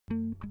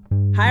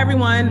Hi,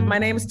 everyone. My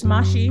name is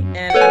Tomashi,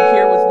 and I'm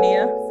here with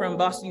Nia from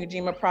Boston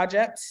Ujima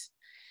Project.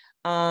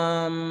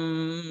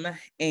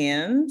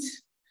 And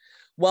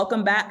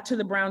welcome back to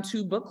the Brown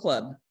 2 Book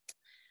Club,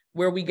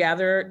 where we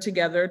gather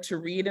together to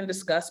read and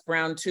discuss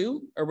Brown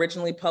 2,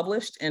 originally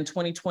published in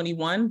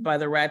 2021 by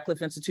the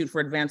Radcliffe Institute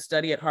for Advanced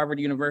Study at Harvard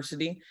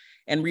University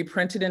and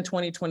reprinted in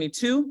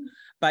 2022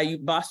 by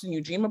Boston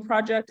Ujima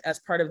Project as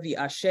part of the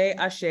Ashe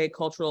Ashe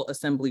Cultural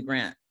Assembly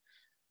Grant.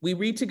 We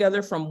read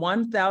together from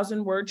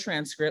 1,000-word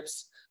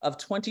transcripts of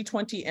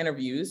 2020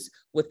 interviews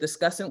with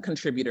discussant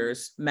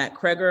contributors, Matt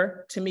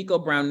Cregor,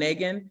 Tomiko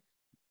Brown-Nagin,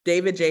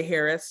 David J.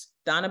 Harris,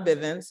 Donna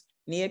Bivens,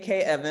 Nia K.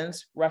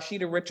 Evans,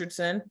 Rashida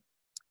Richardson,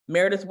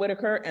 Meredith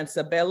Whitaker, and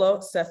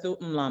Sabelo Sethu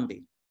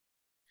Mhlambi.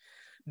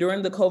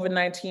 During the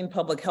COVID-19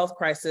 public health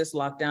crisis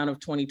lockdown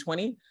of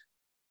 2020,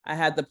 I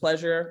had the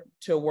pleasure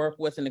to work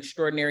with an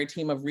extraordinary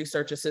team of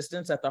research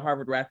assistants at the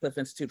Harvard Radcliffe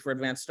Institute for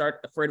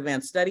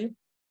Advanced Study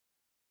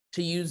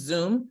to use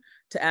Zoom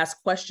to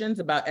ask questions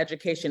about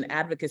education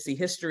advocacy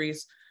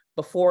histories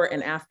before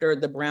and after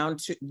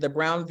the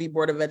Brown v.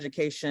 Board of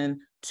Education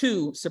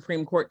II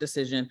Supreme Court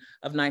decision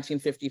of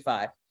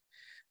 1955.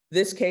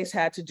 This case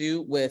had to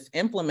do with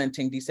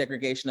implementing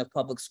desegregation of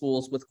public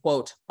schools with,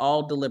 quote,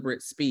 all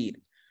deliberate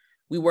speed.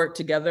 We worked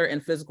together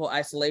in physical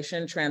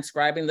isolation,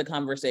 transcribing the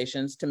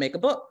conversations to make a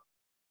book.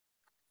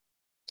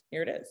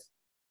 Here it is.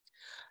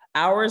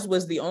 Ours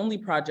was the only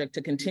project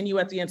to continue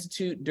at the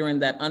Institute during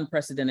that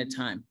unprecedented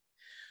time.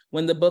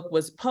 When the book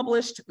was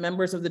published,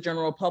 members of the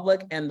general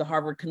public and the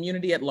Harvard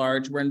community at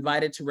large were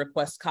invited to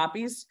request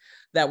copies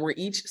that were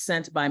each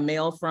sent by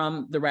mail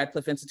from the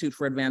Radcliffe Institute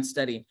for Advanced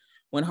Study.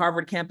 When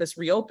Harvard campus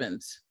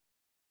reopened,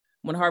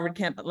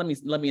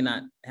 let me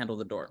not handle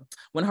the door.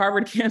 When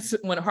Harvard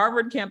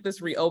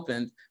campus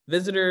reopened,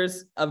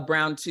 visitors of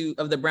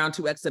the Brown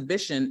 2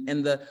 exhibition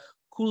in the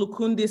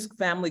Kulukundis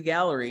Family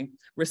Gallery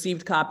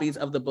received copies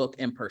of the book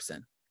in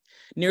person.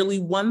 Nearly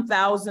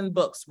 1,000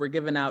 books were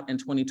given out in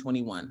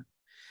 2021.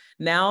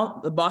 Now,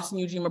 the Boston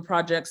Ujima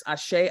Project's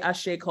Ashe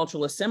Ashe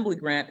Cultural Assembly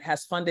Grant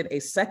has funded a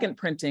second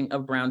printing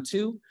of Brown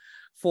 2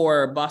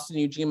 for Boston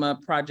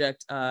Ujima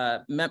Project,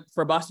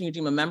 for Boston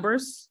Ujima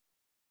members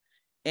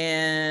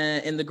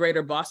and in the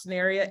greater Boston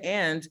area,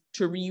 and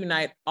to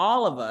reunite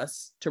all of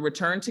us to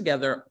return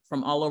together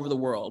from all over the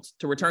world,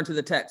 to return to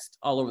the text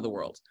all over the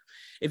world.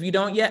 If you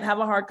don't yet have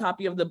a hard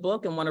copy of the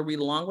book and want to read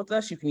along with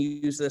us, you can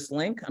use this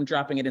link. I'm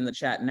dropping it in the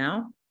chat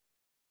now.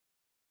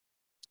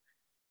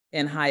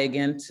 And hi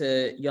again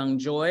to Young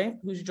Joy,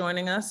 who's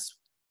joining us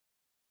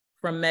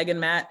from Megan,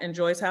 Matt, and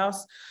Joy's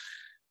house.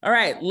 All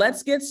right,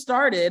 let's get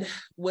started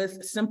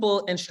with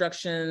simple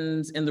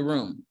instructions in the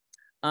room.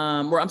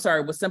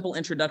 With simple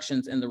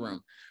introductions in the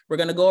room. We're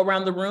gonna go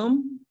around the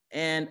room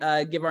and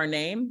give our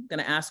name.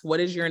 Gonna ask, what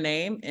is your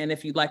name? And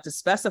if you'd like to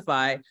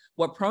specify,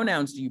 what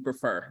pronouns do you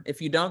prefer?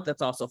 If you don't,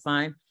 that's also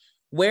fine.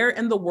 Where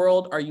in the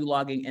world are you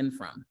logging in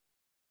from?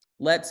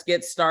 Let's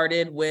get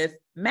started with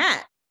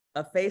Matt.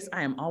 A face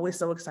I am always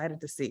so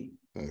excited to see.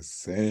 The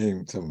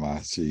same,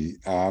 Tomashi.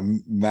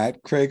 I'm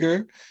Matt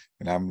Cregor,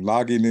 and I'm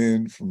logging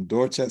in from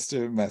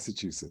Dorchester,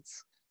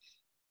 Massachusetts.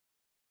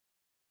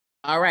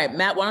 All right,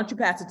 Matt, why don't you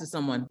pass it to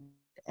someone?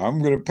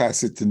 I'm going to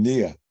pass it to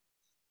Nia.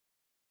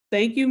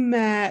 Thank you,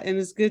 Matt, and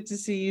it's good to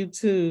see you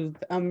too.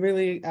 I'm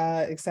really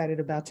excited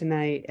about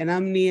tonight. And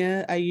I'm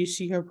Nia. I use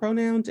she, her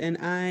pronouns, and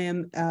I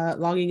am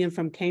logging in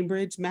from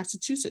Cambridge,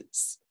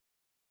 Massachusetts.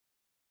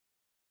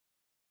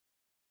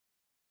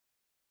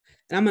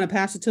 And I'm going to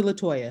pass it to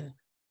Latoya.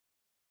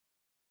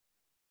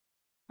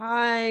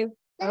 Hi,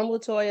 I'm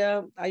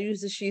Latoya. I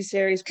use the she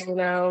series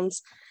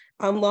pronouns.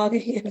 I'm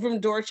logging in from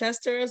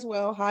Dorchester as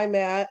well. Hi,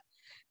 Matt.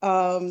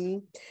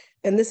 And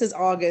this is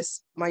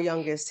August, my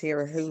youngest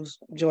here, who's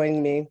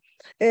joining me.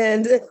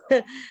 And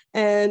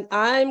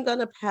I'm going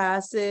to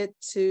pass it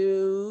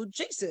to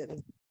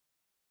Jason.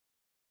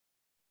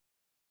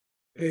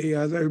 Hey,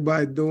 how's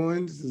everybody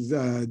doing? This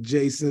is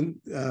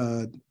Jason.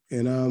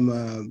 And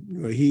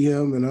I'm he,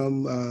 him, and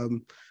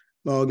I'm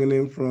logging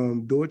in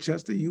from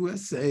Dorchester,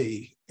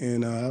 USA.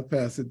 And I'll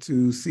pass it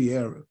to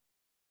Sierra.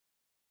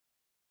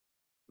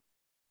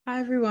 Hi,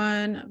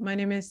 everyone. My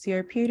name is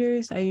Sierra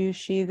Peters. I use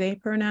she, they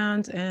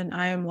pronouns, and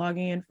I am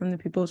logging in from the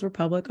People's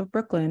Republic of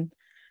Brooklyn.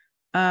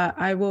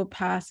 I will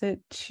pass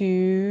it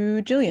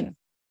to Jillian.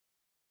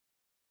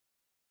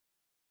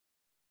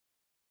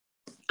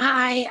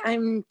 Hi,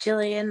 I'm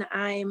Jillian.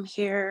 I'm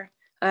here,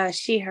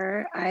 she,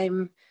 her.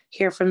 I'm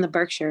here from the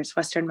Berkshires,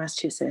 Western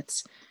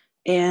Massachusetts.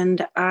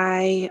 And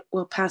I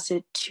will pass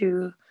it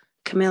to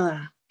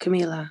Camila.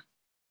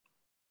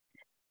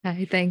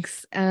 Hi,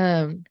 thanks.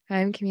 I'm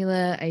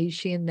Camila. I use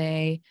she and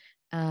they,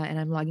 and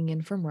I'm logging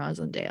in from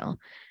Roslindale.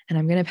 And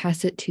I'm going to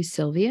pass it to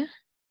Sylvia.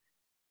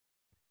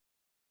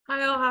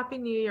 Hi, all. Happy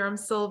New Year. I'm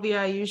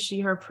Sylvia. I use she,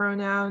 her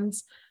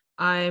pronouns.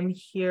 I'm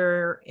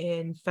here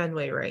in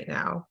Fenway right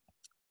now.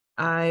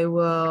 I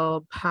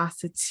will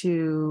pass it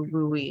to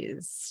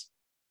Louise.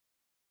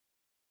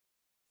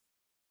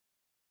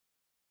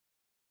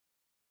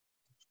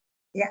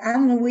 Yeah,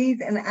 I'm Louise,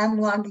 and I'm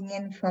logging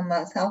in from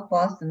South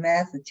Boston,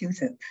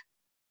 Massachusetts.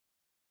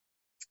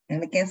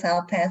 And I guess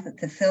I'll pass it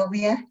to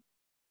Sylvia.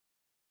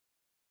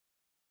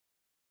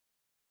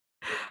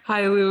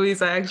 Hi,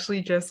 Louise. I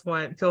actually just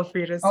went. Feel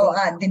free to. Oh,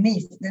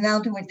 Denise. Then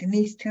I'll do it.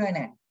 Denise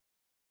Turner.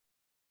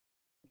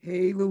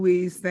 Hey,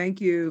 Louise.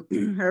 Thank you.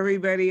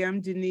 Everybody, I'm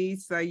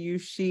Denise. I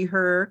use she,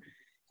 her,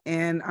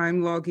 and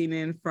I'm logging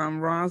in from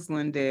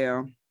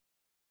Roslindale.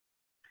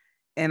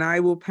 And I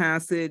will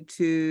pass it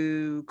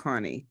to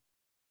Connie.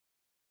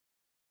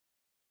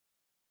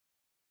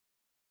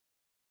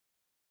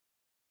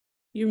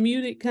 You're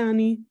muted,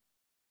 Connie.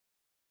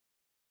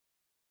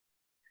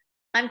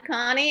 I'm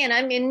Connie and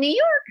I'm in New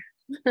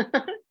York.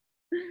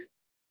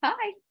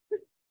 Hi.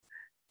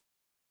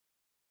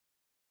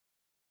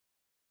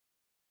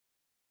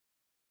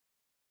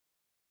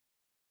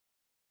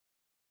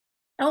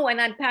 Oh,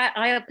 and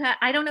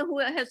I don't know who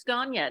has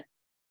gone yet.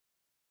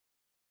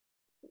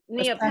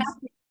 Nia, pass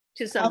it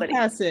to somebody.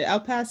 I'll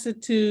pass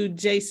it to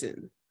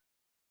Jason.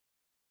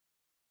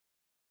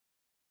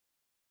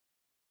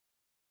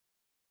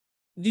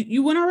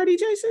 You went already,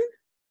 Jason?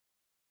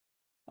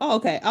 Oh,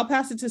 okay. I'll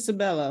pass it to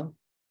Sabelo.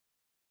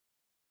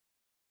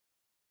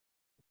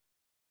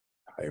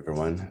 Hi,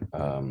 everyone.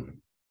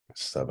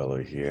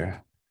 Sabelo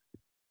here.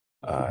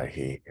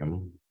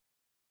 I'm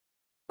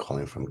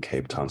calling from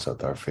Cape Town,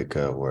 South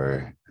Africa,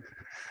 where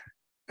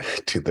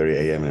 2:30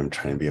 a.m. and I'm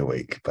trying to be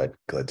awake, but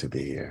glad to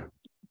be here.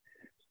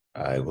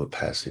 I will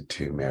pass it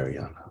to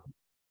Marion.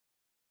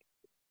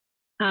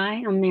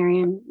 Hi, I'm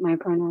Marion. My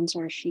pronouns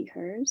are she,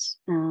 hers,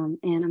 and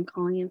I'm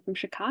calling in from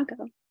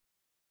Chicago.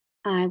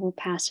 I will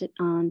pass it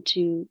on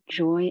to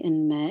Joy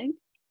and Meg.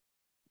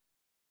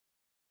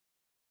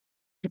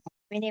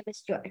 My name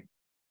is Joy.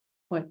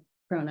 What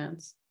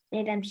pronouns?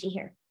 And I'm she,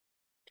 her.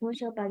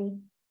 What's your buddy?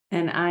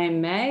 And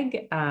I'm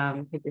Meg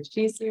with the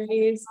She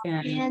series,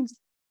 and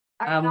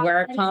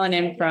we're calling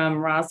in from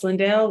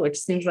Roslindale, which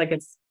seems like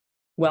it's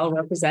well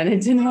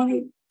represented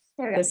tonight.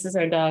 This is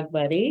our dog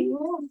Buddy.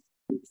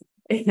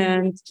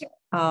 And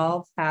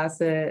I'll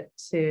pass it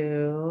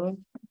to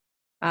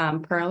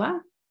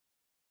Perla.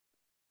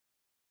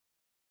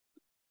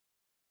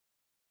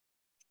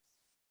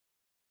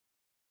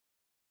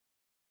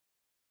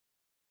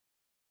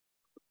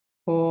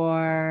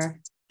 For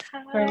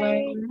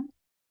Perla.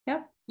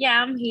 Yep.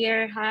 Yeah, I'm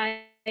here.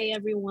 Hi,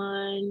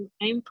 everyone.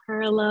 I'm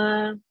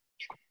Perla,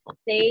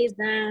 they,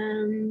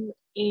 them,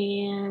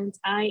 and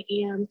I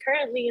am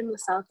currently in the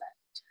South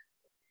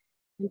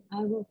End. And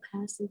I will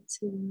pass it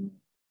to,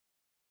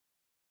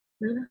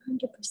 not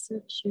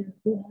 100% sure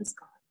who has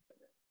gone.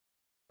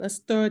 Let's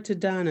throw it to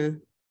Donna.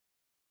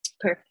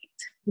 Perfect.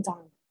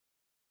 Donna.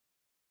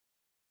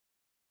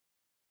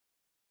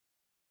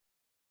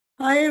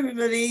 Hi,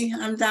 everybody.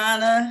 I'm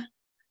Donna.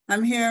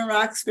 I'm here in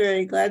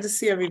Roxbury. Glad to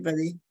see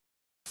everybody.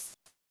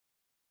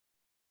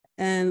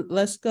 And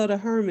let's go to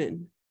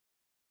Herman.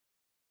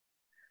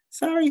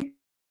 Sorry.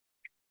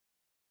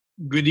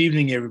 Good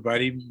evening,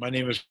 everybody. My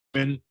name is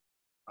Herman.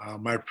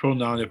 My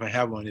pronoun, if I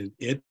have one, is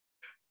it.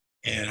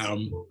 And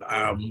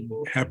I'm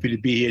happy to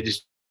be here to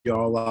see you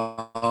all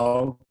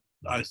out.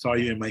 I saw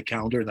you in my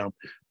calendar, and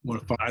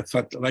I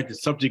thought I like the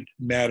subject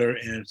matter,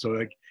 and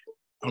so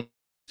I'm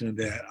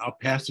that I'll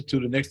pass it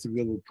to the next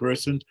available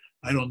person.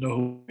 I don't know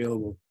who's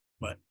available,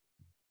 but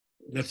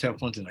let's have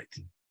fun tonight.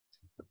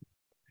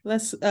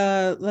 Let's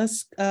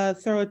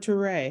throw it to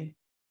Ray.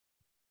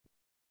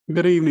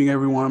 Good evening,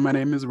 everyone. My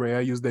name is Ray.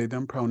 I use they,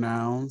 them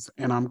pronouns,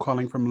 and I'm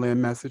calling from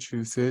Lynn,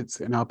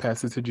 Massachusetts, and I'll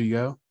pass it to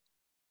Gio.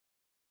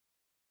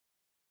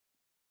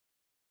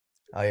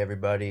 Hi,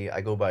 everybody. I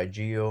go by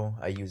Gio.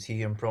 I use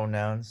he, him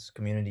pronouns,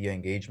 community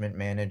engagement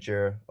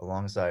manager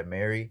alongside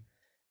Mary,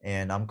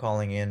 and I'm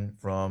calling in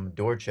from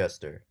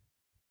Dorchester.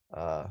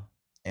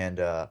 And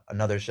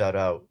another shout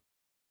out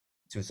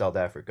to South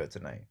Africa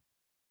tonight.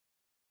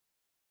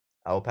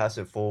 I'll pass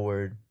it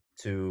forward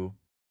to,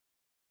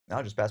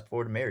 I'll just pass it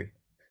forward to Mary.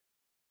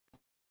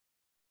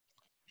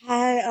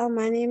 Hi,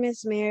 my name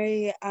is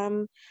Mary.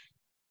 I'm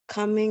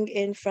coming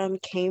in from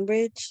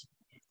Cambridge.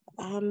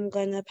 I'm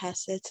gonna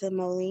pass it to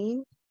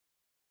Moline.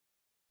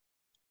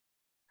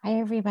 Hi,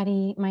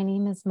 everybody. My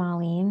name is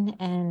Marlene,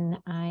 and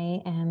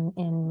I am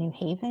in New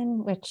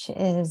Haven, which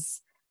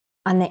is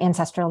on the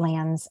ancestral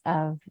lands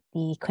of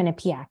the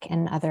Quinnipiac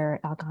and other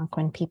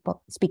Algonquin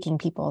speaking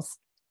peoples.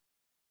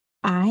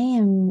 I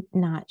am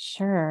not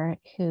sure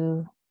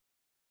who.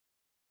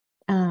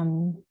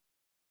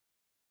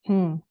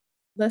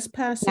 Let's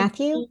pass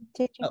Matthew.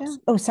 Did you go?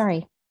 Oh,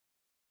 sorry.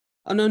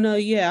 Oh no,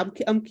 yeah,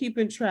 I'm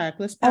keeping track.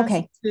 Let's pass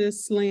it to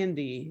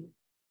Slandy.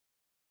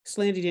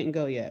 Slandy didn't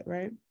go yet,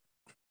 right?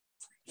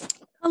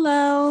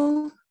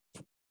 Hello.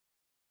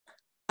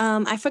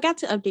 I forgot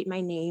to update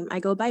my name. I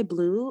go by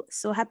Blue.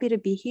 So happy to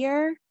be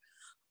here.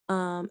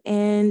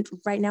 And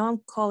right now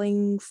I'm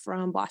calling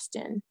from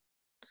Boston,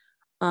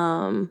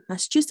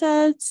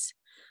 Massachusetts,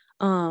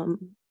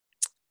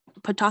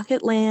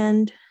 Pawtucket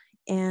land,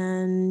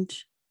 and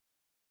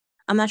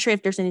I'm not sure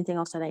if there's anything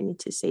else that I need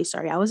to say.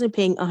 Sorry, I wasn't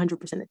paying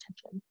 100%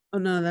 attention. Oh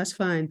no, that's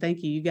fine.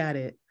 Thank you. You got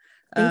it.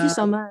 Thank you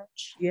so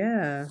much.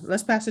 Yeah,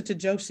 let's pass it to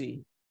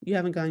Joshi. You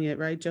haven't gone yet,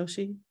 right,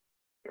 Joshi?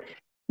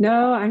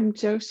 No, I'm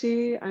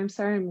Joshi. I'm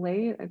sorry I'm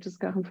late. I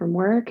just got home from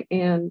work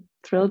and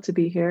thrilled to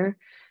be here.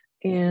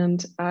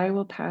 And I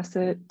will pass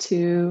it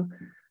to,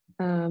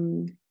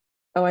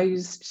 I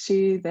used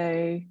she,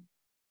 they,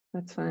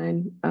 that's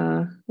fine.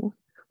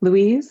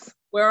 Louise.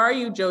 Where are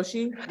you,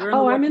 Joshi?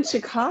 I'm in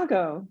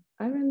Chicago.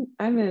 I'm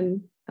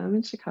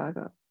in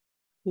Chicago.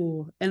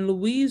 Cool. And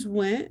Louise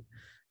went.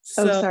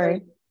 So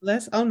sorry.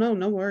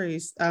 No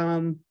worries.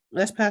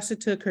 Let's pass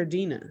it to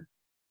Cardina.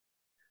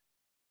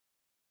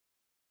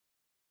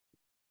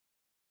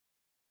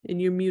 And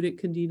you're muted,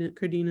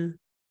 Cardina.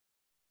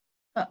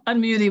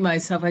 Unmuting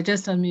myself. I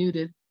just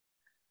unmuted.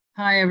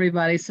 Hi,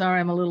 everybody.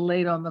 Sorry, I'm a little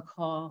late on the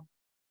call.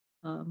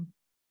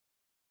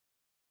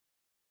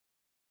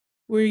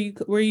 Where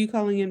are you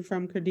calling in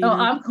from, Cardina? Oh,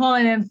 I'm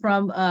calling in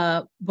from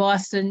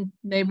Boston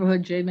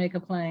neighborhood, Jamaica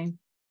Plain.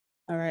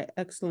 All right,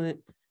 excellent.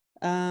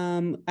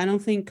 I don't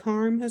think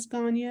Carm has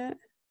gone yet.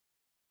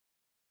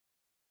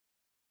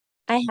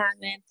 I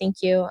haven't,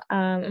 thank you.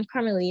 I'm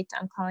Carmelite.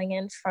 I'm calling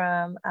in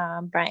from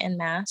Brighton,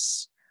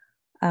 Mass.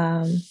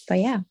 But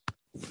yeah.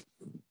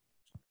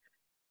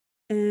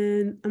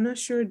 And I'm not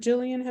sure,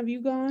 Jillian, have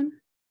you gone?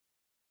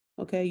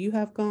 Okay, you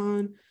have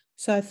gone.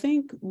 So I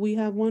think we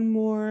have one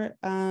more,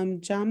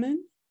 Jamin.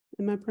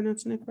 Am I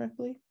pronouncing it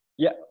correctly?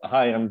 Yeah,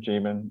 hi, I'm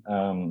Jamin.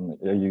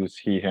 I use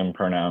he, him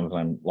pronouns.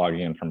 I'm logging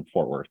in from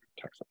Fort Worth,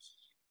 Texas.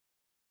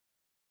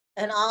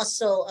 And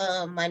also,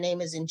 my name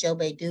is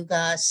Njobe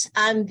Dugas.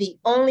 I'm the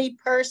only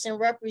person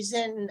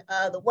representing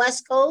the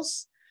West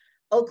Coast,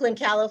 Oakland,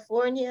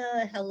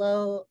 California.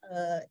 Hello,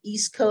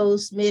 East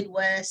Coast,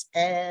 Midwest,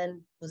 and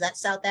was that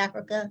South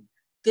Africa?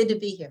 Good to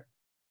be here.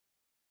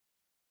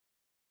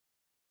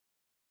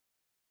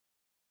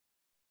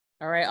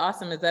 All right,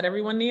 awesome. Is that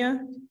everyone,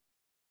 Nia?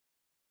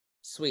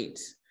 Sweet.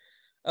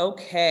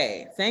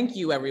 Okay, thank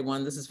you,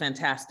 everyone. This is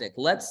fantastic.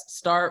 Let's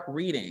start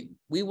reading.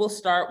 We will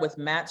start with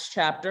Matt's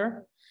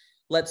chapter.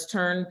 Let's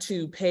turn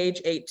to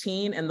page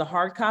 18 in the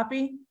hard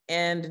copy.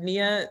 And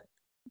Nia,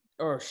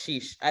 or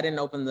sheesh, I didn't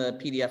open the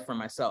PDF for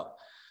myself.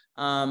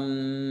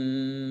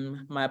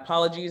 My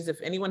apologies.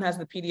 If anyone has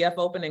the PDF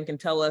open and can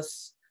tell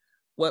us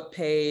what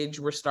page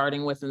we're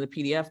starting with in the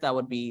PDF, that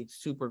would be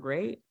super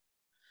great.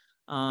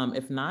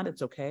 If not,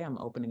 it's okay. I'm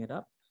opening it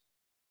up.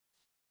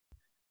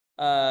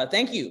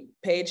 Thank you.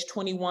 Page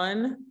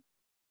 21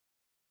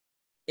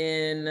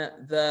 in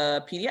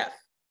the PDF.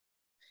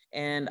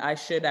 And I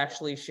should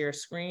actually share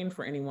screen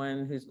for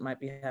anyone who might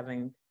be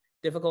having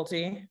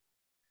difficulty.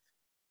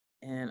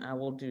 And I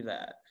will do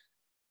that.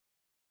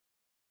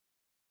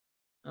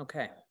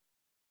 Okay.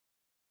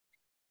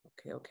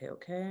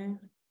 Okay.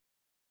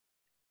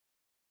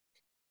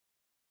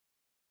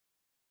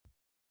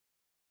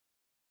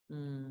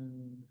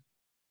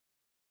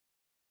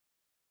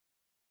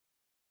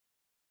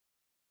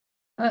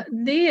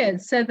 Nia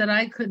said that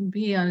I couldn't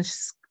be on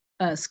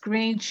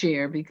screen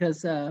share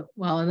because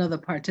while another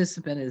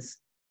participant is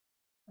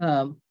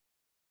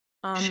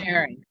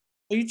sharing.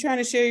 Are you trying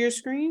to share your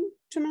screen,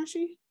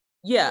 Tomashi?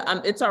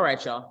 Yeah, it's all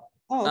right, y'all.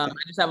 Oh, okay.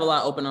 I just have a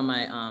lot open on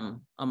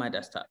my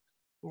desktop.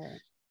 All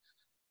right.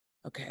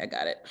 Okay, I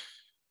got it.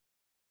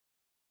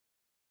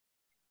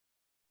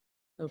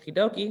 Okie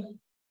dokie.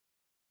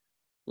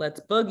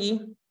 Let's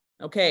boogie.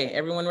 Okay,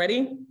 everyone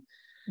ready?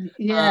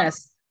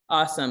 Yes.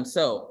 Awesome.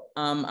 So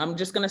I'm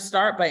just going to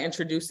start by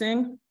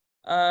introducing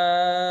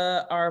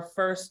our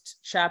first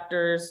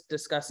chapter's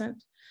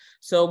discussant.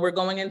 So we're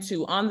going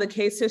into on the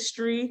case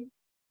history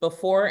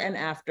before and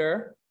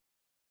after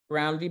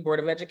Brown v. Board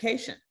of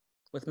Education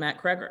with Matt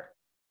Cregor.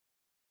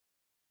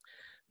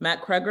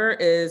 Matt Cregor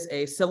is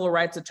a civil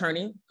rights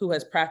attorney who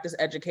has practiced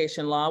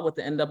education law with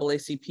the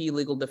NAACP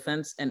Legal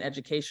Defense and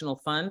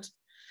Educational Fund,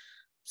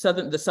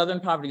 the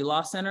Southern Poverty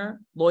Law Center,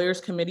 Lawyers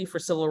Committee for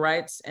Civil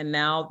Rights, and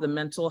now the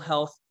Mental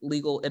Health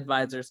Legal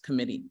Advisors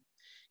Committee.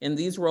 In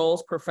these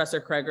roles, Professor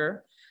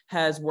Cregor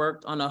has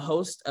worked on a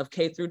host of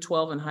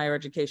K-12 and higher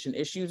education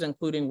issues,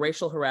 including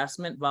racial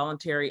harassment,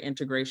 voluntary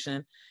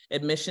integration,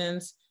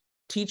 admissions,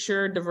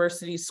 teacher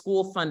diversity,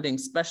 school funding,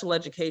 special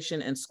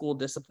education, and school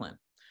discipline.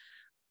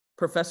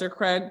 Professor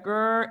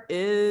Cregor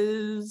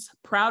is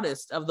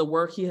proudest of the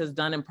work he has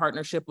done in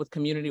partnership with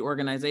community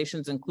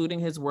organizations, including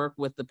his work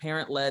with the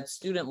parent-led,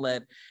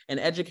 student-led, and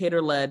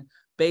educator-led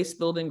base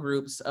building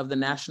groups of the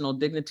National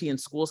Dignity in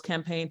Schools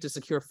campaign to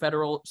secure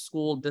federal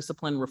school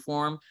discipline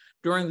reform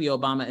during the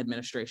Obama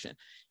administration.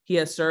 He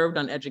has served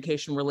on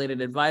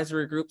education-related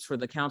advisory groups for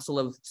the Council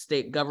of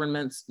State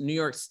Governments, New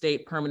York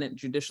State Permanent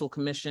Judicial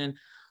Commission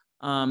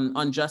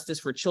on Justice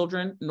for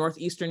Children,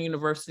 Northeastern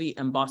University,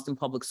 and Boston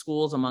Public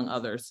Schools, among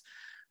others.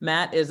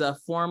 Matt is a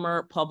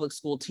former public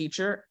school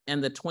teacher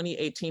and the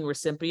 2018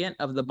 recipient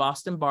of the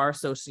Boston Bar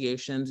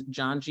Association's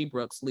John G.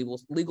 Brooks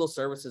Legal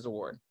Services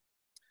Award.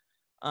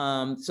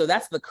 So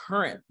that's the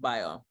current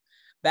bio.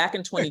 Back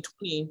in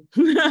 2020,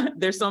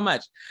 there's so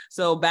much.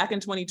 So back in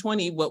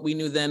 2020, what we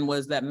knew then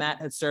was that Matt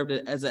had served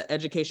as an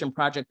education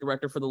project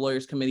director for the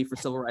Lawyers Committee for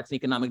Civil Rights and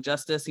Economic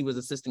Justice. He was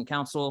assistant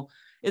counsel.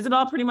 Is it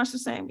all pretty much the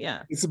same?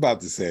 Yeah. It's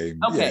about the same.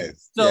 Okay.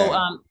 Yes. So,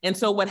 yeah. And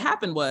so what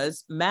happened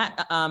was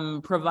Matt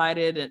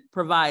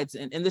provides,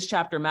 in this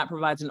chapter, Matt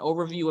provides an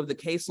overview of the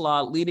case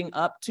law leading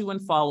up to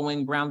and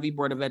following Brown v.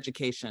 Board of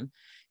Education.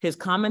 His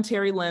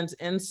commentary lends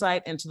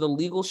insight into the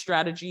legal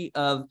strategy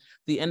of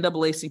the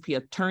NAACP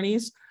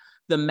attorneys,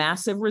 the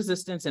massive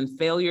resistance and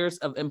failures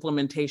of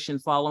implementation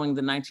following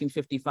the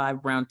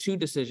 1955 Brown II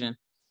decision,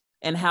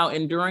 and how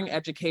enduring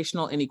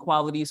educational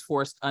inequalities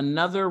forced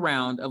another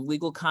round of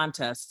legal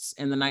contests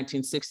in the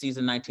 1960s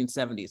and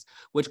 1970s,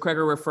 which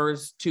Cregor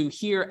refers to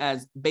here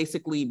as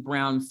basically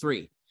Brown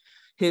III.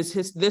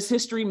 This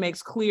history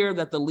makes clear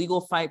that the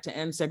legal fight to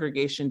end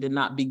segregation did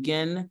not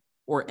begin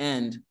or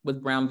end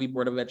with Brown v.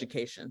 Board of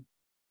Education.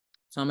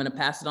 So I'm going to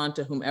pass it on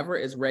to whomever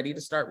is ready to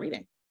start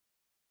reading.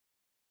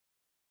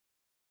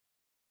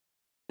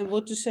 And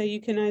we'll just say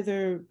you can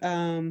either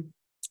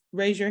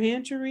raise your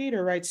hand to read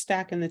or write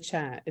stack in the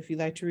chat if you'd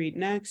like to read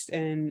next.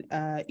 And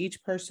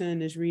each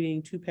person is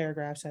reading 2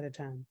 paragraphs at a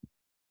time.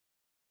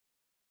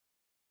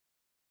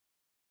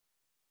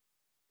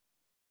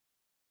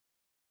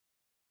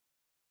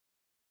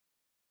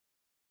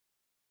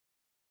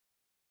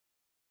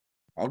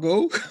 I'll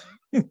go.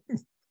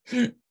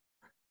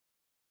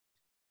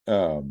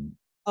 Oh,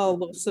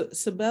 well, so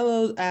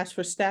Sabelo asked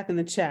for stack in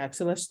the chat.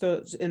 So let's throw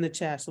it in the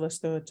chat. So let's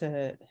throw it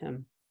to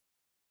him.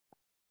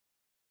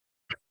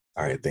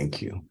 All right,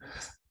 thank you.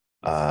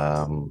 Do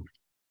I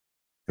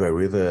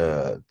read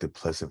the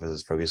Plessy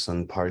versus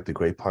Ferguson part, the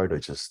gray part, or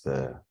just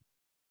the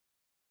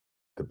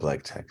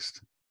black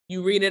text?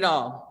 You read it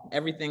all,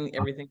 everything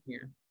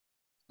here.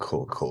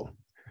 Cool, cool.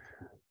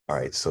 All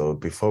right, so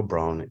before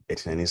Brown,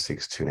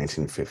 1896 to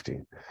 1950,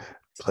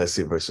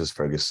 Plessy versus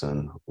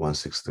Ferguson,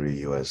 163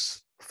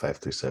 U.S.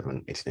 537,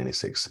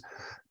 1896.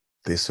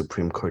 The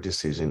Supreme Court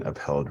decision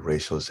upheld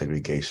racial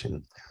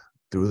segregation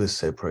through the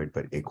separate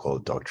but equal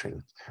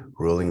doctrine,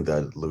 ruling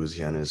that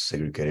Louisiana's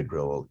segregated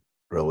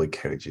railway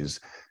carriages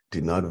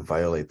did not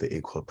violate the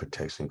Equal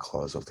Protection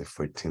Clause of the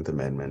 14th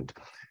Amendment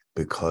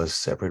because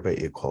separate but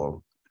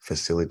equal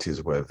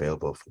facilities were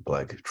available for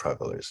Black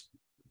travelers.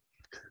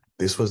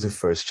 This was the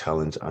first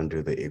challenge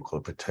under the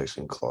Equal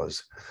Protection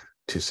Clause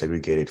to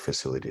segregated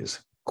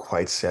facilities.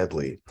 Quite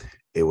sadly,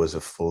 it was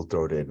a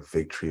full-throated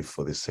victory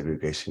for the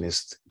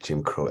segregationist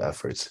Jim Crow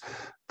efforts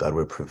that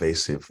were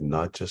pervasive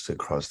not just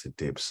across the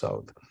Deep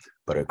South,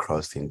 but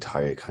across the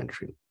entire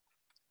country.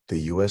 The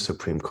US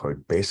Supreme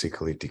Court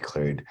basically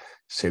declared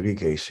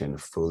segregation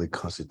fully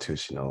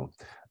constitutional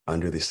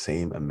under the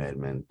same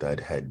amendment that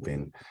had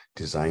been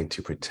designed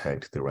to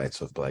protect the rights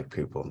of Black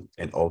people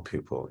and all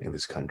people in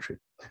this country.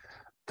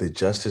 The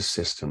justice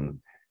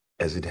system,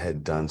 as it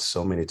had done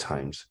so many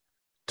times,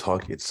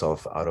 talked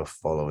itself out of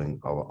following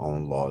our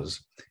own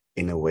laws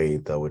in a way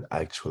that would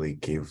actually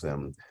give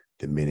them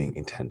the meaning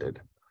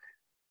intended.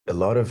 A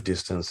lot of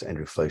distance and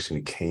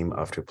reflection came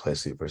after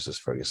Plessy versus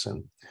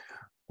Ferguson.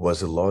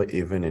 Was the law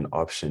even an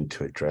option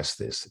to address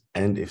this?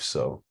 And if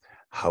so,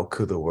 how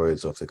could the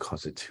words of the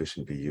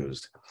Constitution be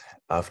used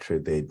after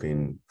they'd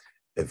been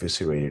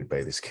eviscerated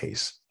by this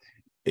case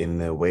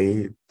in a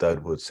way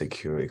that would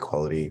secure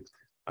equality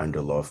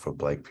under law for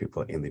Black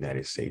people in the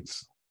United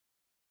States?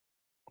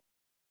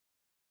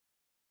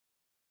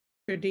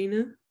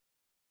 Ferdina?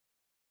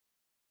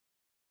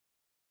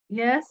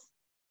 Yes?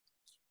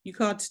 You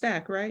called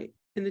stack, right?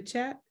 In the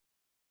chat?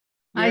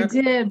 I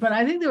did, but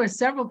I think there were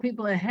several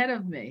people ahead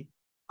of me.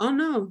 Oh,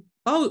 no.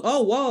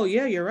 Oh, whoa.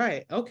 Yeah, you're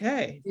right.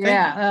 Okay.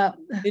 Yeah.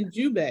 In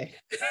Jube.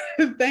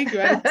 Thank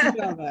you. I didn't see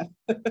all that.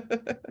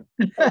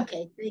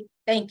 Okay,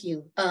 thank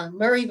you.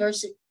 Murray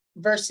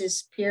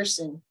versus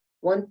Pearson,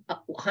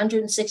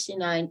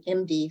 169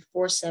 MD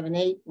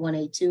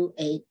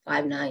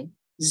 478-182-859,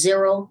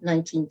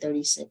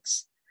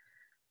 1936.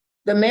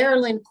 The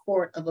Maryland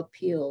Court of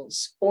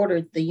Appeals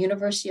ordered the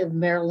University of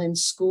Maryland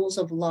Schools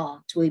of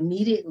Law to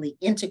immediately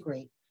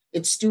integrate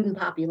its student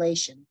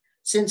population,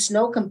 since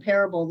no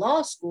comparable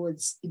law school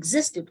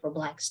existed for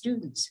Black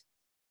students.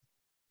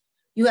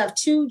 You have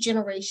 2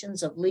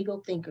 generations of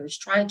legal thinkers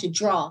trying to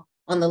draw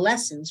on the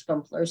lessons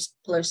from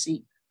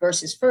Plessy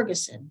versus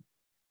Ferguson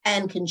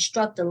and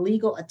construct a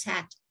legal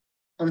attack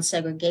on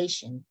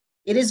segregation.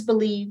 It is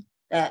believed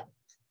that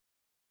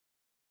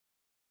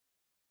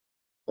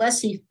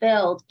Plessy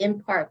failed in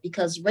part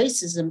because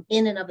racism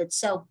in and of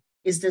itself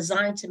is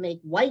designed to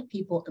make white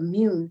people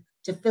immune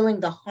to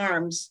feeling the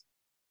harms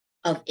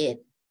of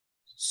it.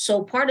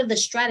 So part of the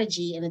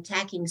strategy in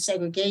attacking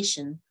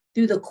segregation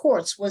through the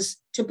courts was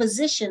to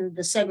position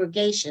the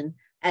segregation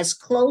as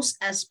close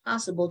as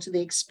possible to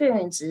the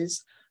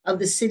experiences of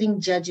the sitting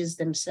judges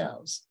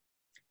themselves.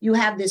 You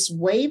have this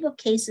wave of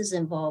cases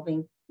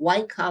involving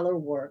white-collar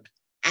work,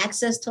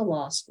 access to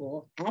law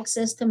school,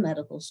 access to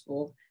medical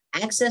school,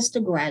 access to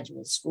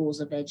graduate schools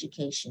of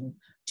education,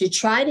 to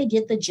try to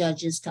get the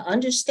judges to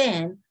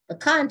understand the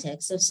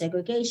context of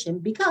segregation,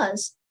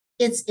 because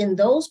It's in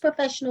those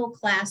professional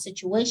class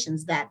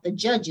situations that the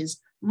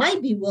judges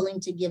might be willing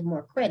to give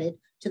more credit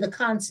to the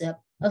concept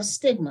of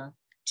stigma,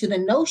 to the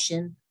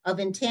notion of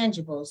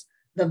intangibles,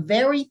 the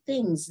very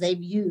things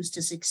they've used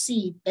to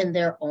succeed in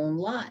their own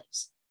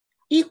lives.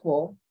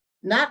 Equal,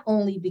 not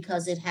only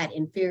because it had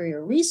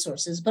inferior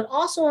resources, but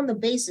also on the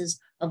basis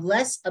of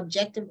less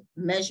objective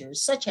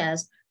measures, such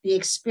as the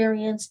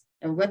experience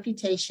and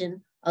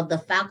reputation of the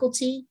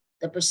faculty,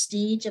 the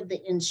prestige of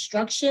the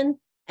instruction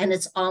and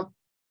its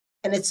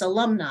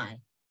alumni,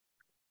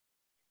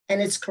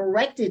 and its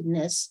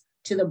connectedness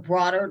to the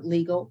broader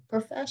legal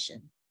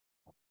profession.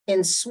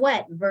 In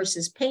Sweat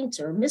versus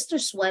Painter, Mr.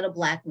 Sweat, a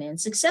Black man,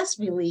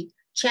 successfully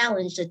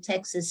challenged a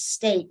Texas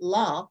state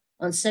law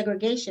on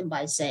segregation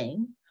by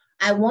saying,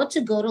 I want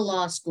to go to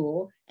law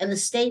school and the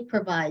state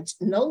provides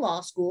no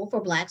law school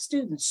for Black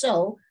students.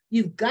 So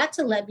you've got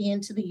to let me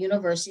into the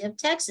University of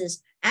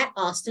Texas at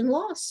Austin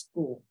Law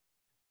School.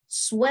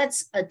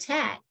 Sweat's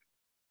attack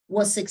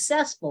was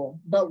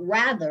successful, but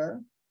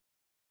rather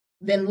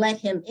than let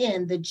him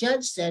in, the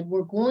judge said,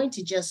 we're going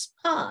to just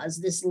pause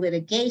this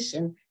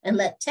litigation and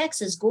let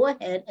Texas go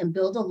ahead and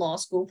build a law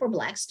school for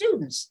Black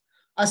students.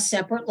 A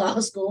separate law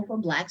school for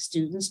Black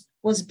students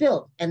was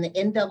built and the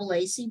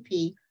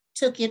NAACP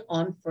took it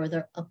on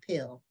further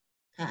appeal.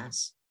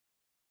 Pass.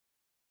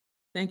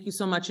 Thank you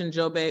so much,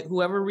 Njobe.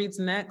 Whoever reads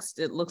next,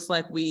 it looks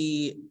like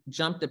we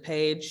jumped a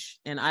page,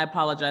 and I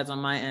apologize on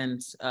my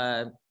end.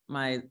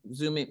 My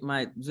zooming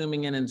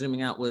in and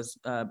zooming out was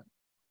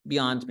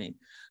beyond me.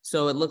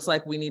 So it looks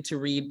like we need to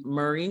read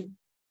Murray.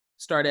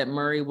 Start at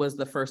Murray was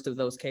the first of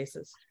those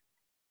cases.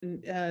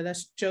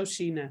 That's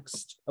Joshi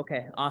next.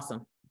 Okay,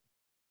 awesome.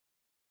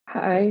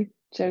 Hi,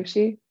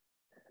 Joshi.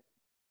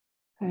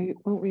 I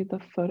won't read the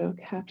photo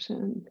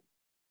caption.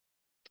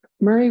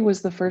 Murray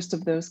was the first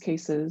of those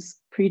cases,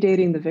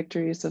 predating the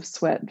victories of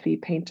Sweat v.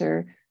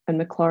 Painter and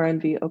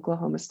McLaurin v.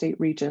 Oklahoma State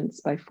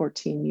Regents by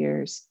 14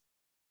 years.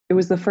 It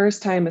was the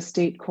first time a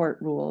state court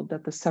ruled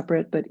that the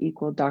separate but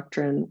equal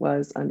doctrine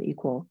was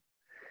unequal.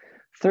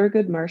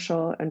 Thurgood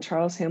Marshall and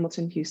Charles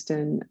Hamilton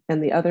Houston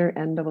and the other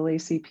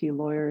NAACP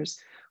lawyers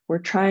were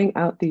trying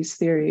out these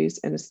theories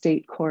in a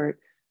state court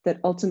that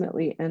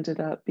ultimately ended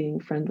up being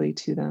friendly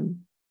to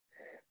them.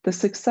 The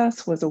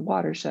success was a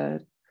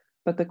watershed,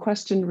 but the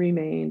question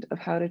remained of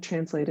how to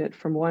translate it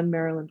from one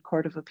Maryland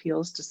Court of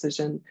Appeals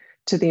decision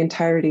to the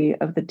entirety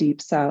of the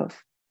Deep South,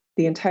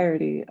 the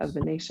entirety of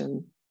the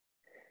nation.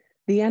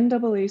 The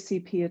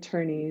NAACP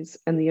attorneys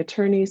and the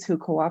attorneys who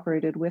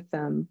cooperated with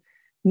them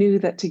knew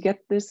that to get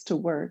this to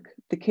work,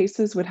 the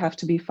cases would have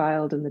to be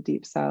filed in the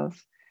Deep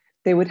South.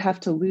 They would have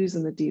to lose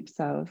in the Deep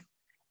South,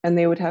 and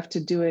they would have to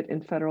do it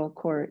in federal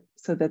court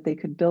so that they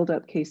could build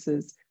up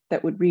cases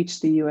that would reach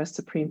the US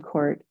Supreme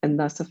Court and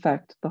thus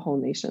affect the whole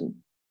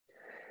nation.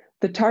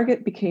 The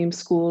target became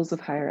schools of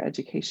higher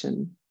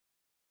education.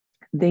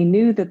 They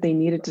knew that they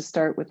needed to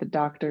start with the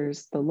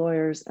doctors, the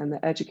lawyers, and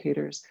the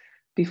educators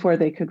before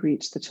they could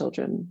reach the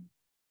children.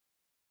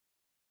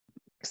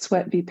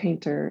 Sweat v.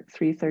 Painter,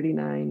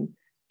 339,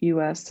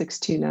 US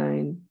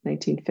 629,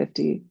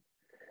 1950.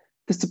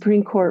 The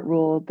Supreme Court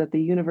ruled that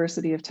the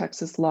University of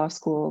Texas Law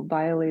School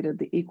violated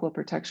the Equal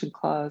Protection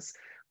Clause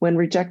when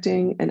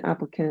rejecting an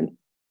applicant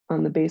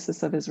on the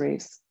basis of his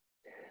race.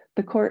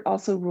 The court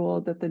also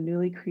ruled that the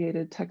newly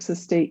created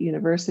Texas State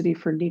University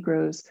for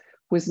Negroes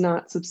was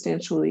not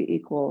substantially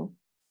equal,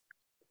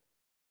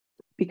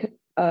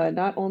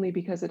 not only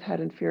because it had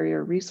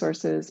inferior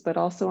resources, but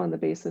also on the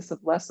basis of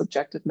less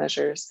objective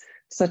measures,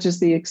 such as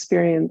the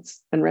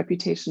experience and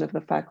reputation of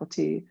the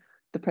faculty,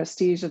 the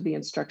prestige of the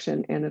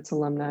instruction and its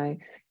alumni,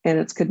 and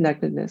its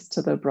connectedness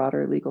to the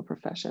broader legal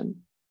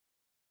profession.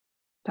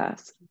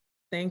 Pass.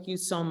 Thank you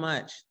so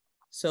much.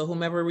 So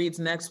whomever reads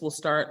next will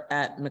start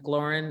at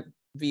McLaurin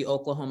v.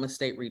 Oklahoma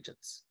State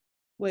Regents.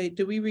 Wait,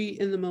 did we read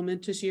in the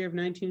momentous year of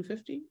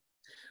 1950?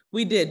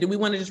 We did. Do we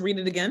want to just read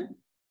it again?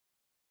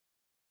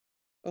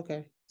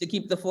 Okay. To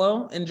keep the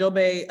flow? And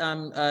Jobe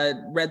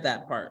read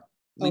that part.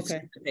 We Okay.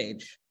 skipped the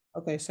page.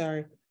 Okay,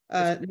 sorry.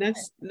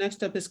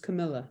 Next up is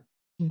Camilla.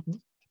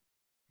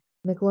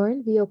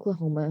 McLaurin v.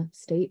 Oklahoma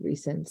State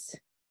Regents,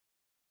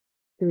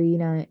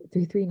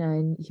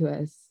 339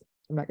 US.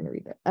 I'm not going to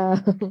read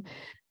that.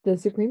 The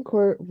Supreme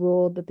Court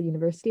ruled that the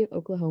University of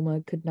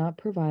Oklahoma could not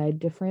provide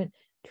different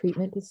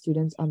treatment to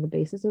students on the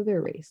basis of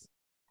their race.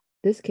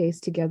 This case,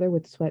 together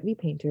with Sweat v.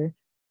 Painter,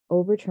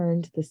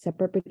 overturned the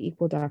separate but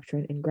equal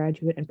doctrine in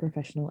graduate and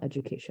professional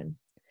education.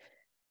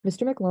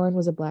 Mr. McLaurin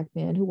was a Black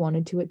man who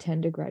wanted to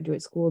attend a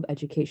graduate school of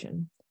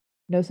education.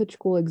 No such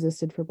school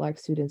existed for Black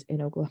students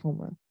in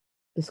Oklahoma.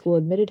 The school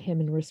admitted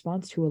him in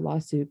response to a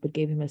lawsuit, but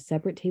gave him a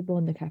separate table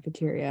in the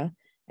cafeteria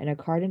and a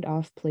cordoned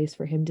off place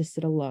for him to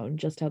sit alone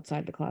just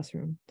outside the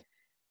classroom.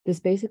 This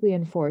basically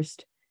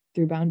enforced,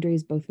 through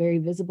boundaries both very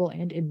visible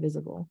and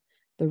invisible,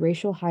 the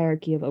racial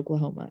hierarchy of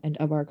Oklahoma and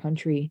of our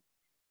country,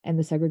 and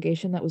the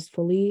segregation that was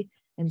fully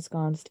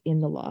ensconced in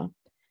the law.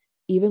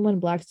 Even when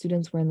Black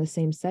students were in the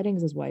same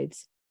settings as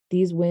whites,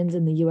 these wins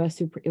in the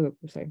U.S.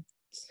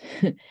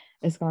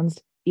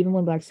 ensconced even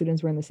when Black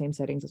students were in the same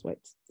settings as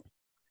whites.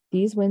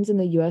 These wins in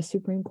the US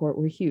Supreme Court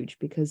were huge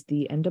because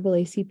the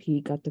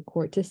NAACP got the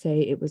court to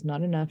say it was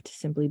not enough to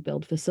simply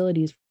build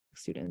facilities for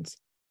students.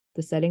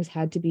 The settings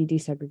had to be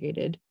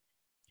desegregated.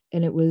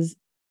 And it was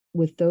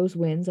with those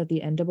wins that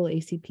the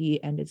NAACP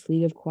and its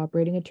League of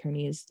Cooperating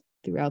Attorneys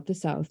throughout the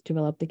South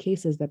developed the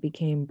cases that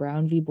became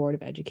Brown v. Board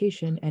of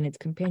Education and its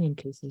companion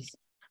cases.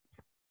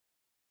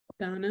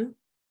 Donna?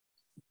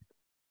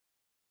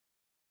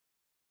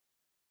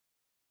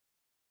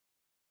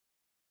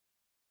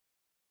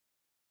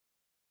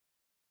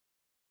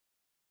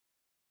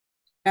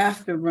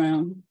 After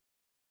Brown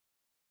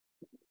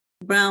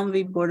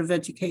v. Board of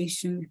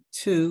Education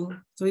 2,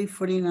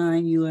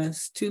 349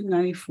 U.S.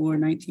 294,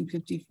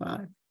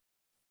 1955.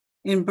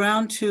 In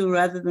Brown 2,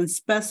 rather than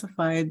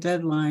specify a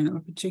deadline or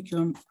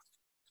particular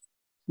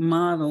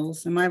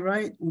models, am I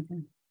right?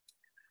 Okay.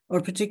 Or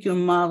particular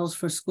models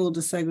for school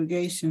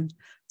desegregation,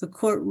 the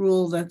court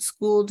ruled that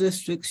school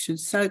districts should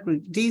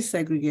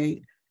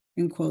desegregate,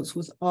 in quotes,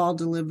 with all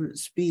deliberate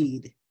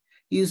speed,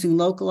 using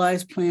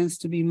localized plans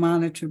to be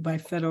monitored by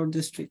federal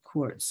district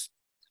courts.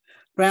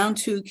 Brown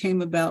 2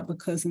 came about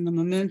because in the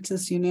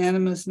momentous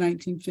unanimous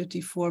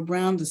 1954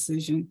 Brown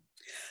decision,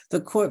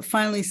 the court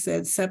finally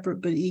said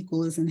separate but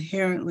equal is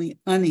inherently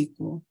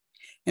unequal,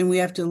 and we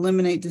have to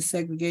eliminate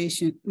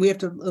desegregation. We have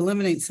to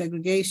eliminate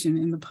segregation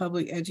in the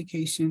public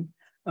education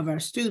of our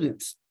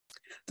students.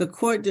 The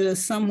court did a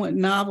somewhat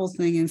novel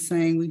thing in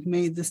saying we've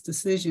made this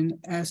decision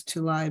as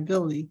to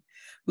liability.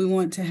 We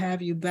want to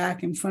have you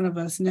back in front of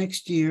us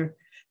next year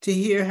to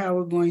hear how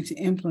we're going to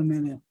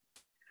implement it.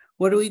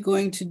 What are we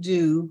going to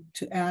do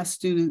to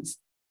ask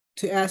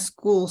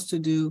schools to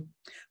do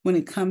when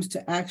it comes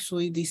to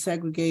actually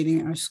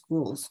desegregating our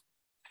schools?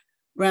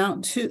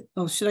 Brown 2,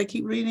 oh, should I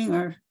keep reading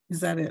or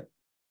is that it?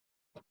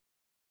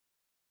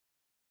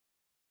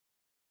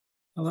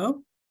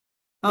 Hello?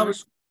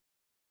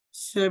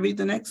 Should I read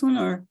the next one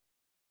or?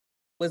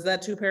 Was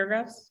that 2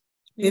 paragraphs?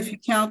 If you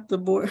count the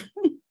board.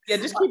 Yeah,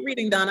 just keep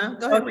reading, Donna.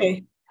 Go ahead.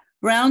 Okay.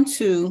 Brown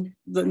 2,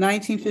 the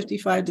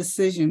 1955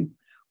 decision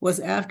was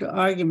after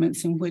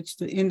arguments in which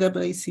the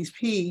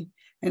NAACP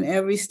and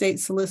every state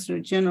solicitor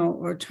general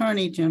or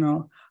attorney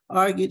general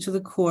argued to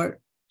the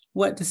court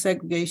what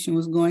desegregation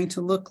was going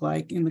to look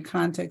like in the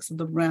context of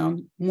the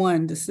Brown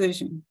 1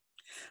 decision.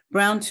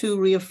 Brown 2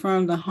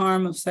 reaffirmed the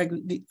harm of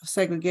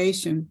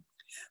segregation,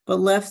 but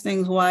left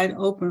things wide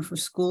open for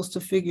schools to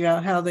figure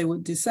out how they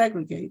would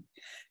desegregate,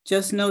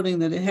 just noting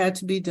that it had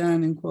to be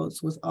done, in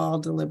quotes, with all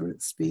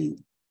deliberate speed.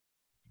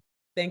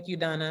 Thank you,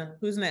 Donna.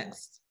 Who's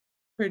next?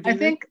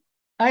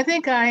 I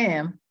think I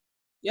am.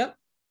 Yep.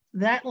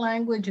 That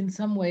language in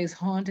some ways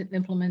haunted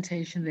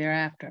implementation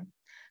thereafter,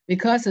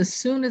 because as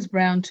soon as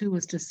Brown 2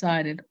 was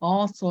decided,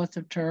 all sorts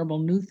of terrible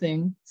new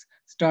things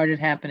started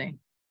happening.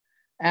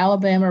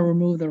 Alabama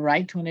removed the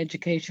right to an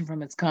education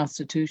from its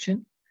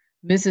constitution.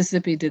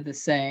 Mississippi did the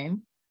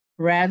same.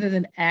 Rather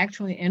than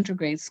actually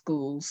integrate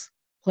schools,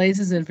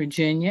 places in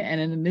Virginia and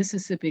in the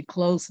Mississippi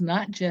closed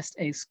not just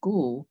a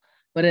school,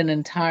 but an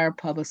entire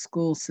public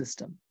school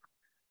system.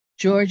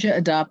 Georgia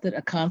adopted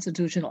a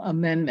constitutional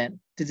amendment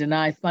to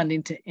deny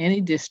funding to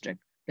any district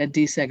that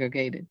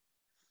desegregated.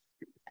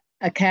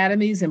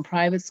 Academies and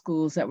private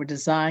schools that were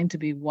designed to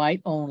be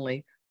white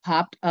only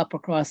popped up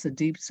across the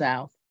Deep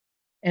South.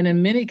 And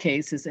in many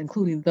cases,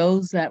 including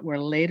those that were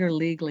later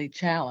legally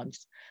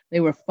challenged,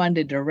 they were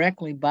funded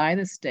directly by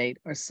the state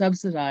or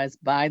subsidized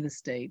by the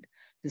state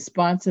to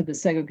sponsor the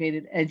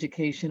segregated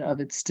education of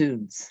its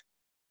students.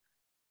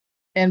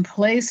 In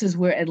places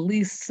where at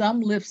least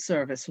some lip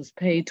service was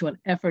paid to an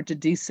effort to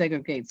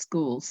desegregate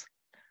schools,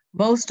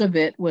 most of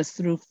it was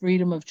through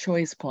freedom of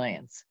choice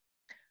plans.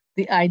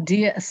 The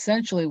idea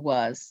essentially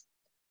was,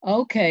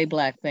 okay,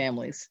 Black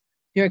families,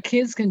 your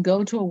kids can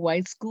go to a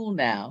white school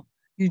now.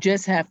 You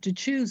just have to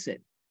choose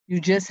it.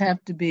 You just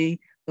have to be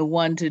the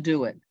one to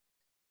do it.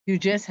 You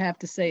just have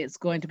to say it's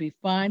going to be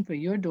fine for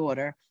your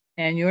daughter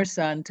and your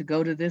son to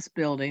go to this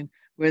building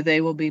where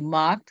they will be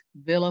mocked,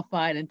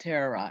 vilified, and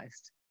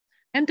terrorized.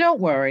 And don't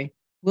worry,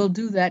 we'll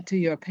do that to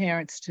your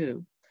parents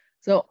too.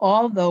 So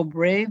although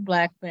brave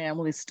Black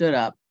families stood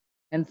up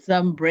and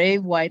some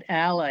brave white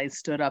allies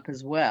stood up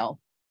as well,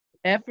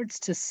 efforts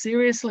to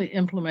seriously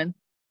implement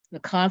the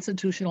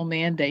constitutional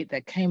mandate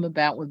that came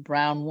about with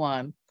Brown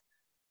 1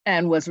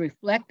 and was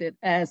reflected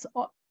as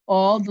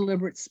all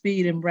deliberate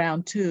speed in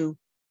Brown 2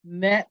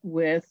 met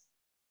with,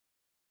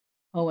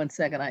 oh, 1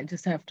 second, I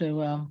just have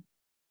to,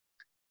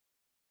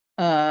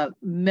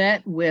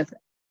 met with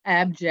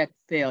abject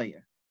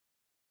failure.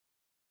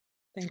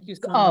 Thank you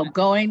so much. much.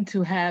 Going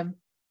to have,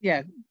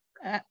 yeah,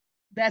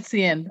 that's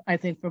the end, I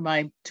think, for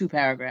my 2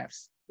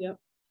 paragraphs. Yep.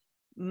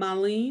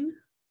 Marlene?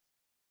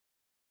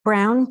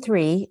 Brown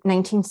 3,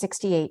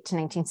 1968 to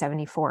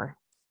 1974.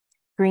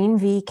 Green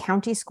v.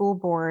 County School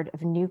Board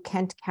of New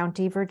Kent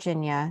County,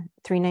 Virginia,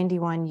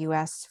 391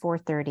 U.S.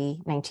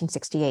 430,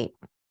 1968.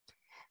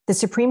 The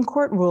Supreme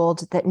Court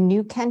ruled that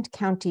New Kent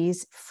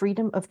County's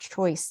freedom of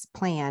choice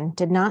plan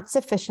did not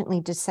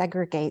sufficiently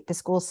desegregate the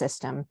school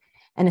system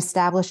and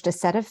established a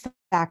set of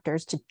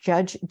factors to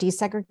judge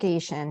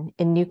desegregation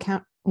in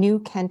New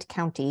Kent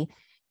County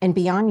and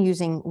beyond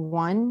using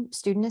 1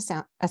 student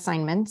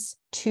assignments,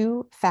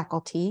 2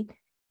 faculty,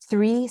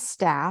 3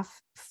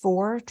 staff,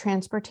 4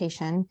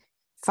 transportation,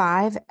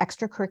 5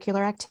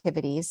 extracurricular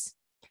activities,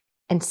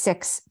 and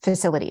 6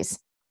 facilities.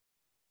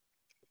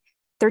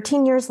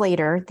 13 years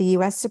later, the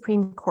US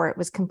Supreme Court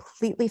was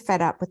completely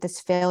fed up with this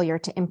failure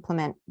to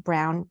implement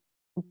Brown.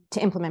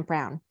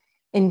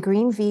 In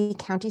Green v.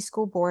 County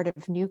School Board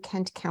of New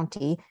Kent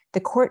County, the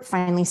court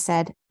finally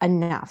said,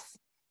 enough.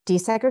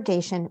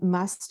 Desegregation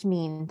must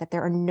mean that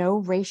there are no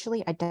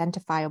racially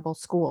identifiable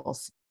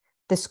schools.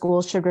 The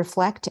schools should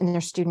reflect in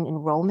their student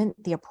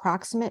enrollment the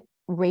approximate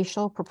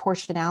racial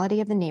proportionality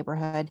of the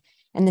neighborhood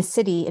and the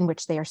city in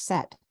which they are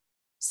set.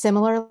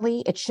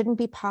 Similarly, it shouldn't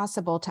be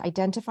possible to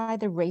identify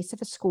the race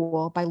of a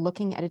school by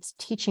looking at its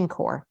teaching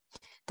core.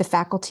 The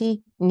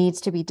faculty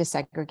needs to be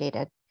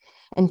desegregated.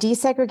 And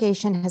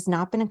desegregation has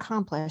not been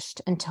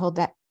accomplished until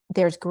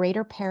there's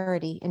greater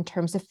parity in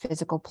terms of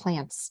physical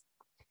plants.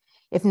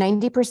 If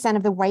 90%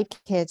 of the white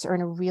kids are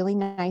in a really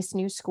nice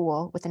new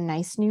school with a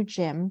nice new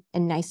gym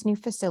and nice new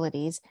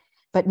facilities,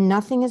 but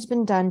nothing has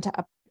been done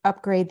to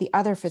upgrade the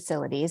other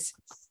facilities,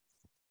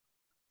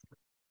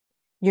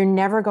 you're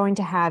never going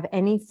to have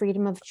any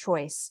freedom of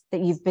choice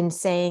that you've been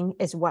saying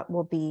is what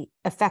will be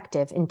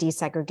effective in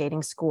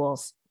desegregating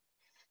schools.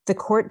 The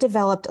court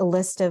developed a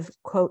list of,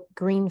 quote,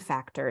 green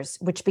factors,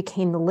 which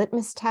became the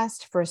litmus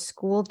test for a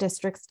school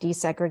district's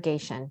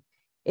desegregation.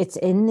 It's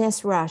in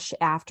this rush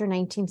after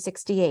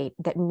 1968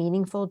 that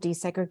meaningful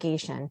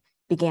desegregation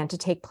began to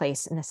take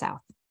place in the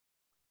South.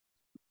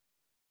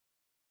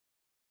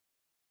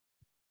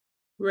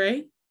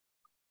 Ray?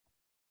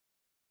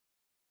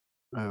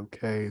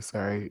 Okay,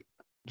 sorry.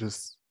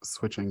 Just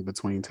switching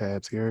between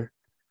tabs here.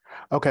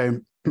 Okay,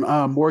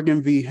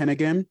 Morgan v.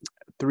 Hennigan,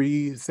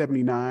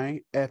 379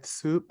 F.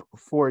 Soup,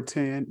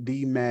 410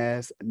 D.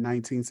 Mass,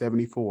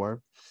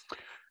 1974.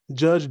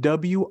 Judge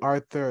W.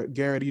 Arthur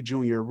Garrity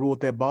Jr.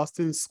 ruled that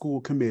Boston's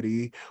school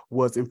committee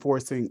was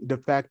enforcing de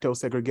facto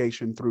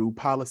segregation through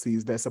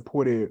policies that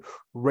supported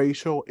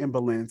racial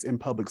imbalance in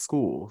public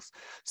schools.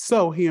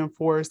 So he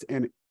enforced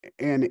an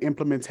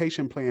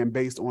implementation plan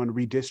based on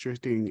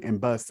redistricting and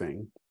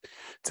busing.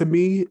 To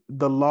me,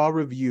 the law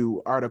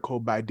review article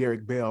by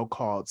Derek Bell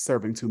called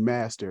Serving Two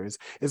Masters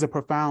is a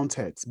profound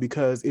text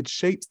because it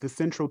shapes the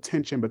central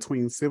tension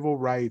between civil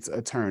rights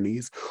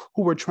attorneys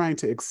who were trying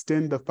to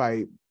extend the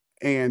fight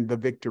and the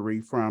victory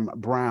from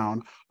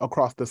Brown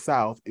across the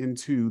South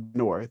into the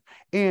North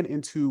and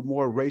into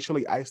more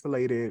racially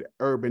isolated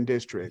urban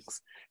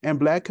districts, and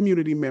Black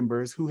community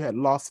members who had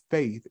lost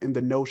faith in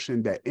the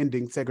notion that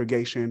ending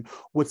segregation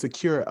would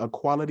secure a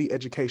quality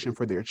education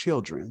for their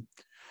children.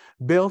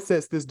 Bell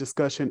sets this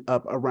discussion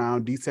up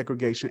around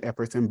desegregation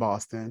efforts in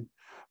Boston.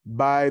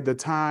 By the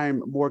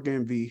time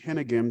Morgan v.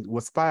 Hennigan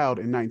was filed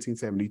in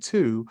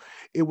 1972,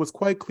 it was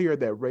quite clear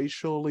that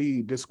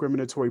racially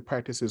discriminatory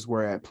practices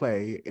were at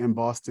play in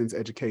Boston's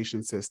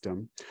education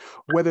system.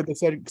 Whether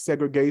the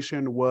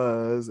segregation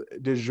was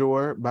de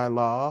jure by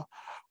law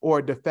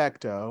or de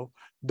facto,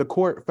 the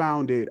court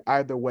found it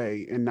either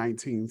way in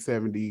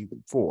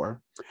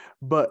 1974.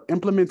 But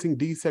implementing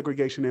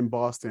desegregation in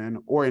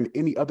Boston or in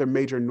any other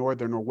major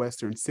northern or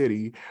western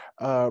city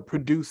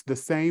produced the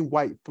same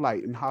white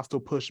flight and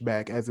hostile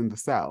pushback as in the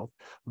South: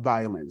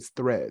 violence,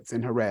 threats,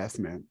 and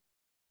harassment.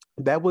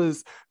 That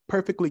was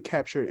perfectly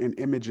captured in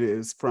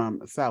images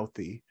from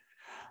Southie.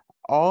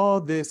 All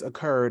this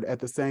occurred at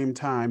the same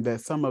time that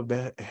some of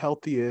the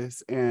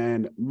healthiest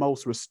and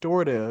most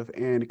restorative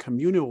and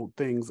communal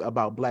things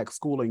about Black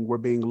schooling were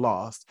being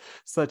lost,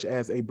 such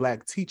as a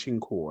Black teaching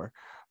corps.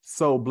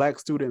 So Black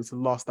students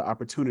lost the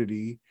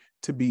opportunity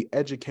to be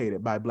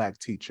educated by Black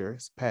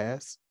teachers.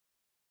 Pass.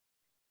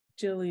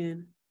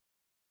 Jillian.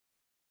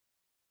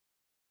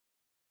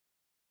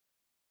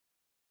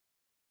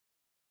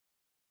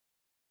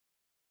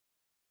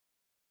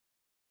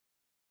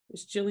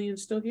 Is Jillian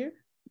still here?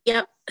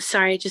 Yep.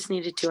 Sorry, I just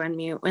needed to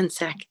unmute. 1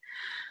 sec.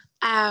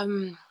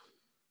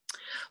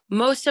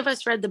 Most of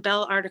us read the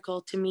Bell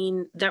article to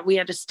mean that we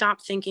had to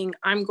stop thinking,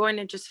 I'm going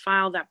to just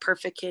file that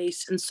perfect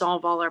case and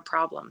solve all our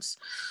problems.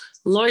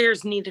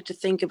 Lawyers needed to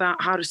think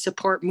about how to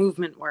support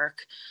movement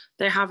work.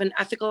 They have an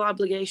ethical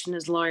obligation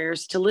as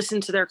lawyers to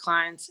listen to their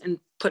clients and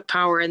put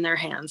power in their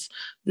hands,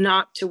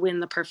 not to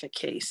win the perfect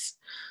case.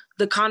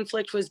 The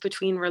conflict was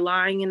between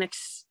relying and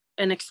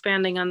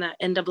expanding on the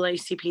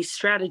NAACP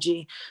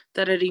strategy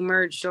that had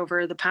emerged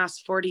over the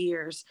past 40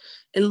 years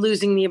and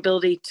losing the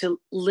ability to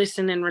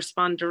listen and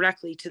respond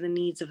directly to the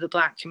needs of the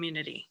Black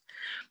community.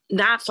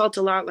 That felt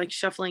a lot like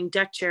shuffling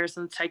deck chairs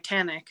on the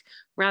Titanic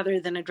rather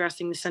than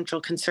addressing the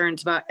central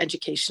concerns about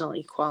educational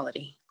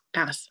equality.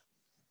 Pass.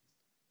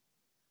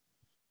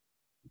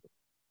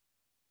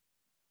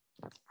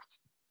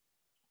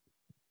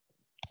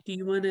 Do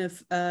you want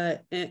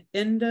to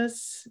end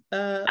us,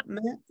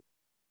 Matt?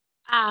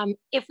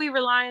 If we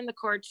rely on the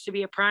courts to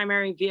be a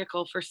primary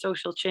vehicle for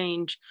social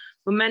change,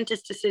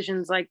 momentous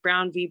decisions like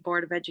Brown v.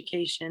 Board of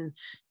Education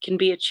can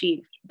be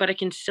achieved, but it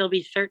can still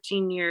be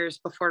 13 years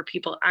before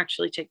people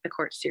actually take the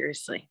court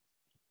seriously.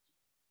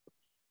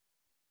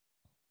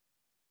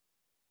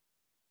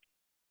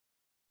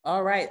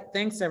 All right,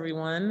 thanks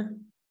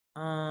everyone.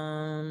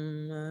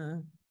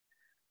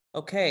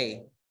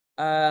 Okay,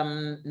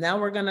 now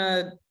we're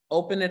gonna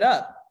open it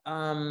up.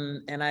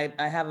 And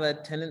I have a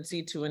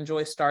tendency to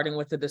enjoy starting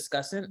with the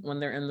discussant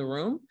when they're in the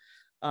room.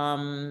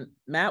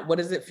 Matt, what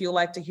does it feel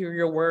like to hear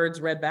your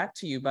words read back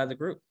to you by the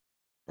group?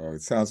 Oh,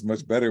 it sounds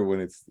much better when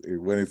it's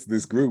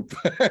this group.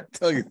 I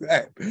tell you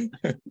that.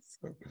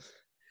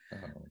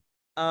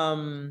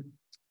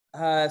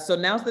 So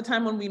now's the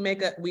time when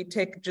we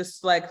take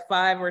just like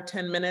 5 or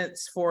 10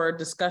 minutes for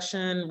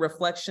discussion,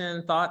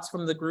 reflection, thoughts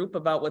from the group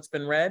about what's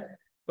been read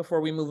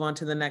before we move on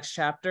to the next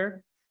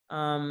chapter.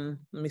 Let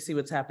me see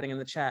what's happening in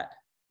the chat.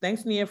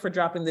 Thanks, Nia, for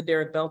dropping the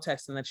Derek Bell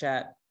text in the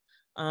chat.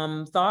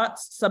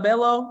 Thoughts?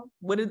 Sabelo,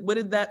 what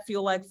did that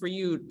feel like for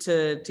you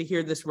to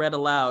hear this read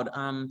aloud?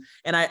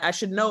 And I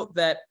should note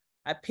that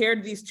I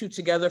paired these two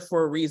together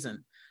for a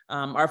reason.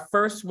 One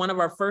of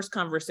our first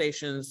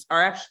conversations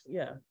are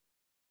actually,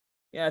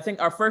 I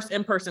think our first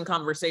in-person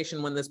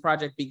conversation when this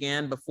project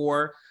began,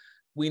 before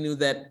we knew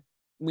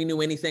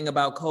anything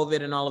about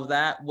COVID and all of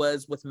that,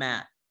 was with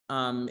Matt,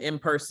 in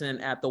person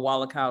at the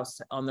Wallach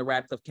House on the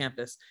Radcliffe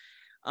campus.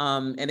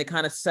 And it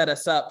kind of set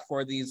us up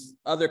for these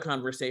other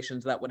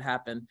conversations that would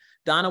happen.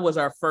 Donna was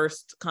our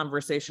first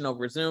conversation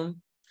over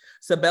Zoom.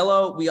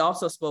 Sabelo, we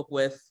also spoke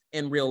with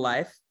in real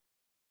life.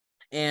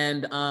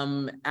 And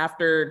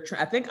after,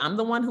 I think I'm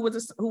the one who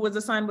was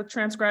assigned with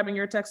transcribing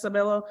your text,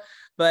 Sabelo,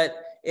 but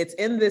it's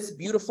in this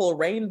beautiful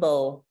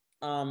rainbow,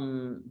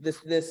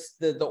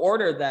 the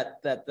order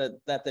that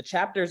the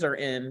chapters are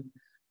in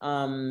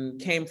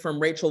came from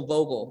Rachel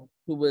Vogel,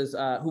 who was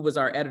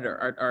our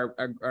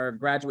editor, our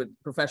graduate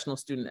professional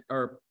student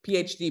or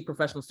PhD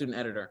professional student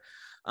editor.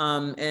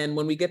 And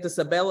when we get to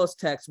Sabelo's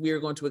text, we are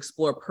going to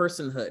explore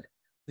personhood,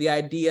 the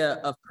idea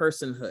of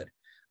personhood.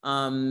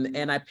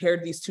 And I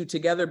paired these two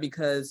together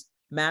because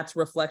Matt's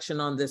reflection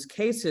on this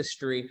case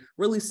history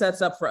really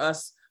sets up for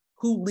us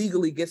who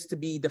legally gets to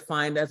be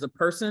defined as a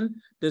person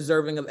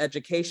deserving of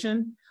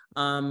education.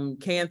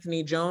 K.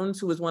 Anthony Jones,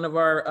 who was one of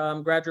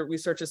our graduate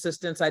research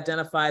assistants,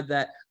 identified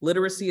that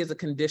literacy is a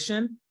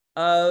condition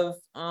of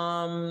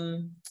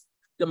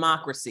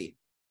democracy.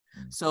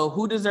 So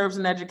who deserves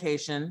an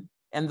education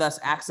and thus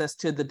access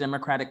to the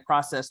democratic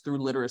process through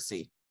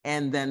literacy,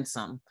 and then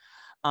some.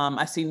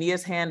 I see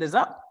Nia's hand is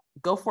up.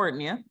 Go for it,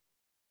 Nia.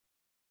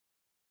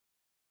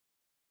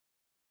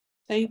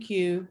 Thank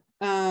you.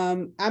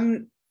 I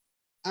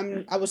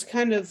was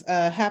kind of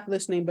half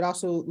listening, but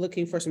also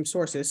looking for some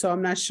sources. So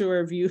I'm not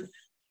sure if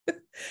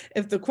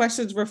if the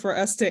questions were for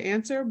us to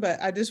answer, but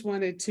I just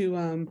wanted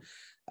to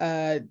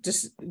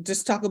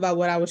just talk about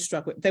what I was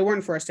struck with. They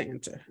weren't for us to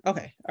answer.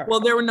 Okay. All right. Well,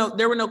 there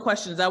were no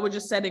questions. I was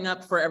just setting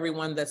up for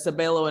everyone that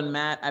Sabelo and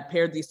Matt, I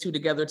paired these two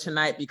together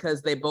tonight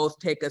because they both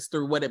take us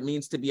through what it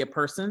means to be a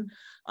person.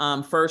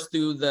 First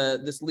through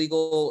this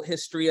legal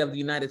history of the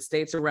United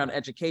States around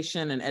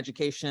education, and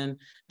education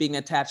being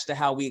attached to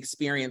how we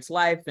experience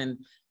life and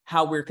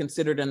how we're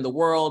considered in the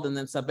world. And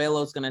then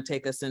Sabelo is going to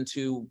take us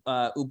into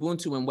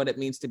Ubuntu and what it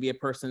means to be a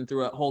person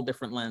through a whole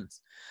different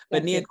lens.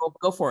 But Nia,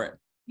 go for it.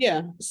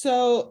 Yeah.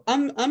 So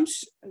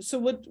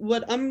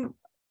what I'm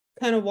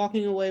kind of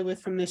walking away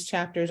with from this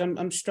chapter is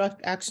I'm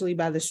struck actually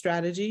by the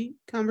strategy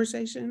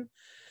conversation.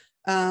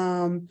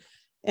 And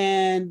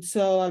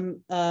so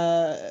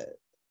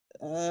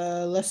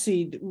let's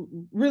see,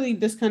 really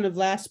this kind of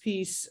last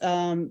piece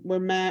where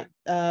Matt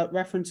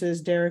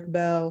references Derek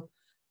Bell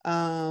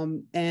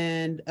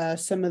and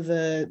some of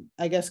the,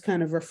 I guess,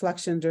 kind of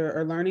reflections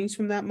or learnings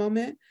from that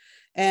moment.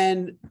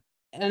 And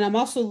I'm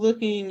also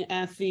looking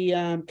at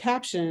the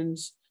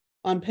captions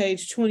on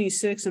page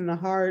 26 in the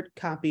hard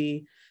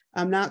copy.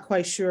 I'm not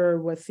quite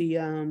sure what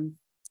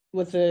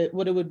what it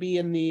would be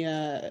in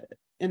the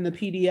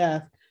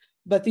PDF,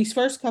 but these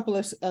first couple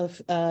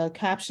of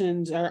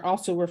captions are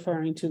also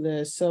referring to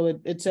this. So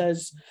it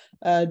says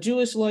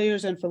Jewish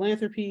lawyers and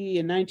philanthropy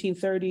in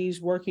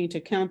 1930s working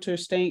to counter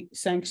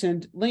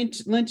state-sanctioned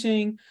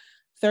lynching,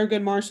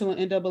 Thurgood Marshall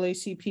and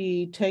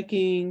NAACP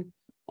taking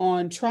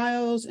on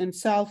trials in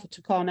South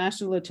to call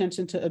national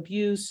attention to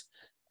abuse,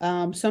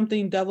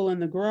 something Devil in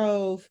the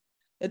Grove.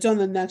 It's on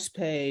the next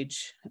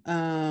page.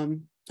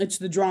 It's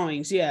the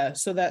drawings, yeah.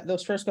 So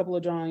those first couple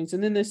of drawings.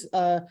 And then this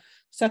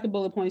second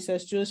bullet point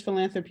says Jewish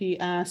philanthropy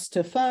asked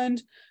to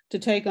fund, to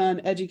take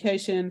on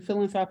education,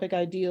 philanthropic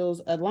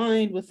ideals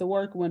aligned with the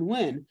work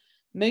win-win.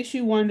 Makes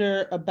you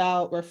wonder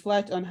about,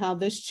 reflect on how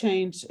this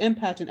changed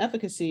impact and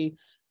efficacy.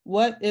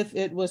 What if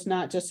it was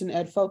not just an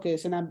ed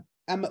focus? And I'm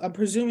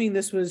presuming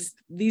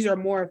these are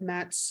more of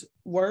Matt's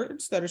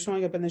words that are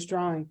showing up in this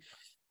drawing.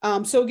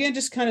 So again,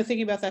 just kind of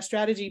thinking about that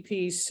strategy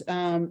piece,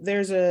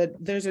 there's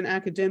an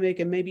academic,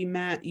 and maybe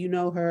Matt, you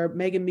know her,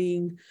 Megan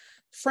Ming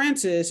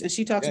Francis, and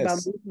she talks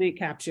about movement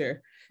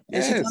capture.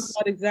 And she talks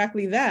about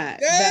exactly that.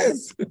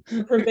 Yes. That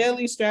the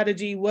prevailing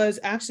strategy was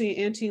actually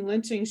an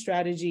anti-lynching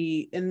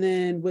strategy. And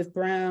then with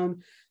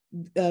Brown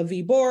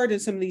v. Board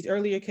and some of these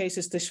earlier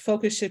cases, the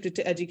focus shifted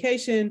to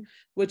education,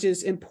 which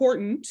is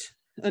important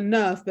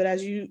enough. But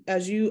as you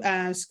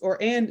ask,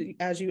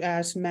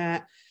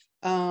 Matt,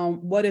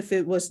 what if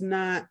it was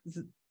not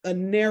a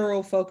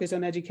narrow focus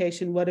on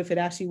education? What if it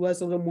actually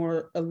was a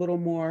little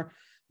more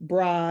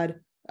broad?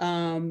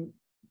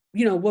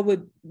 What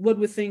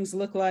would things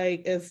look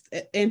like if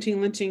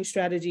anti-lynching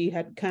strategy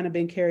had kind of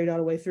been carried all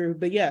the way through?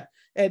 But yeah,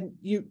 and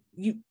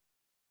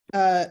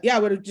I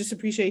would just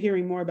appreciate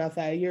hearing more about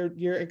that.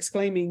 You're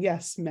exclaiming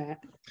yes,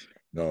 Matt.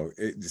 No,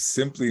 it's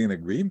simply an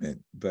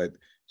agreement, but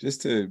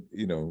just to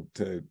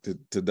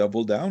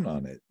double down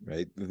on it,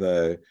 right?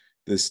 The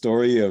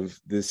story of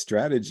this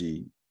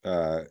strategy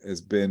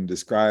has been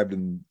described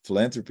in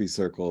philanthropy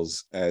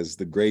circles as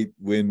the great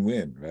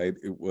win-win, right?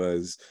 It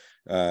was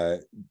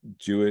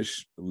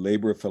Jewish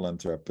labor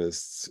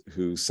philanthropists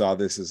who saw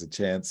this as a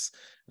chance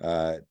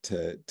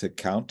to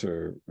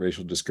counter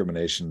racial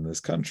discrimination in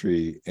this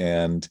country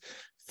and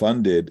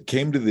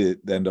came to the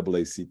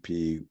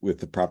NAACP with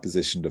the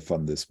proposition to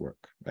fund this work,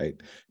 right?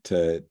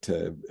 To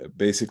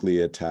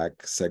basically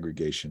attack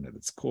segregation at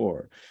its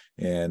core.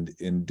 And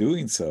in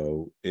doing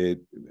so, it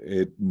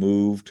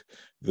moved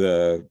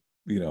the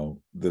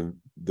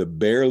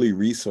barely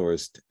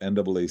resourced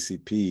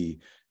NAACP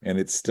and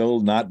it's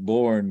still not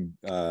born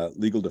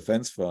legal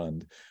defense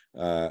fund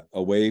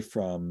away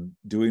from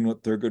doing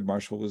what Thurgood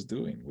Marshall was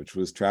doing, which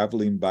was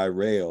traveling by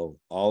rail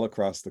all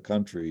across the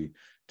country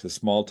to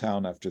small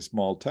town after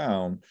small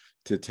town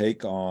to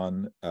take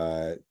on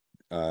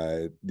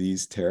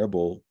these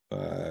terrible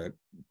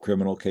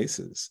criminal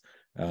cases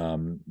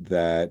where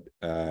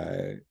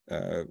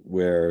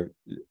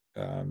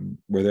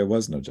there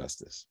was no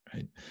justice,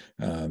 right?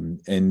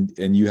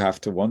 And you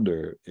have to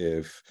wonder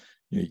if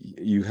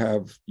you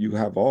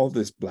have all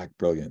this Black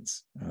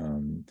brilliance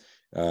in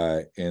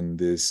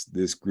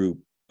this group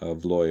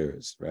of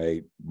lawyers,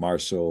 right?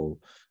 Marshall,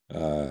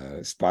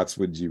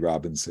 Spotswood G.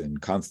 Robinson,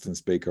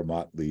 Constance Baker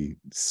Motley,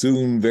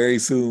 very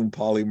soon,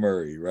 Polly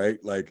Murray, right?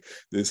 Like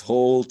this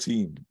whole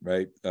team,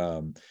 right?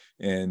 And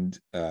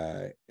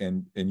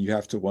you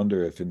have to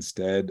wonder if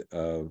instead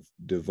of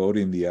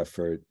devoting the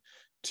effort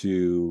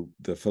to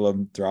the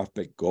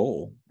philanthropic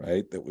goal,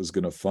 right, that was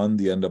going to fund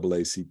the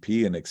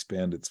NAACP and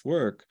expand its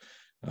work,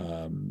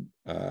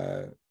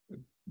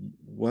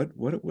 what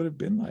it would have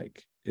been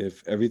like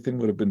if everything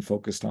would have been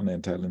focused on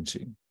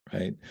anti-lynching,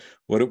 right?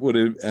 What it would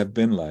have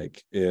been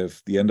like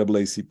if the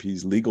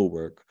NAACP's legal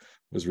work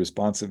was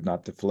responsive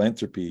not to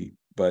philanthropy,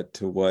 but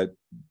to what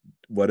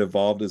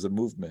evolved as a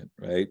movement,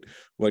 right?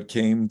 What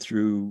came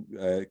through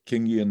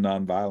Kingian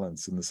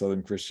nonviolence in the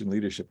Southern Christian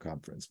Leadership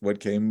Conference, what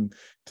came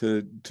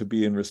to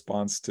be in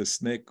response to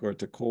SNCC or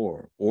to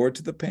CORE or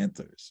to the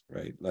Panthers,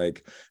 right?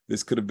 Like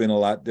this could have been a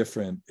lot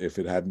different if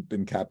it hadn't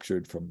been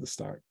captured from the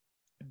start.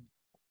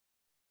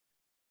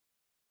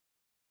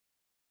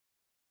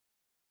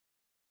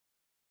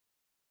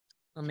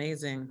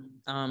 Amazing.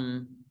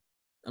 I'm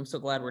so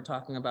glad we're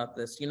talking about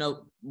this.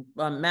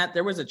 Matt,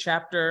 there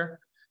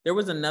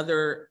was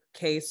another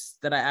case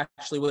that I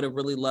actually would have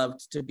really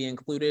loved to be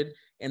included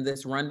in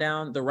this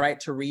rundown, the Right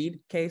to Read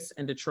case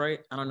in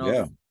Detroit. I don't know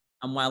if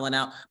I'm wilding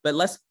out, but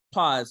let's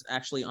pause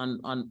actually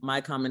on my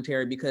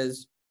commentary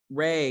because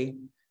Ray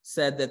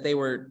said that they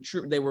were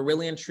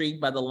really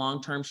intrigued by the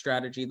long-term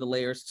strategy the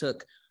layers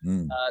took.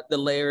 The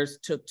layers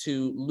took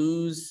to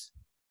lose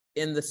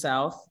in the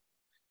South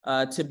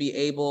to be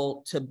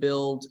able to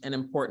build an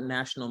important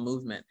national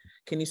movement.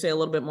 Can you say a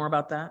little bit more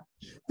about that?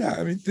 Yeah,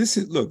 I mean, this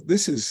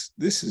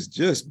is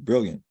just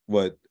brilliant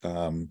what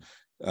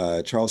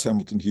Charles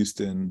Hamilton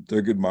Houston,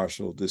 Thurgood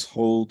Marshall, this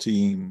whole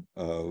team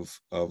of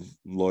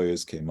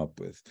lawyers came up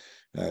with,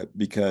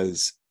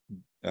 because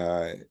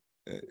there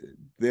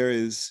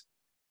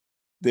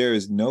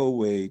is no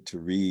way to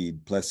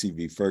read Plessy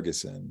v.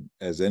 Ferguson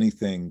as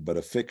anything but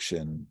a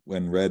fiction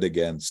when read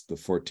against the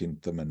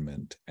 14th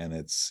Amendment and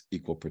its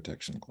Equal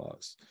Protection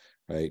Clause,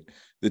 right?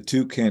 The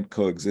two can't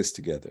coexist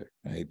together,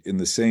 right? In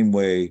the same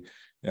way,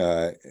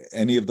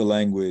 any of the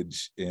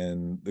language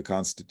in the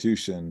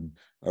Constitution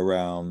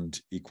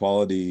around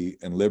equality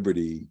and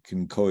liberty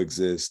can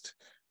coexist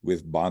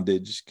with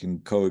bondage, can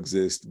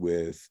coexist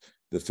with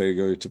the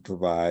failure to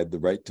provide the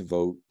right to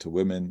vote to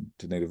women,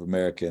 to Native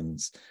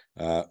Americans,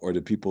 or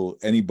to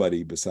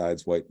anybody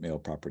besides white male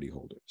property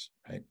holders,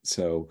 right?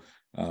 So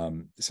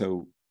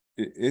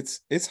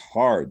it's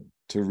hard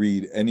to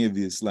read any of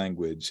this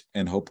language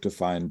and hope to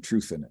find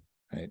truth in it,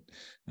 right?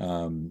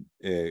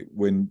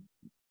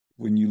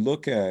 When you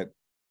look at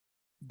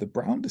the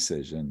Brown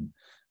decision,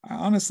 I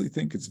honestly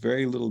think it's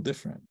very little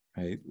different,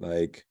 right?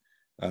 Like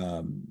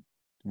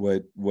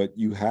what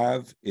you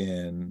have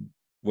in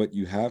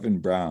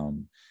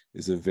Brown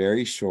is a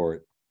very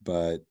short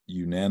but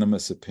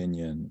unanimous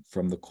opinion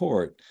from the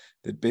court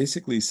that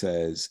basically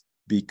says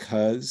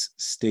because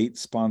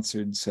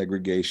state-sponsored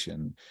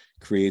segregation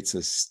creates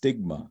a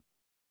stigma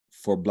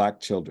for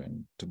Black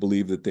children to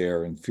believe that they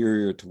are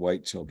inferior to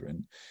white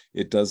children,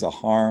 it does a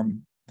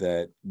harm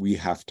that we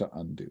have to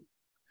undo.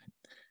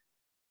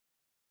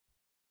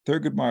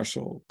 Thurgood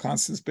Marshall,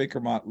 Constance Baker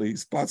Motley,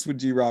 Spotswood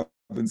G.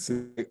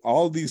 Robinson,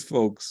 all these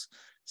folks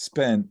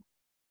spent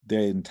the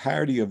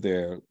entirety of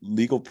their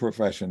legal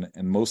profession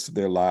and most of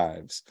their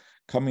lives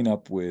coming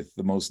up with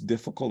the most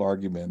difficult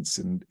arguments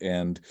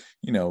and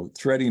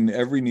threading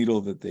every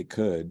needle that they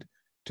could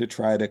to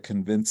try to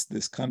convince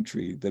this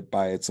country that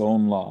by its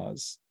own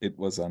laws it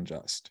was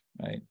unjust,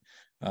 right?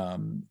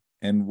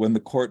 And when the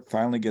court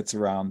finally gets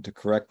around to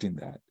correcting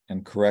that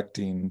and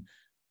correcting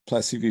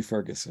Plessy v.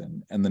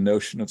 Ferguson and the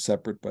notion of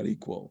separate but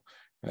equal,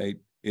 right?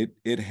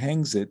 It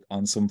hangs it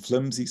on some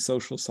flimsy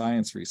social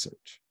science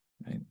research,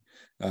 right?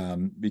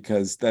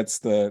 Because that's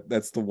the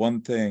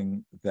one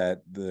thing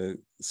that the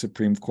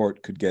Supreme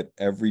Court could get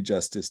every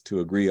justice to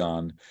agree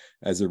on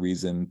as a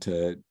reason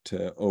to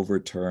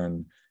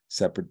overturn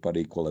separate but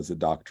equal as a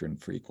doctrine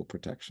for equal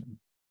protection.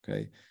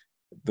 Okay,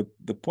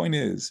 the point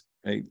is,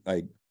 right,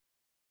 like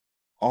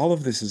all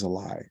of this is a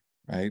lie,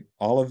 right?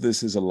 All of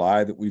this is a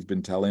lie that we've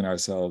been telling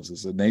ourselves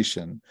as a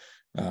nation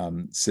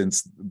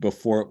since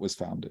before it was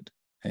founded,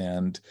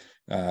 and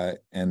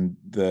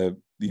the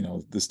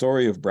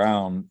story of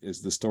Brown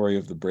is the story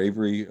of the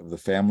bravery of the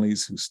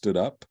families who stood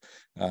up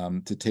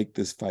to take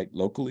this fight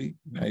locally,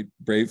 right?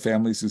 Brave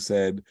families who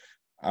said,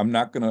 I'm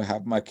not going to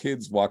have my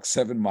kids walk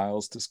 7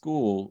 miles to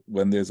school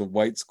when there's a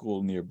white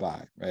school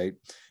nearby, right?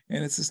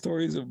 And it's the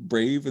stories of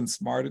brave and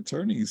smart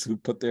attorneys who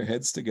put their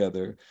heads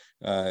together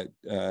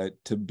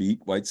to beat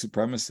white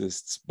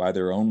supremacists by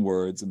their own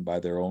words and by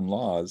their own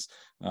laws,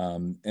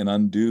 and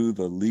undo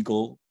the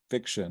legal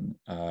fiction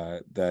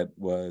that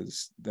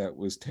was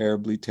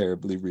terribly,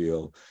 terribly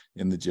real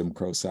in the Jim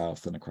Crow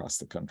South and across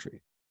the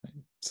country.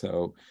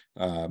 So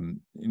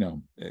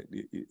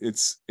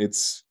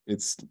it's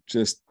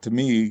just, to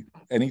me,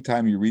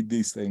 anytime you read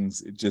these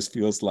things, it just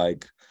feels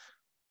like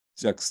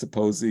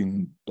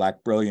juxtaposing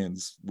Black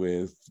brilliance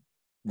with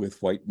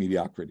white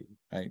mediocrity,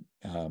 right?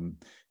 And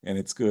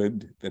it's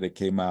good that it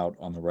came out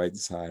on the right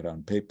side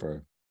on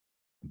paper,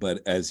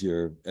 but as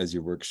your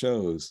work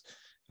shows,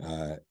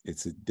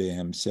 it's a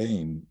damn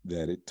shame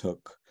that it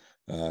took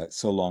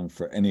so long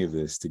for any of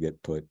this to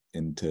get put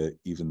into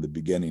even the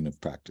beginning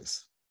of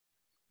practice.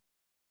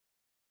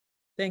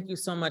 Thank you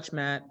so much,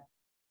 Matt.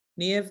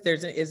 Nia,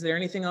 is there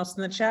anything else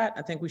in the chat?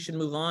 I think we should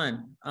move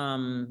on.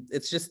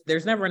 It's just,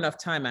 there's never enough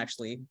time,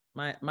 actually.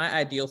 My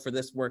ideal for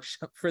this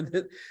workshop, for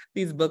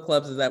these book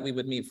clubs, is that we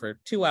would meet for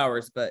 2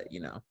 hours, but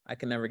I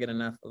can never get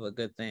enough of a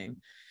good thing.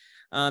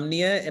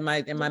 Nia, am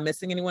I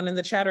missing anyone in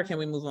the chat, or can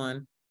we move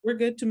on? We're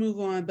good to move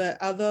on, but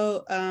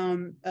although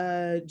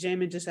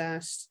Jamin just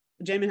asked,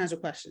 Jamin has a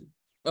question.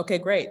 Okay,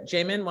 great.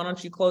 Jamin, why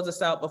don't you close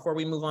us out before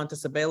we move on to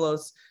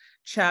Sabelo's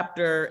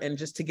chapter, and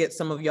just to get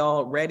some of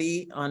y'all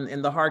ready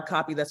in the hard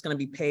copy, that's going to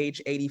be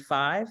page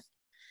 85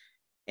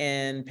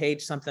 and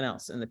page something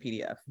else in the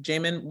PDF.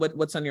 Jamin,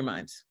 what's on your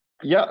minds?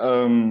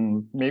 Yeah,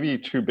 maybe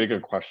too big a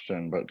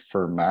question, but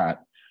for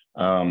Matt,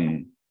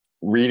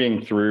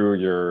 reading through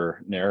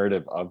your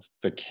narrative of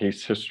the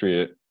case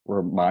history, it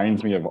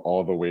reminds me of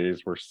all the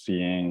ways we're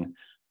seeing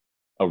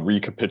a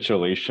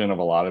recapitulation of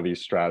a lot of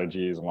these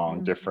strategies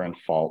along different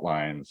fault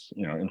lines.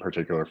 In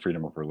particular,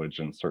 freedom of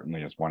religion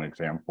certainly is one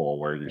example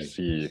where you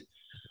see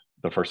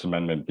the First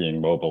Amendment being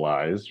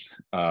mobilized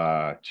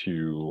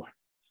to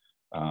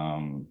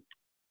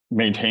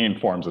maintain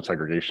forms of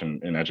segregation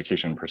in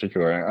education in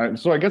particular.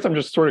 So I guess I'm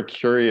just sort of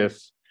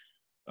curious,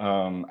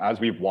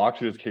 as we've walked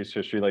through this case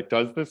history, like,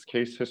 does this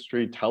case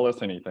history tell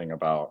us anything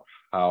about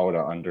how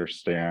to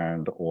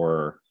understand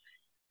or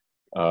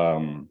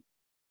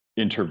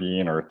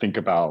intervene or think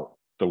about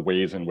the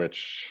ways in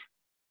which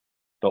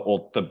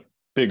the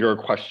bigger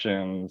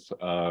questions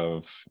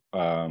of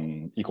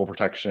equal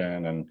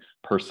protection and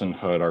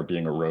personhood are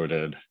being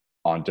eroded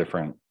in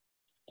different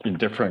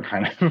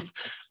kind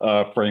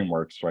of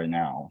frameworks right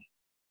now?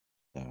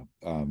 Yeah,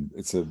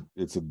 it's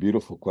a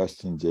beautiful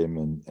question,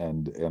 Jamin,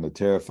 and a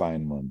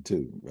terrifying one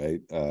too,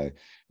 right?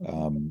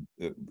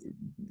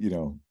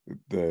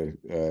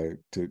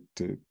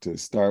 To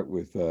start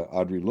with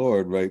Audre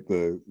Lorde, right?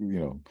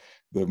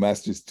 The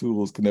master's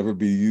tools can never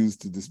be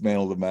used to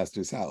dismantle the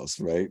master's house,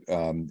 right?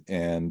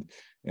 And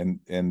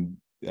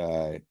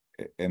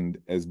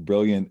as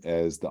brilliant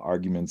as the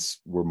arguments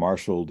were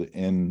marshaled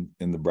in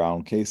the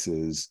Brown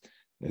cases,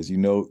 as you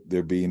know,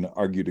 they're being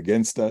argued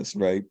against us,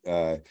 right?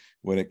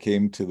 When it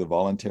came to the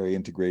voluntary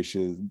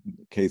integration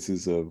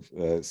cases of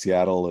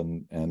Seattle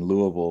and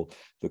Louisville,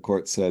 the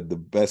court said the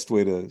best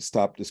way to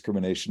stop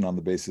discrimination on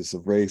the basis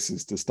of race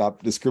is to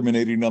stop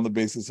discriminating on the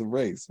basis of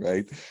race,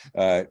 right?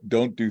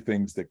 Don't do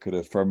things that could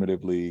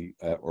affirmatively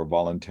or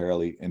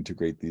voluntarily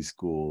integrate these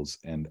schools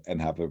and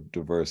have a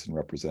diverse and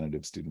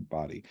representative student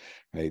body,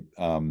 right?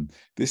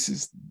 This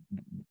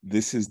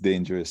is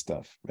dangerous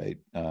stuff, right?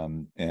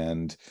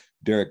 And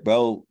Derek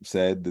Bell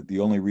said that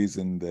the only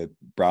reason that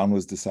Brown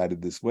was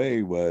decided this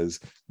way was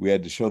we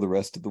had to show the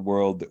rest of the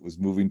world that was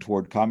moving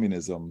toward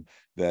communism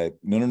that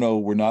no,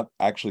 we're not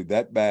actually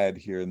that bad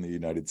here in the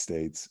United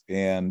States.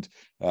 And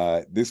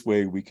this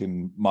way we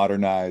can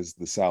modernize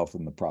the South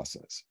in the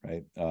process,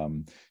 right?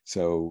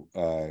 So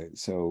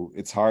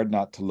it's hard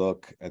not to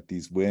look at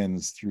these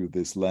wins through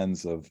this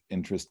lens of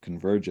interest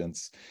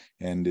convergence.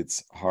 And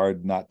it's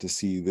hard not to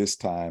see this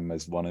time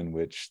as one in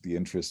which the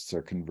interests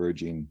are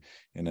converging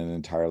in an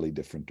entirely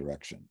different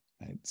direction,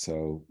 right?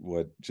 So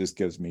what just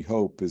gives me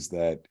hope is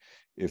that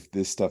if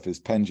this stuff is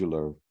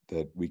pendular,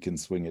 that we can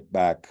swing it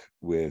back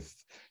with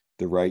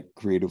the right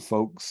creative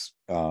folks,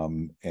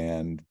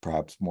 and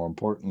perhaps more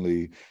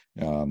importantly,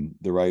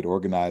 the right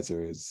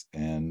organizers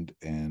and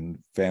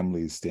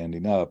families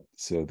standing up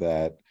so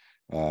that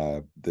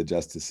the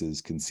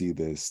justices can see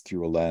this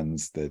through a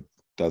lens that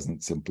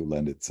doesn't simply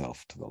lend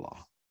itself to the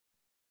law.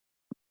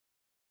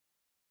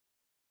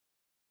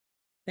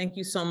 Thank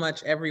you so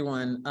much,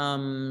 everyone.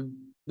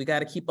 We got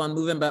to keep on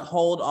moving, but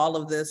hold all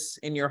of this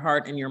in your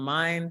heart and your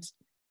mind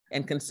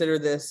and consider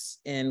this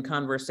in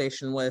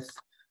conversation with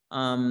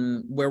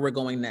where we're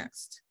going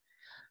next.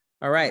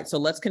 All right, so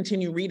let's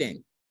continue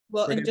reading.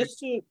 Well, and just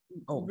to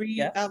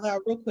read out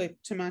loud real quick,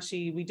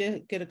 Tomashi, we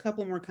did get a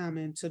couple more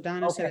comments. So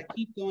Donna said, I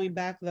keep going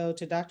back though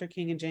to Dr.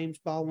 King and James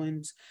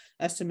Baldwin's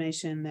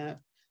estimation that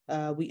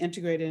we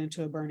integrated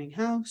into a burning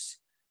house.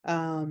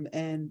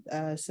 And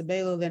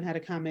Sabelo then had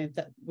a comment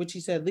that, which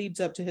he said leads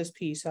up to his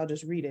piece. I'll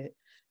just read it,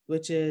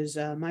 which is,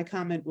 my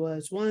comment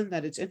was, one,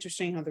 that it's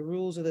interesting how the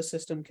rules of the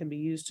system can be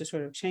used to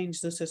sort of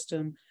change the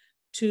system.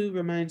 Two,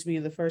 reminds me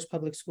of the first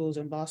public schools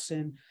in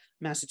Boston,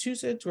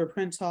 Massachusetts, where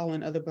Prince Hall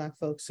and other Black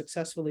folks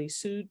successfully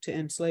sued to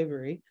end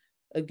slavery,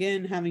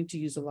 again, having to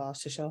use the laws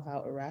to show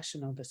how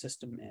irrational the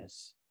system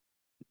is.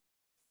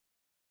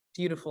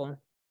 Beautiful.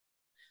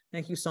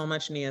 Thank you so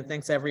much, Nia.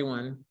 Thanks,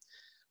 everyone.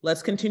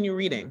 Let's continue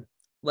reading.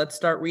 Let's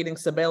start reading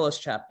Sabelo's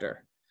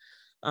chapter.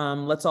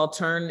 Let's all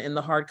turn in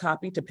the hard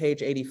copy to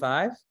page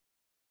 85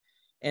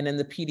 and in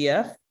the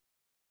PDF,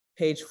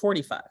 page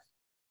 45.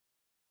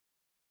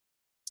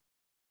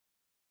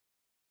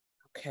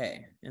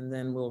 Okay, and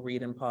then we'll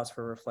read and pause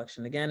for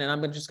reflection again. And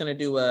I'm just going to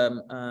do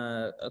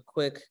a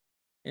quick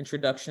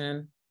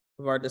introduction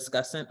of our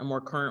discussant, a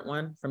more current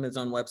one from his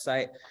own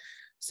website.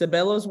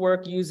 Sabelo's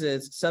work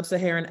uses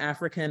sub-Saharan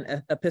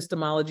African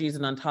epistemologies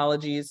and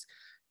ontologies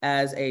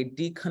as a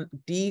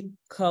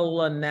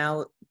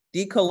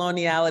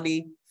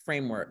decoloniality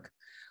framework,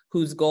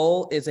 whose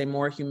goal is a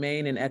more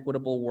humane and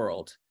equitable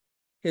world.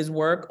 His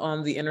work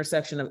on the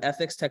intersection of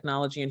ethics,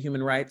 technology, and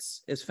human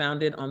rights is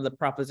founded on the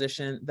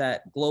proposition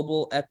that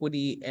global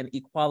equity and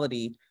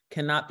equality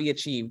cannot be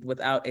achieved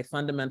without a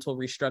fundamental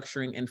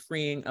restructuring and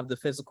freeing of the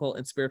physical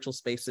and spiritual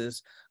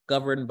spaces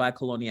governed by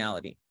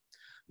coloniality.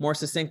 More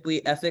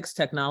succinctly, ethics,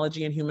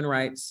 technology, and human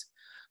rights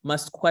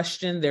must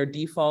question their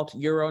default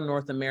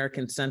Euro-North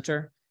American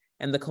center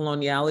and the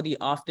coloniality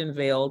often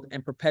veiled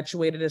and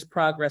perpetuated as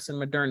progress and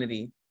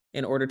modernity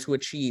in order to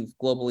achieve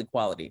global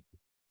equality.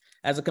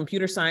 As a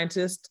computer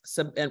scientist,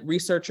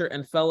 researcher,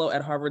 and fellow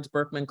at Harvard's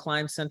Berkman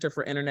Klein Center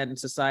for Internet and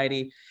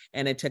Society,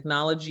 and a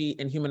technology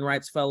and human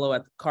rights fellow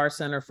at the Carr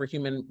Center for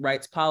Human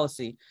Rights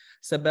Policy,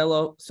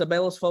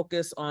 Sabelo's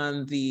focus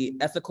on the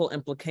ethical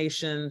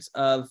implications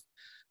of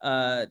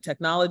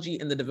technology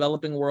in the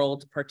developing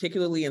world,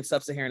 particularly in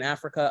sub-Saharan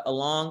Africa,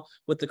 along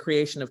with the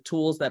creation of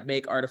tools that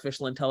make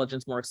artificial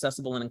intelligence more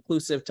accessible and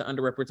inclusive to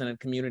underrepresented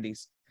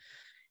communities.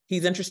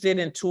 He's interested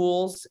in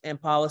tools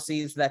and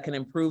policies that can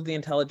improve the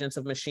intelligence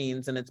of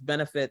machines and its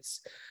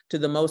benefits to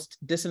the most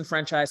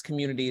disenfranchised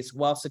communities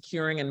while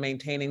securing and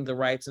maintaining the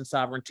rights and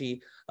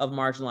sovereignty of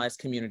marginalized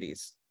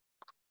communities.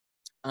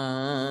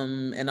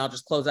 And I'll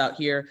just close out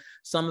here.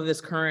 Some of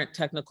his current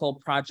technical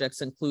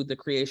projects include the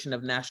creation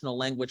of national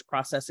language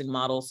processing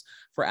models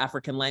for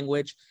African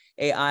language,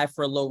 AI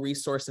for low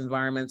resource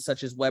environments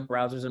such as web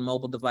browsers and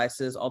mobile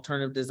devices,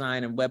 alternative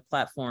design and web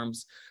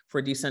platforms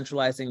for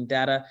decentralizing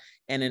data,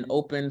 and an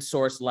open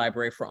source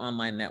library for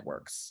online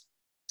networks.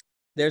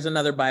 There's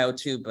another bio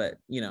too, but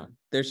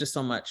there's just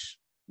so much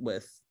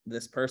with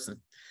this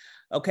person.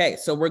 Okay,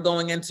 so we're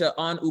going into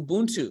on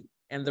Ubuntu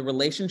and the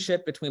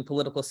relationship between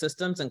political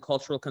systems and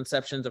cultural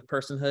conceptions of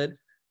personhood.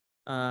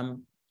 All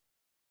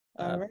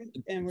right,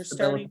 and we're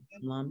starting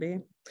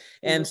Mhlambi.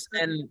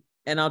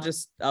 And I'll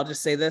just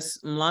say this,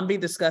 Mhlambi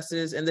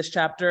discusses in this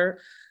chapter,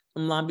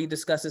 Mhlambi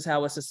discusses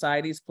how a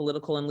society's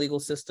political and legal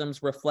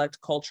systems reflect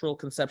cultural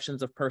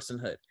conceptions of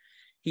personhood.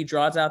 He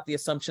draws out the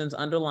assumptions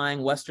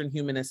underlying Western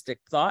humanistic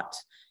thought,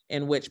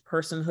 in which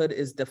personhood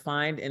is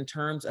defined in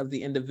terms of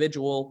the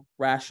individual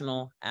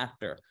rational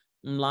actor.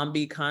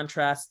 Mhlambi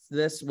contrasts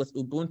this with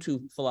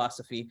Ubuntu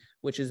philosophy,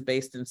 which is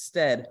based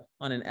instead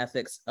on an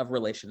ethics of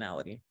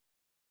relationality.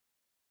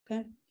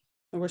 Okay,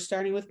 and we're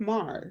starting with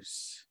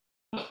Mars.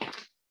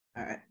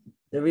 All right,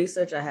 the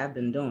research I have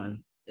been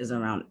doing is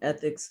around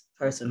ethics,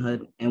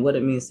 personhood, and what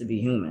it means to be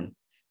human,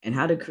 and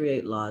how to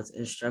create laws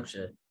and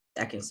structure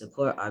that can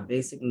support our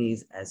basic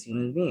needs as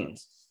human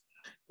beings.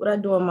 What I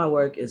do in my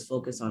work is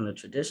focus on the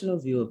traditional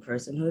view of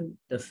personhood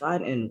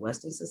defined in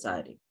Western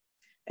society.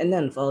 and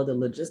then follow the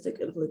logistic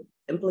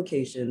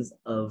implications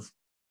of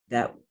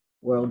that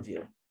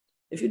worldview.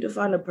 If you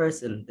define a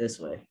person this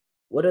way,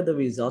 what are the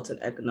resultant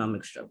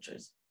economic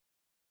structures?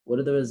 What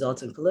are the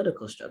resultant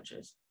political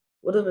structures?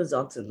 What are the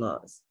resultant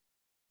laws?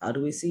 How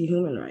do we see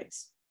human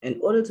rights? In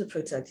order to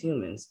protect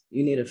humans,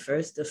 you need to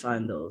first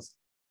define those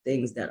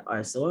things that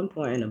are so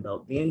important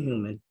about being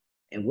human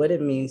and what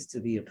it means to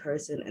be a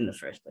person in the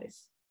first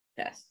place.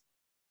 Pass.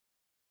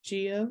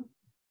 Gio?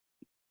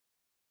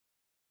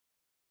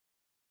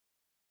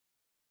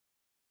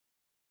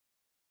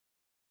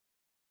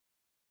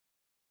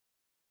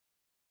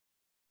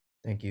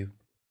 Thank you.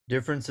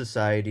 Different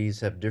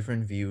societies have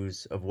different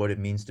views of what it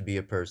means to be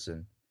a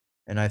person,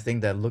 and I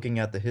think that looking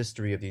at the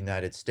history of the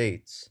United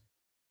States,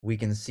 we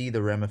can see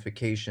the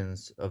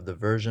ramifications of the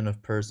version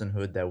of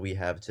personhood that we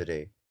have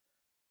today.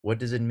 What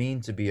does it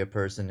mean to be a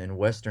person in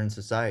Western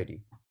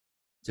society?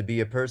 To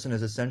be a person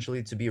is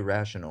essentially to be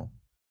rational.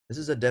 This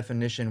is a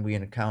definition we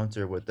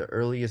encounter with the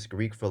earliest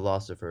Greek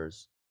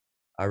philosophers.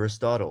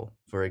 Aristotle,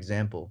 for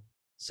example,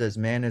 says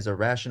man is a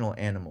rational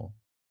animal.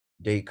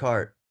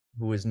 Descartes,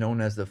 who is known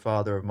as the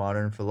father of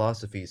modern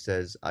philosophy,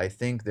 says, I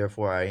think,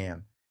 therefore I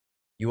am.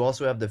 You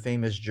also have the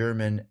famous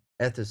German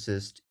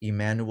ethicist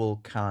Immanuel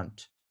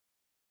Kant,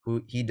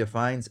 who he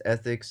defines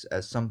ethics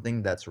as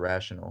something that's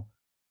rational.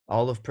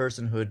 All of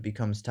personhood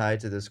becomes tied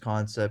to this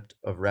concept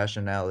of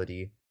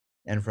rationality,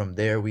 and from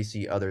there we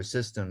see other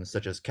systems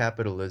such as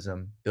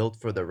capitalism built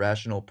for the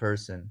rational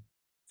person,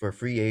 for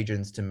free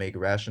agents to make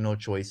rational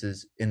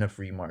choices in a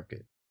free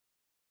market.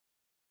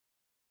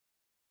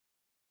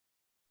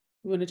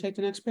 You want to take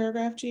the next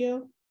paragraph,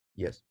 Gio?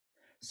 Yes.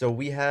 So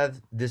we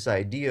have this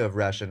idea of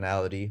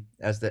rationality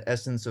as the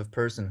essence of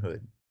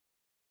personhood.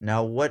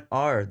 Now, what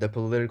are the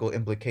political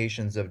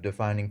implications of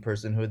defining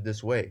personhood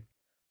this way?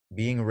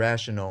 Being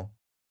rational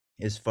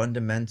is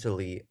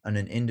fundamentally an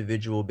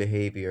individual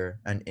behavior,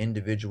 an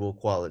individual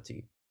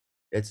quality.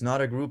 It's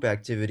not a group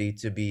activity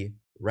to be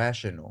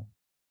rational.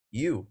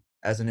 You,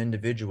 as an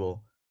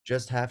individual,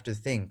 just have to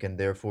think and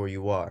therefore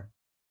you are.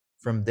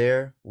 From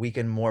there, we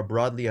can more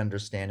broadly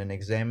understand and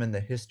examine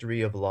the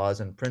history of laws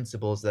and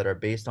principles that are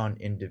based on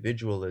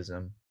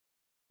individualism,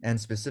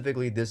 and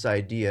specifically this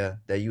idea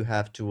that you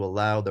have to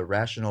allow the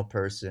rational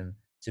person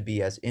to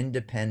be as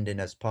independent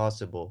as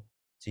possible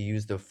to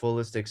use the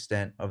fullest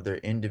extent of their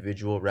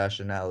individual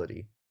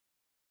rationality.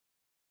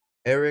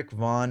 Eric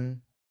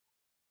von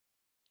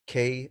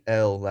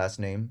K.L., last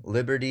name,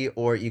 Liberty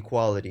or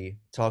Equality,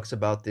 talks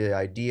about the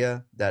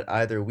idea that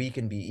either we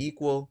can be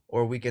equal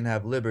or we can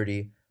have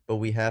liberty, but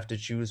we have to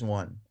choose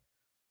one.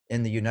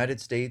 In the United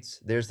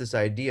States, there's this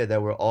idea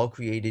that we're all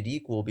created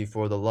equal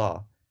before the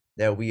law,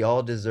 that we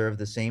all deserve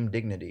the same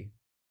dignity.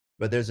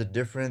 But there's a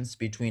difference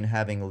between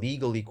having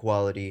legal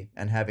equality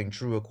and having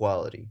true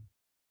equality.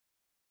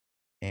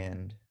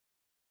 And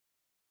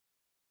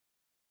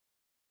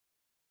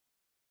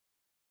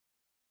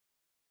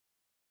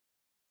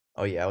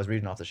oh yeah, I was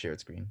reading off the shared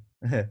screen.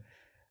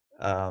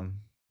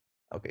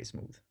 Okay,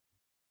 smooth.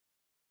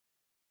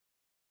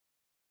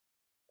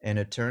 And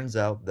it turns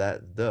out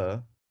that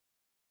the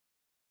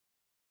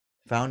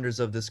founders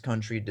of this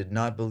country did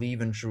not believe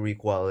in true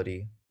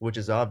equality, which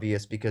is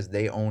obvious because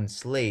they owned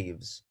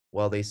slaves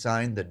while they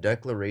signed the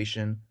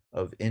Declaration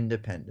of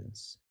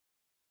Independence.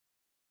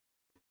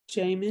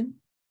 Jamin?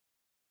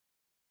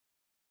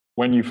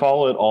 When you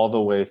follow it all the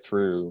way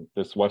through,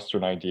 this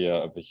Western idea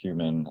of the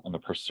human and the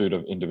pursuit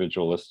of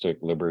individualistic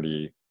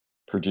liberty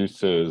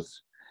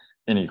produces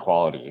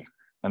inequality.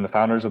 And the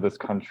founders of this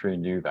country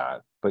knew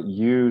that, but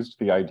used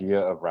the idea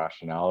of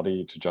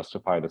rationality to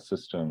justify the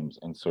systems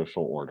and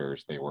social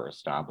orders they were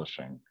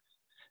establishing.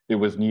 It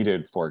was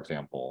needed, for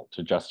example,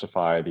 to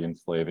justify the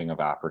enslaving of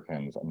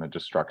Africans and the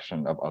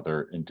destruction of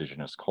other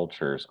indigenous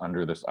cultures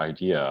under this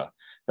idea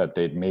that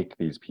they'd make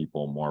these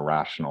people more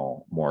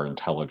rational, more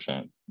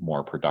intelligent,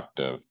 more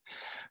productive.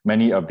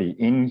 Many of the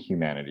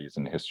inhumanities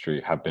in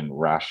history have been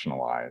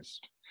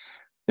rationalized.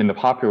 In the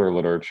popular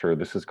literature,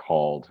 this is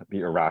called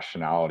the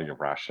irrationality of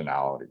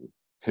rationality.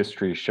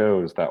 History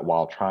shows that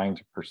while trying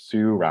to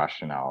pursue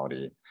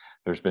rationality,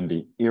 there's been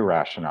the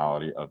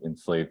irrationality of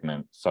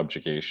enslavement,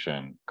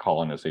 subjugation,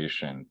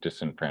 colonization,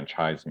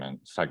 disenfranchisement,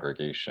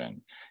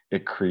 segregation.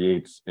 It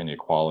creates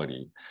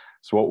inequality.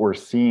 So what we're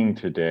seeing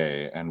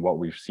today and what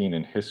we've seen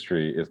in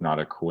history is not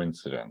a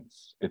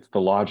coincidence. It's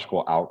the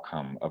logical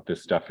outcome of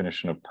this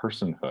definition of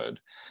personhood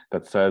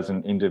that says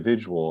an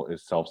individual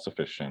is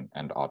self-sufficient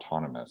and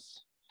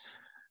autonomous.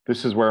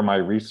 This is where my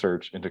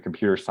research into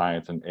computer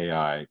science and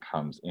AI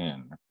comes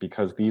in,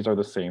 because these are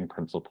the same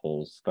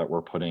principles that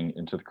we're putting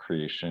into the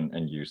creation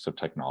and use of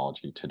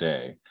technology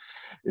today.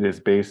 It is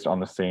based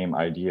on the same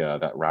idea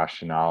that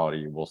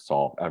rationality will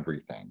solve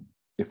everything.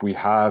 If we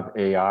have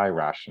AI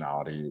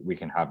rationality, we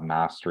can have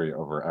mastery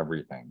over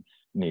everything: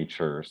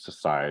 nature,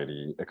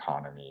 society,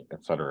 economy,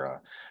 etc.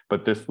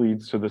 But this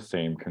leads to the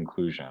same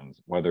conclusions,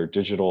 whether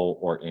digital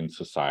or in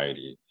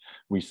society.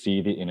 We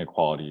see the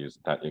inequalities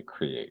that it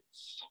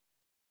creates.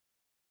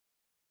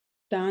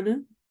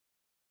 Donna?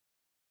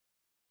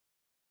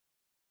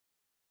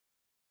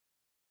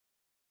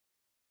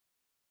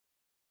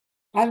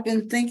 I've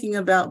been thinking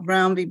about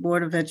Brown v.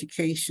 Board of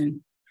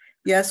Education.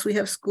 Yes, we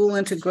have school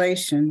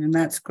integration, and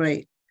that's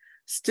great.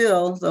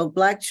 Still, though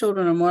Black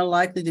children are more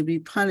likely to be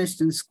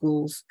punished in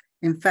schools,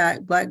 in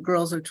fact, Black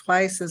girls are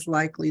twice as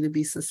likely to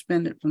be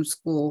suspended from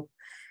school,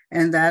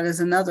 and that is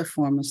another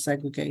form of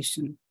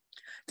segregation.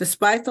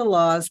 Despite the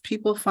laws,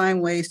 people find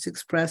ways to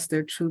express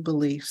their true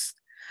beliefs.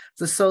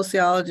 The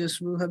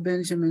sociologist Ruha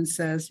Benjamin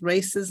says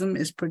racism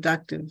is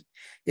productive.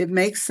 It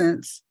makes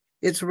sense.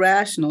 It's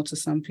rational to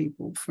some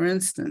people, for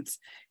instance,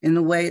 in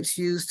the way it's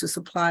used to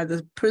supply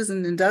the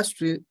prison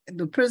industry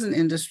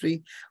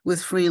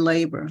with free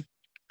labor.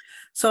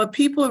 So if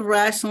people have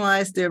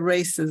rationalized their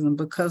racism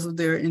because of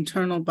their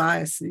internal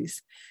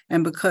biases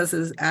and because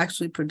it's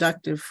actually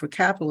productive for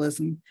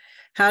capitalism,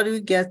 how do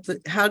you get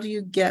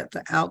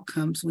the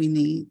outcomes we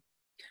need?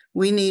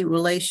 We need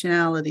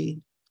relationality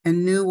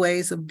and new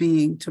ways of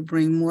being to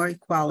bring more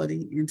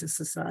equality into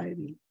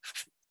society.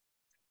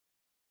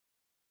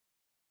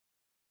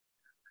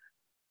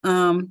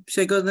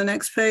 Should I go to the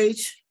next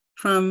page?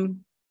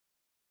 From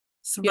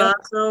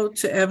Sabelo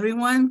to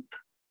everyone?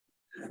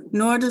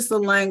 Nor does the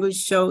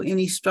language show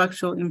any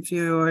structural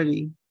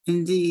inferiority.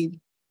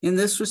 Indeed, in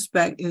this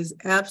respect, it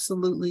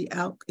absolutely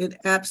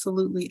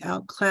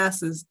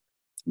outclasses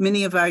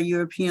many of our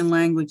European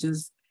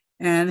languages,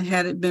 and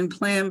had it been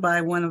planned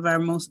by one of our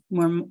most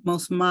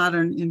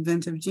modern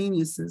inventive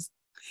geniuses,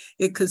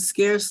 it could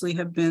scarcely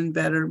have been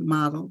better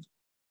modeled.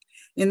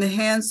 In the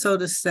hands, so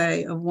to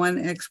say, of one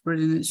expert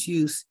in its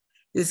use,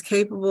 is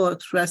capable of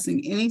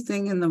expressing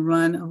anything in the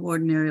run of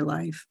ordinary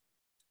life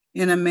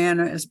in a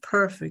manner as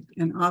perfect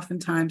and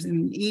oftentimes in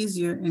an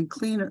easier and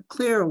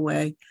clearer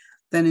way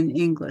than in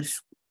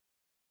English.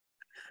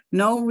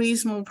 No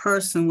reasonable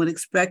person would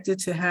expect it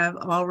to have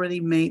already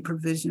made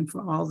provision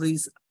for all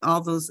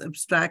those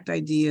abstract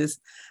ideas,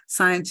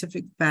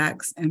 scientific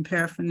facts, and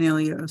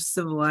paraphernalia of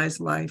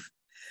civilized life,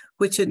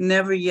 which had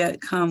never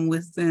yet come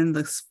within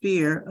the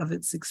sphere of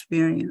its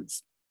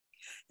experience.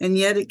 And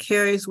yet it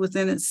carries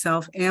within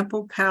itself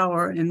ample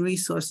power and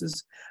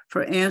resources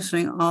for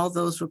answering all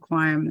those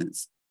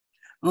requirements.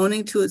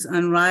 Owing to its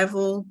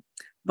unrivaled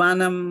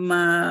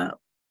bonomadocetic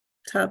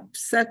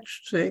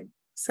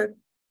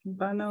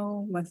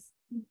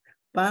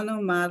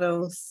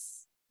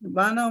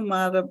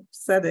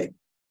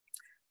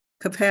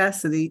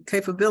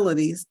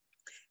capabilities,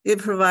 it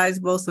provides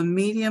both a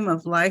medium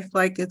of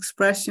lifelike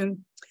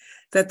expression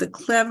that the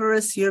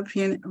cleverest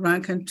European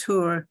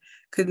raconteur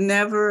could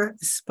never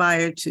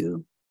aspire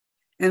to,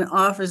 and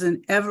offers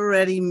an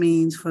ever-ready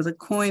means for the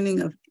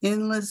coining of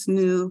endless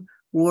new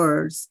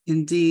words,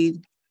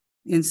 indeed,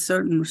 in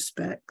certain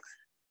respects.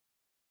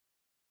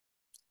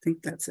 I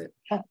think that's it.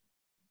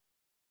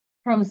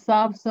 From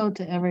Sabelo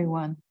to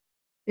everyone.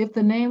 If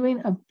the naming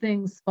of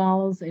things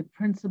follows a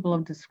principle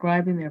of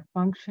describing their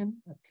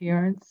function,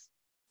 appearance,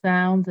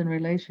 sounds, and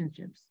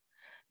relationships,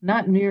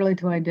 not merely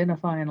to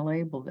identify and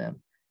label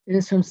them, it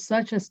is from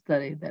such a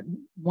study that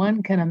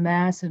one can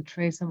amass and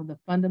trace some of the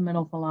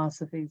fundamental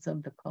philosophies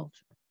of the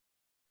culture.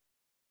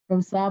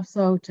 From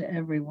Sabelo to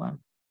everyone.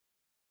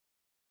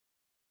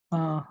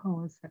 Hold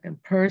on a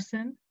second.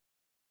 Person,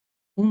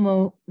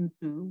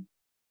 Ubuntu,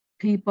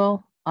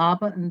 people,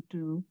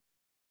 Ubuntu,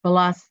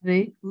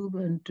 philosophy,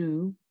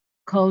 Ubuntu,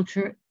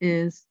 culture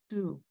is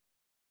do.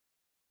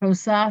 From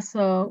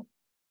Sabelo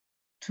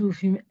to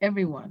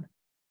everyone.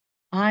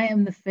 I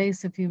am the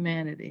face of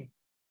humanity.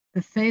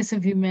 The face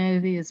of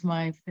humanity is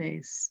my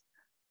face.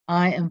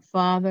 I am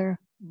father,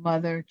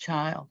 mother,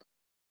 child.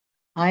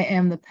 I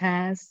am the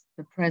past,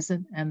 the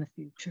present, and the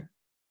future.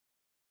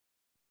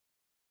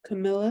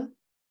 Camilla?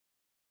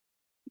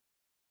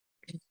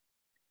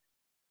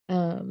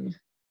 To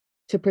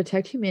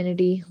protect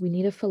humanity, we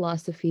need a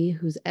philosophy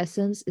whose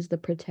essence is the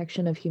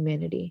protection of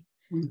humanity,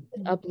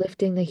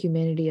 uplifting the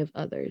humanity of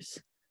others.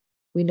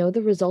 We know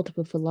the result of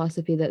a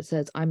philosophy that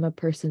says, I'm a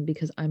person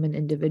because I'm an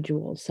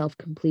individual,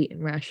 self-complete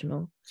and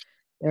rational.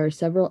 There are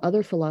several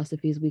other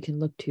philosophies we can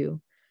look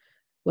to.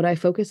 What I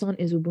focus on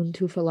is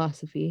Ubuntu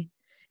philosophy.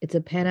 It's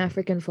a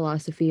Pan-African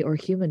philosophy or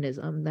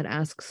humanism that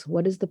asks,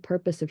 what is the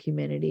purpose of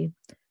humanity?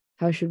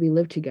 How should we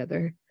live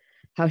together?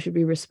 How should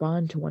we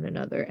respond to one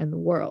another and the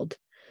world?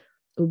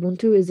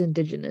 Ubuntu is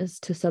indigenous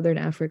to Southern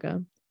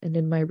Africa, and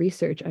in my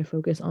research, I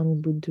focus on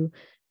Ubuntu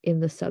in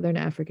the Southern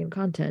African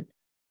content,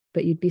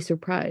 but you'd be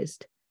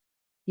surprised.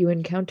 You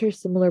encounter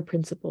similar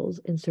principles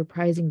in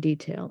surprising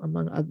detail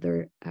among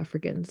other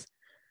Africans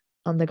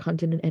on the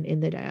continent and in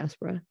the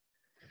diaspora.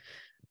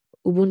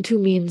 Ubuntu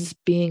means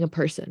being a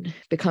person,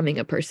 becoming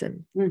a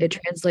person. It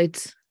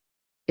translates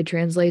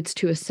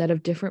to a set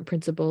of different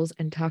principles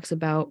and talks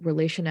about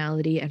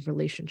relationality and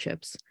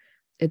relationships.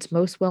 Its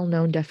most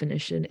well-known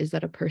definition is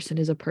that a person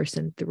is a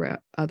person through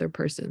other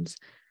persons.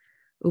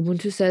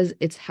 Ubuntu says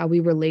it's how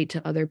we relate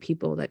to other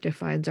people that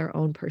defines our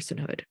own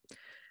personhood.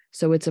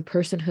 So it's a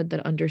personhood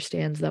that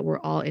understands that we're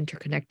all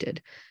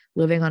interconnected,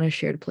 living on a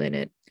shared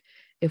planet.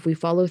 If we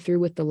follow through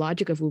with the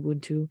logic of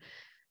Ubuntu,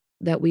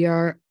 that we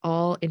are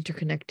all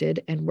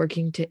interconnected and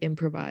working to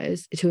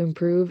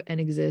improve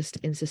and exist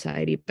in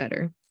society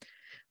better.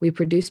 We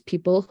produce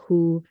people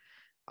who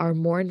are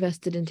more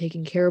invested in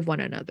taking care of one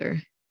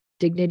another.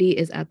 Dignity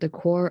is at the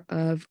core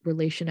of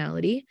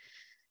relationality.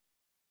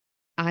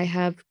 I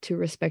have to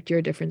respect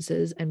your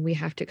differences, and we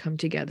have to come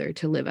together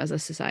to live as a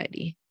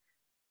society.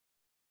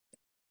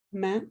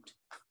 Matt?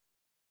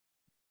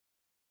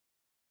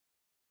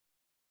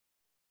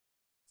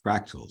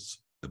 Fractals,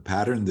 a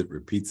pattern that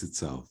repeats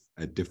itself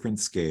at different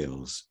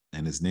scales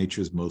and is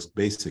nature's most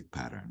basic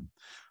pattern,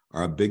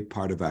 are a big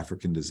part of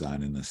African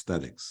design and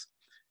aesthetics,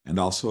 and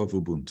also of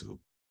Ubuntu.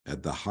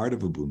 At the heart of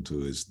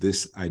Ubuntu is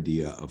this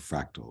idea of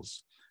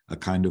fractals, a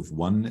kind of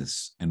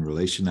oneness and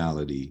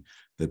relationality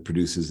that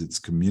produces its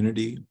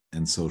community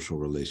and social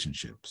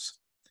relationships.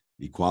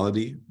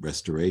 Equality,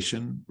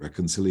 restoration,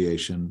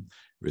 reconciliation,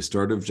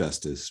 restorative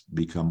justice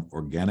become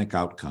organic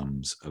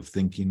outcomes of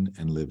thinking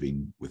and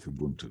living with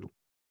Ubuntu.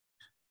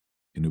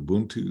 In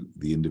Ubuntu,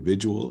 the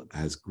individual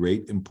has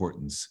great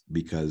importance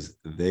because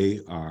they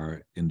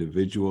are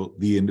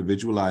the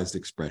individualized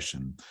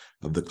expression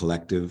of the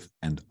collective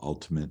and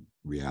ultimate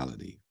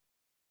reality.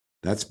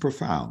 That's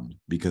profound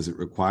because it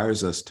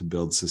requires us to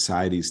build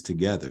societies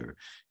together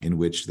in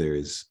which there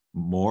is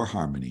more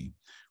harmony,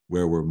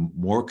 where we're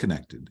more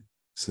connected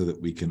so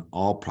that we can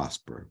all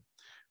prosper,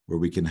 where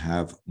we can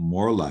have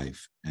more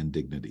life and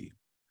dignity.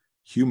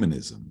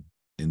 Humanism,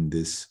 in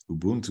this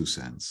Ubuntu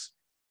sense,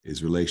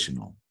 is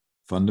relational,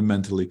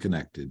 fundamentally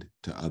connected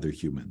to other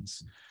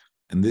humans.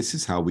 And this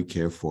is how we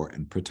care for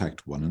and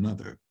protect one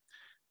another.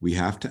 We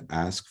have to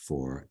ask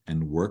for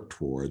and work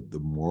toward the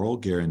moral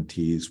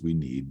guarantees we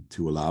need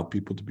to allow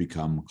people to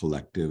become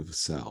collective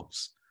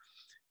selves.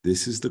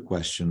 This is the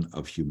question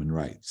of human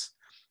rights.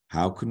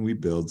 How can we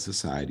build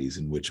societies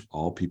in which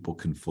all people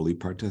can fully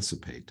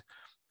participate,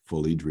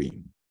 fully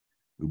dream?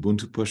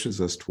 Ubuntu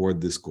pushes us toward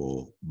this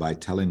goal by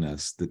telling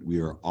us that we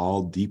are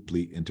all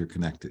deeply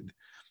interconnected,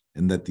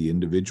 and that the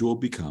individual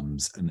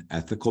becomes an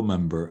ethical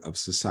member of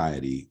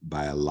society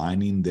by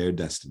aligning their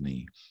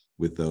destiny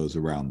with those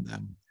around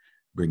them,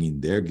 bringing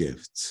their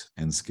gifts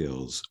and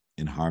skills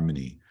in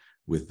harmony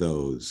with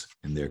those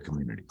in their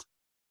community.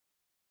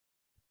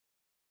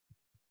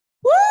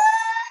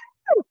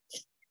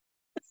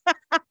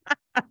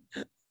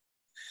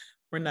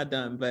 We're not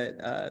done,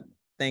 but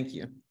thank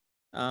you.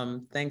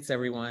 Thanks,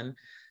 everyone.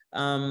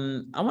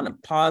 I want to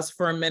pause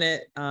for a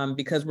minute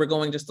because we're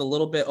going just a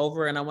little bit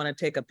over, and I want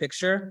to take a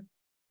picture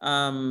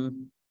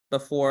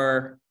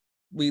before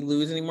we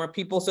lose any more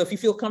people. So if you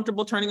feel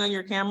comfortable turning on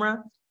your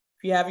camera,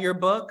 if you have your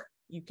book,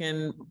 you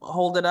can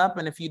hold it up.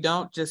 And if you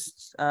don't,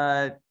 just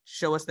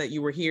show us that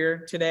you were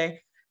here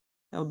today.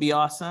 That would be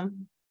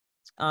awesome.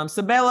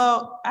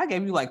 Sabelo, I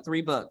gave you like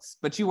 3 books,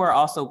 but you are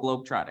also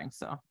globetrotting,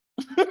 so.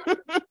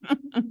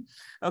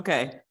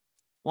 Okay,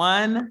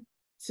 1,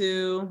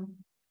 2,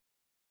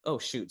 oh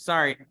shoot,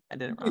 sorry, I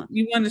did it wrong.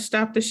 You want to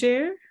stop the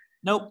share?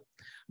 Nope.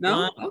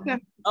 No? 1, okay.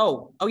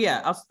 Oh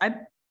yeah,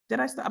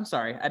 did I stop? I'm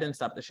sorry, I didn't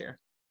stop the share.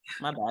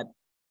 My bad.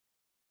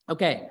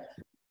 Okay,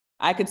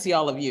 I could see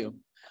all of you.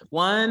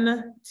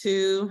 1,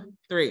 2,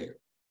 3.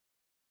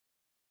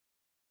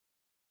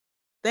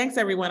 Thanks,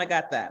 everyone, I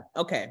got that.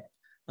 Okay,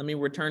 let me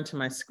return to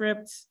my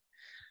script.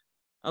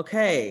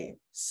 Okay,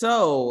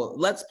 so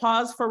let's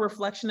pause for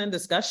reflection and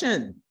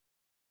discussion.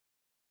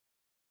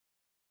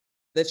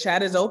 The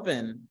chat is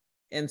open,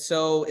 and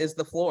so is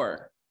the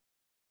floor.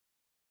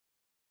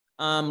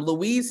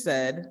 Louise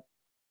said,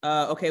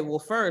 okay, well,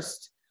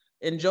 first,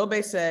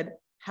 Njobe said,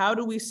 how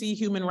do we see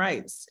human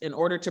rights? In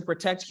order to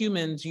protect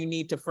humans, you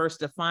need to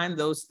first define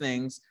those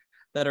things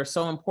that are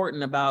so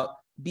important about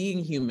being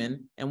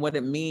human and what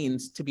it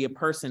means to be a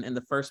person in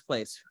the first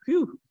place.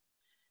 Whew.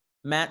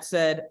 Matt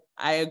said,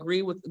 I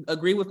agree with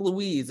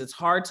Louise. It's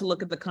hard to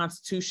look at the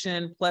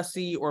Constitution,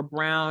 Plessy or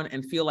Brown,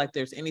 and feel like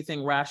there's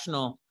anything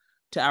rational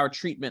to our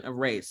treatment of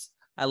race.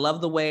 I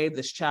love the way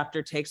this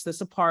chapter takes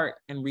this apart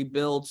and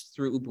rebuilds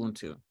through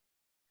Ubuntu.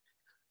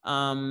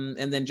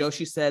 And then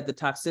Joshi said, the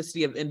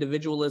toxicity of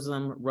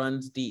individualism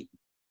runs deep.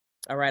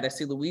 All right, I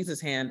see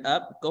Louise's hand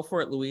up. Go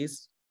for it,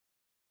 Louise.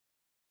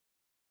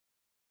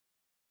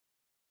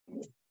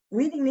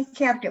 Reading this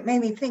chapter made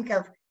me think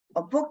of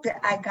a book that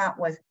I got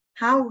was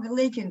How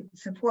Religion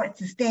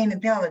Supports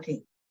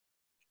Sustainability.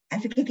 I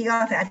forget the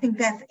author, I think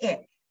that's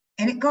it.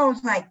 And it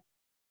goes like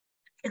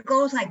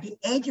the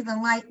Age of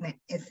Enlightenment,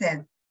 it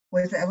said,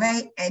 was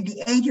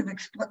the age of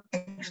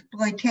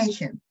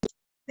exploitation.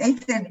 They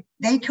said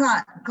they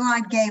taught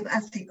God gave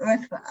us the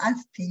earth for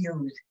us to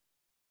use.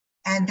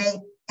 And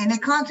they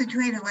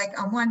concentrated like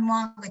on one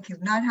molecule,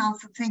 not how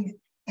things,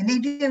 and they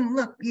didn't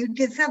look, you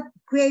did some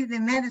created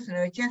in medicine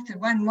or adjusted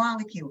one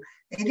molecule.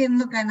 They didn't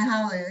look on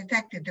how it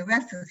affected the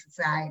rest of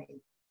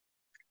society.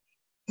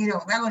 You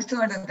know, that was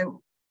sort of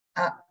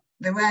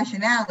the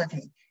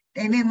rationality.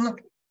 They didn't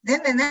look.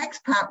 Then the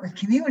next part was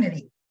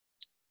community.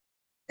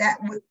 That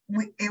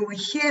it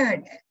was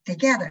shared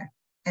together,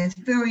 and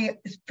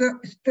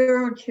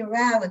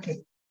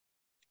spirituality.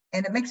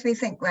 And it makes me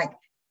think like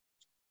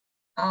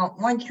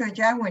one church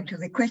I went to,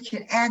 the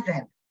Christian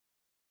Advent,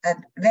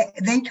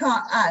 they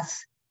taught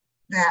us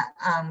that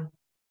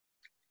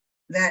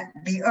that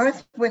the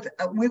earth was,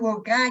 we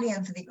were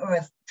guardians of the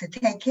earth to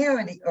take care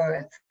of the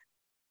earth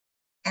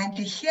and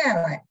to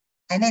share it.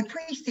 And they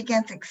preached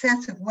against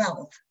excessive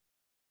wealth.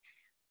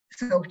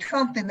 So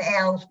Trump and the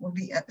Al's would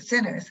be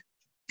sinners.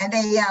 And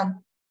they, I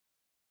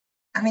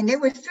mean, they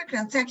were strict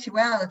on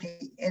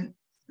sexuality, and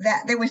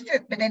that they were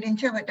strict, but they didn't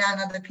shove it down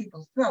other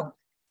people's throats.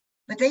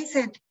 But they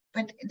said,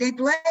 but they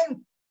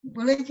blamed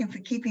religion for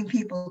keeping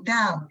people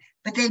down.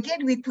 But they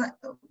did,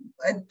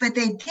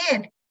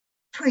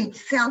 preach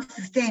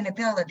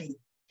self-sustainability,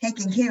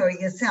 taking care of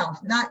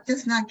yourself, not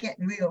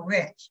getting real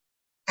rich.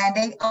 And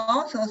they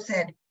also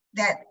said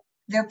that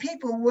there are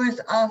people worse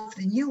off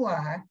than you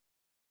are,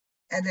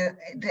 and the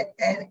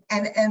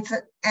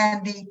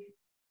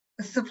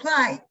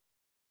supply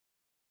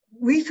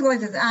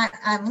resources aren't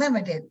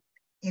unlimited.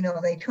 You know,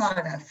 they taught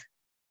us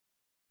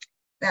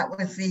that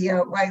was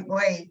the right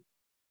way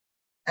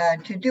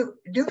to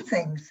do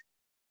things.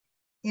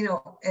 You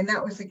know, and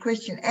that was the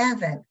Christian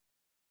Advent.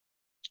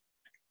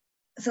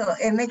 So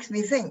it makes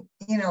me think,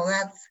 you know,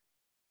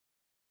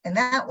 and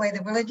that way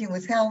the religion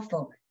was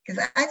helpful.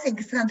 Because I think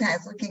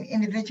sometimes looking at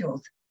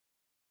individuals,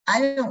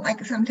 I don't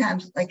like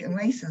sometimes like in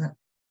racism.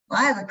 Well,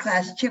 I have a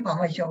class chip on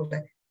my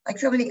shoulder. Like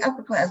some of the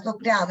upper class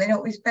look down, they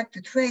don't respect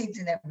the trades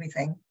and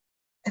everything.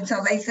 And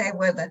so they say,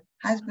 well, the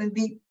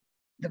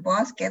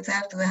boss gets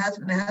after the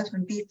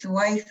husband beats the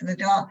wife and the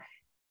dog,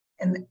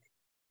 and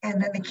then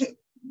the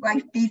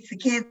wife beats the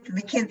kids and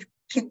the kids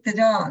kick the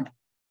dog.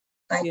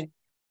 Like, yeah.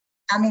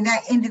 I mean,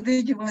 that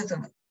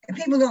individualism. And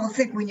people don't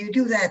think when you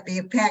do that, the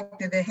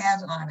impact that it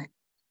has on it.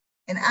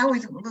 And I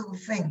was a little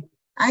thing.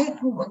 I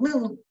grew a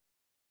little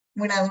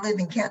when I was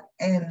living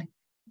in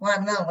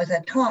Guatemala, was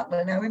a toddler.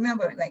 And I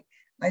remember, like,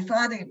 my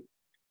father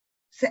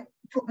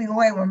put me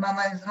away when my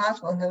mother was in the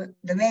hospital, and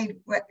the maid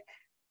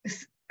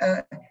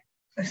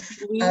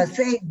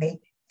saved me.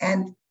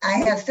 And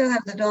I still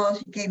have the doll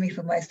she gave me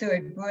for my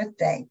 3rd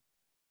birthday.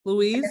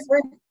 Louise?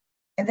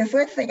 And the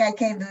first thing I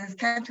came to this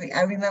country,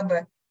 I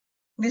remember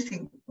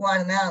missing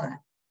Guatemala.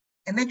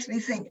 It makes me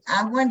think,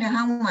 I wonder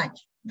how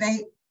much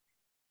that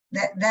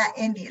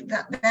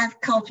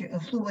culture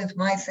influenced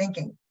my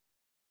thinking.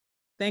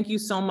 Thank you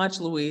so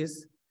much,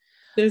 Louise.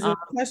 There's a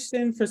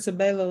question for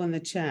Sabelo in the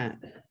chat.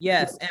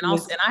 Yes, and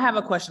I have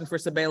a question for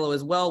Sabelo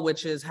as well,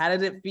 which is, how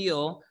did it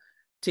feel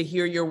to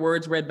hear your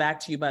words read back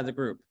to you by the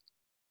group?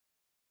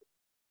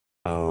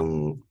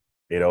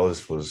 It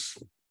always was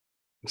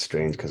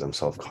strange because I'm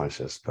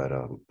self-conscious, but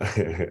I'm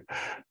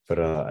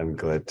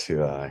glad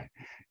to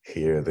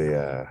hear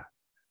the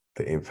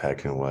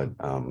impact and what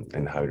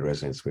and how it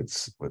resonates with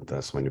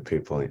so many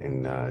people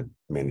in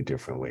many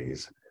different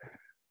ways.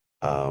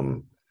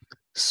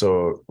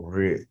 So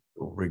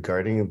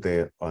regarding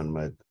the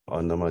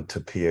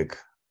onomatopoeic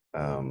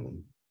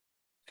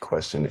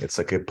question, it's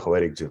like a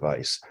poetic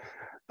device.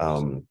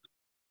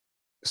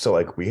 So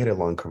like we had a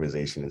long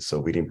conversation, and so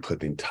we didn't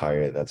put the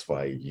entire, that's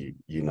why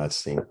you're not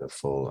seeing the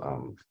full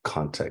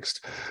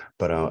context.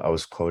 But I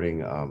was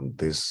quoting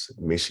this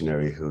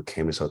missionary who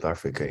came to South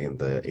Africa in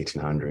the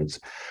 1800s,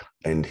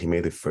 and he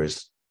made the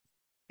first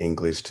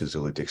English to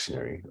Zulu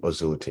dictionary, or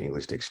Zulu to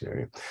English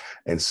dictionary.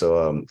 And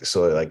so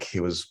like he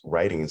was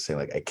writing and saying,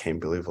 like, I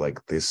can't believe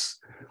like this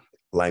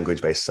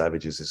language by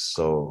savages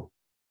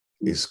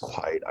is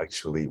quite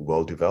actually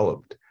well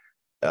developed.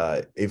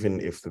 Even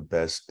if the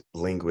best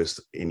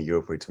linguists in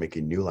Europe were to make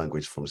a new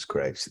language from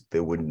scratch, they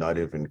would not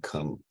even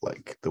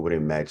they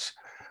wouldn't match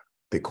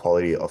the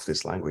quality of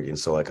this language. And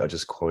so like I was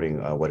just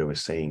quoting what he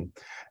was saying.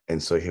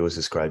 And so he was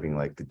describing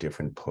like the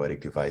different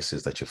poetic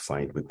devices that you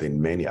find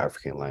within many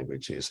African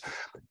languages.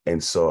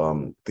 And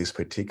so this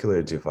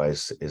particular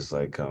device is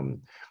like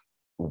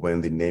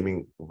when the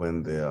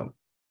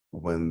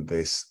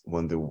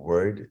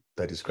word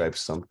that describes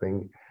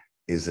something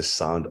is the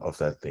sound of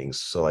that thing.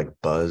 So like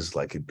buzz,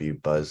 like it be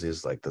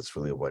buzzes, like that's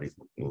really what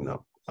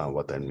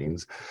what that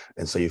means.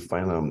 And so you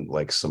find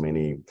like so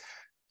many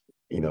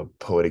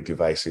poetic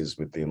devices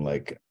within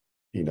like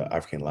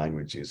African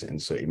languages, and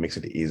so it makes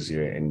it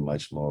easier and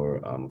much more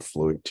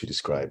fluid to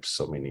describe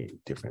so many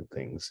different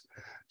things.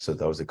 So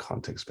that was the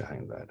context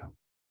behind that.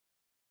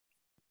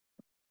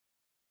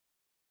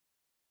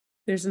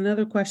 There's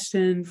another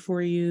question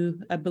for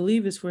you, I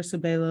believe it's for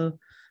Sabelo,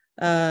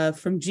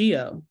 from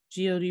Gio.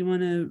 Gio, do you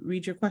want to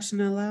read your question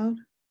out loud?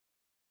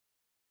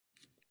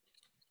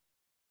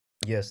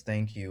 Yes,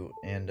 thank you.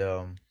 And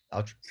I'll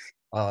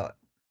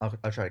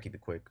try to keep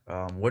it quick.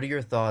 What are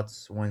your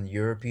thoughts when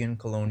European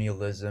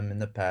colonialism in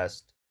the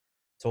past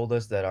told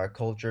us that our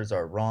cultures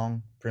are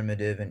wrong,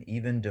 primitive, and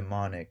even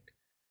demonic,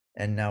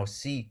 and now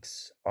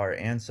seeks our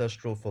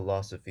ancestral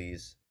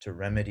philosophies to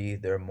remedy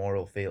their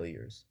moral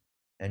failures?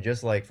 And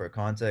just like for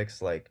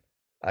context, like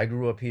I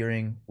grew up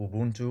hearing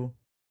Ubuntu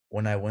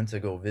when I went to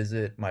go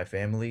visit my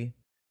family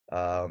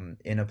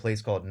in a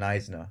place called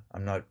Neisner.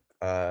 I'm not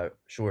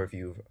sure if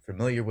you're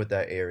familiar with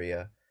that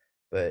area,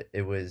 but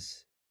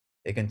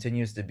it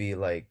continues to be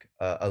like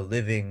a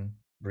living,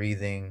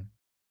 breathing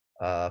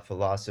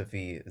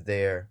philosophy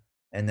there.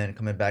 And then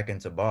coming back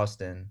into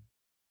Boston,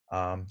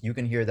 you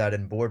can hear that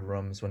in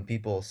boardrooms when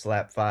people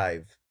slap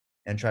five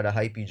and try to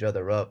hype each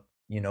other up,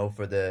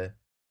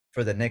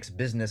 for the next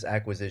business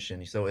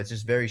acquisition. So it's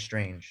just very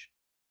strange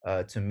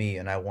to me,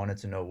 and I wanted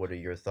to know what are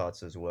your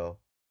thoughts as well.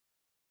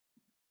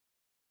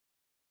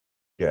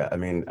 Yeah, I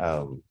mean,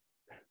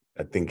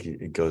 I think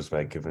it goes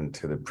back even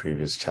to the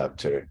previous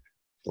chapter,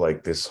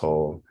 like this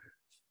whole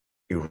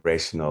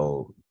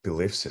irrational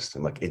belief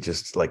system. Like it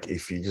just, like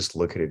if you just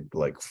look at it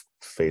like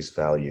face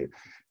value,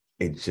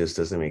 it just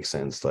doesn't make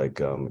sense.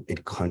 Like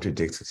it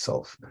contradicts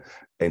itself.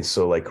 And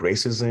so like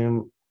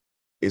racism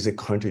is a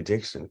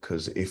contradiction,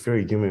 because if you're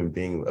a human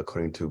being,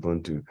 according to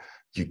Ubuntu,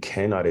 you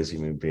cannot as a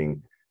human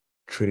being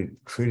treat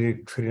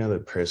another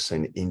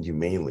person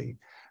inhumanely,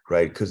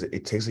 right? Because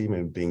it takes a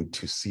human being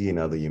to see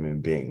another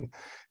human being.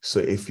 So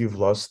if you've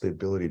lost the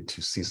ability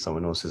to see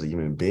someone else as a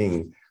human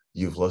being,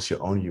 you've lost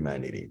your own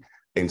humanity.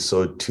 And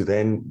so to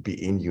then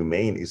be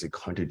inhumane is a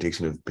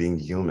contradiction of being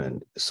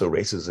human. So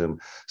racism,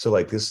 so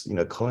like this,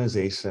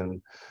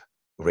 colonization,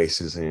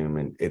 racism,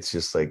 and it's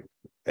just like,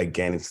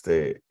 again, it's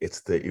the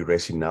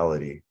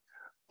irrationality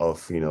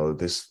of,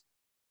 this,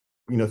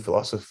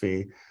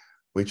 philosophy,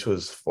 which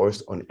was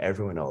forced on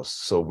everyone else.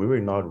 So we were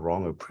not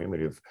wrong or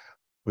primitive.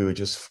 We were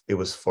just, it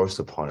was forced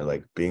upon it,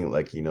 like being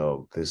like,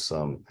 this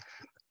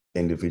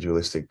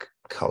individualistic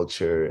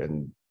culture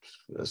and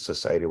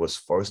society was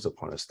forced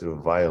upon us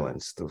through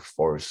violence, through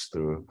force,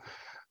 through,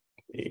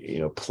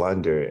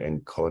 plunder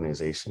and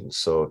colonization.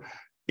 So,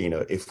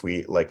 if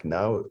we like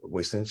now,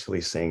 we're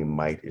essentially saying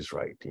might is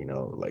right,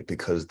 like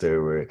because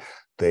they,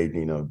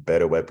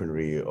 better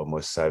weaponry or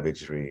more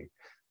savagery,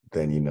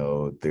 then,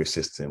 their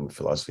system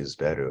philosophy is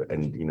better.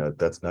 And,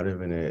 that's not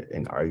even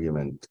an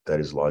argument that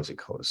is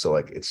logical. So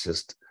like,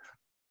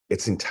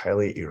 it's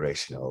entirely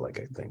irrational, like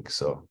I think.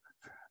 So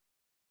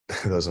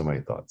those are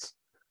my thoughts.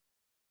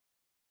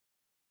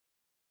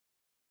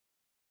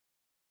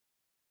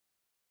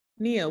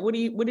 Nia, what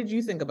did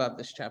you think about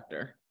this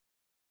chapter?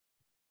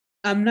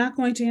 I'm not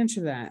going to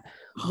answer that.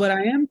 What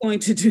I am going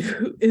to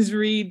do is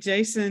read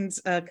Jason's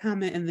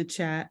comment in the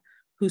chat,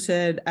 who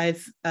said, I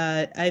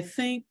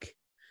think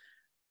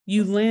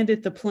you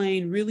landed the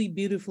plane really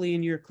beautifully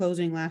in your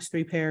closing last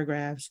 3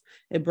 paragraphs.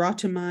 It brought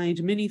to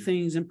mind many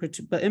things,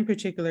 but in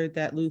particular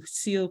that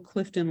Lucille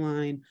Clifton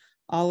line,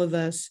 all of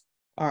us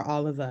are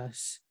all of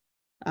us.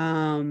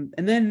 And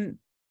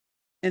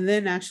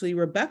then actually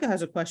Rebecca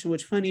has a question,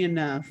 which funny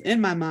enough,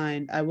 in my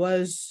mind, I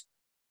was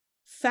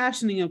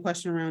fashioning a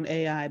question around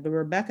AI, but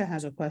Rebecca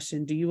has a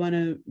question. Do you want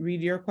to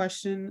read your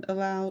question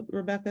aloud,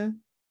 Rebecca?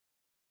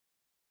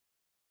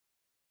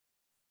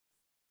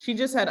 She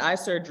just had eye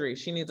surgery.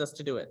 She needs us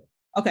to do it.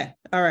 Okay,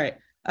 all right.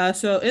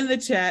 So in the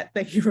chat,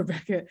 thank you,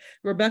 Rebecca.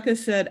 Rebecca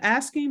said,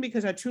 asking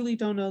because I truly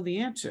don't know the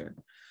answer.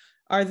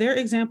 Are there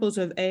examples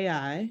of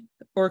AI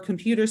or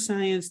computer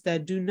science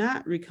that do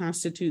not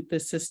reconstitute the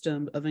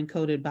system of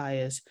encoded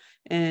bias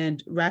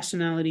and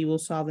rationality will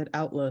solve that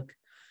outlook?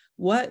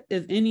 What,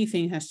 if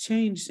anything, has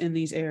changed in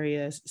these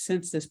areas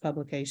since this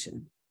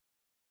publication?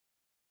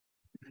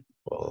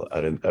 Well, I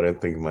don't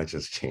think much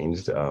has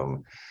changed,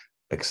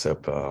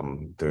 except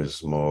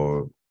there's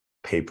more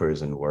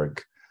papers and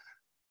work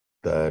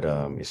that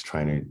is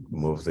trying to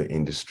move the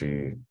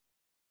industry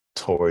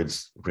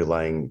towards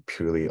relying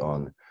purely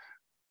on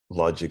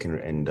logic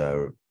and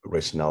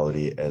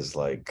rationality as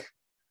like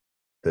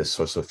the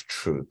source of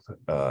truth.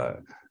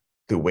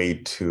 The way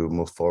to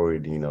move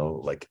forward,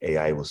 like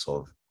AI will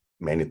solve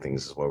many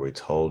things is what we're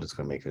told. It's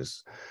going to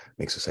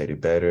make society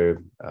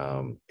better.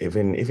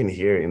 Even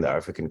here in the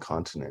African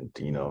continent,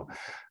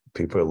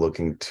 people are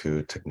looking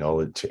to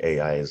technology, to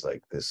AI as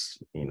like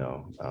this,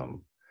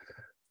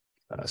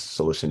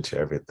 solution to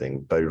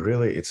everything, but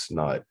really it's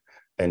not.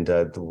 And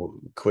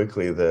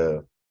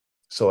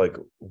so like,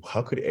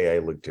 how could AI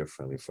look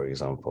differently, for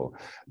example?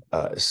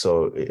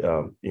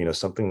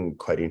 Something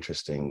quite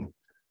interesting,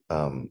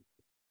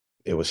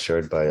 it was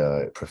shared by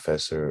a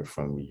professor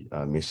from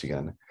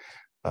Michigan,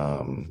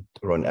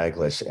 Ron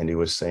Aglish, and he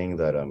was saying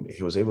that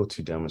he was able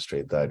to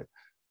demonstrate that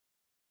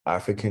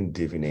African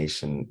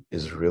divination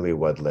is really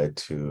what led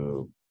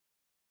to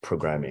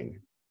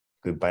programming.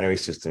 The binary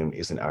system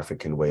is an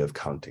African way of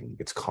counting.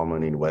 It's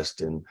common in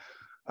Western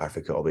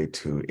Africa all the way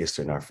to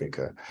Eastern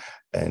Africa.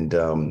 And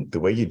the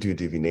way you do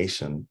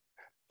divination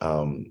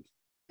in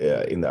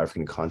the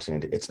African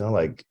continent, it's not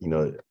like,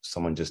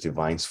 someone just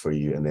divines for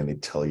you and then they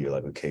tell you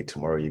like, okay,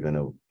 tomorrow you're going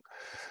to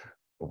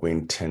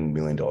win $10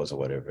 million or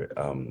whatever.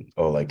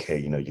 Or like, hey,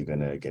 you're going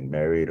to get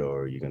married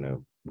or you're going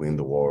to win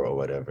the war or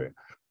whatever.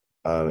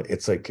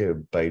 It's like a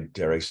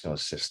bi-directional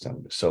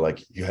system. So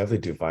like you have the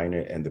diviner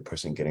and the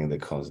person getting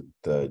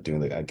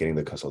getting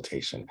the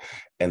consultation,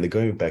 and they're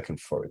going back and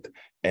forth.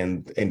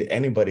 And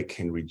anybody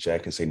can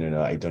reject and say,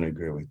 no, I don't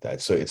agree with that.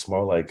 So it's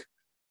more like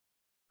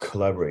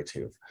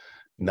collaborative.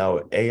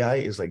 Now, AI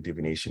is like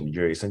divination.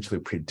 You're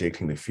essentially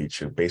predicting the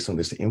future based on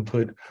this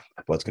input,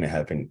 what's going to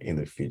happen in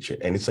the future.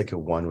 And it's like a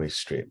one-way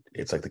street.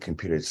 It's like the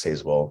computer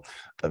says, well,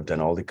 I've done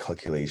all the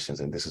calculations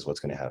and this is what's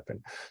going to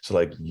happen. So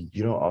like,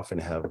 you don't often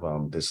have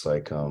this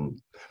like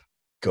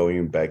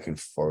going back and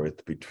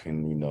forth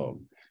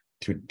between,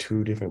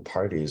 two different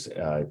parties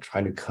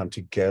trying to come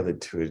together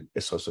to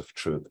a source of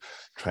truth,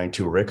 trying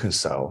to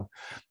reconcile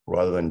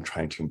rather than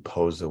trying to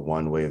impose the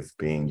one way of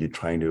being. You're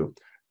trying to,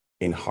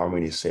 in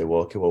harmony, say,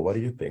 well, okay, well, what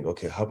do you think?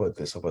 Okay, how about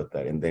this? How about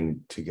that? And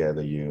then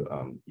together you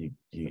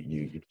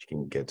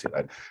can get to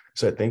that.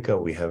 So I think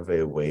we have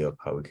a way of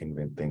how we can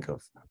even think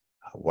of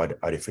what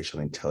artificial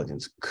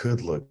intelligence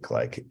could look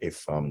like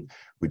if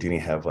we didn't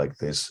have like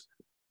this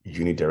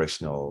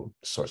unidirectional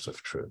source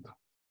of truth.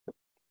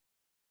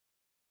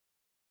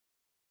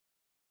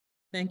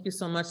 Thank you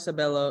so much,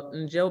 Sabelo.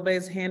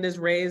 Njobe's hand is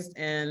raised,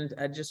 and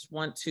I just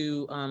want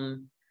to,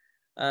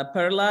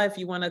 Perla, if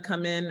you want to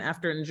come in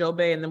after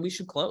Njobe, and then we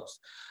should close.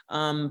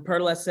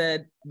 Perla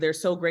said, they're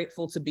so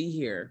grateful to be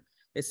here.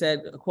 It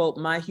said, quote,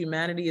 my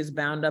humanity is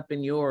bound up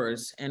in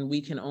yours, and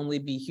we can only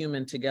be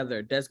human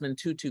together. Desmond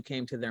Tutu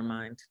came to their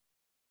mind.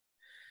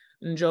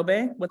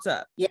 Njobe, what's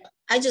up? Yeah,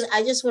 I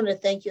just want to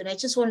thank you. And I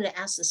just wanted to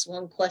ask this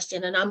one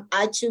question. And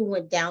I too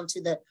went down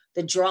to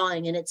the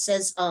drawing, and it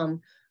says,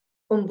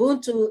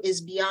 Ubuntu is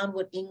beyond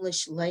what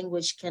English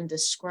language can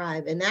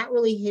describe. And that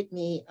really hit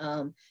me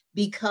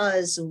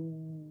because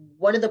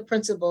one of the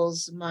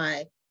principles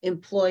my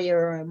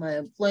employer and my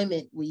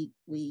employment we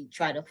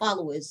try to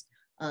follow is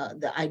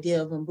the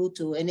idea of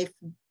Ubuntu. And if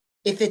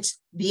it's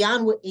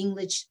beyond what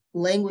English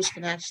language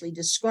can actually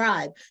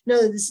describe,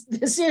 no,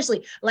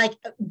 seriously, like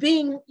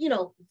being,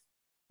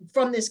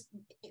 from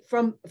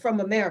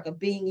America,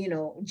 being,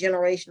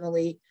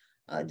 generationally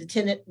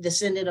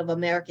descendant of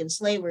American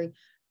slavery,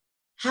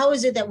 how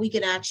is it that we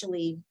can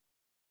actually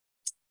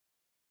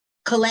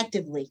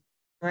collectively,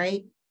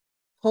 right,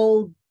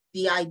 hold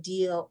the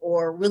idea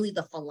or really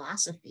the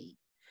philosophy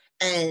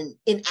and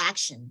in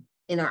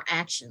our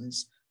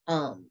actions,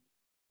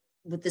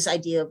 with this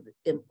idea of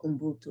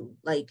Ubuntu?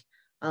 Like,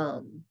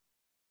 I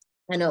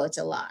know it's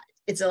a lot.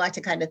 It's a lot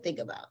to kind of think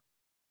about.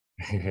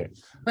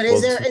 But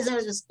is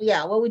there just,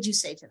 what would you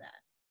say to that?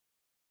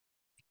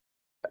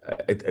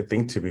 I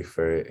think, to be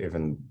fair,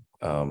 even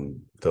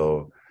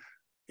though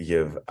you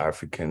have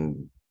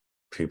African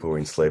people who were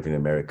enslaved in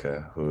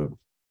America who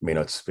may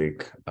not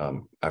speak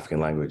African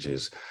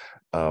languages,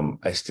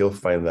 I still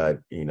find that,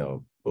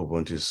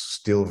 Ubuntu is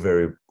still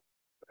very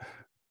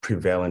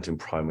prevalent and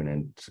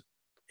prominent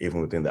even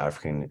within the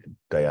African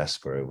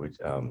diaspora.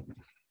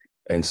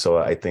 And so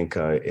I think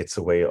it's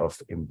a way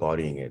of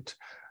embodying it.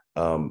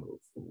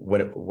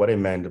 What I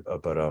meant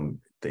about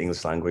the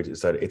English language is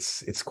that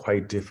it's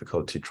quite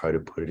difficult to try to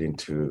put it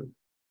into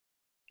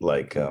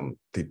like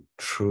the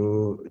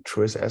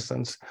truest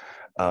essence,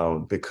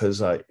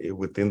 because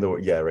within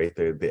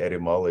the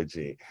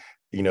etymology,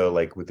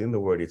 like within the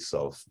word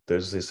itself,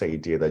 there's this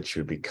idea that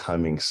you're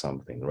becoming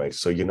something, right?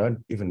 So you're not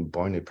even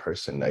born a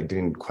person. I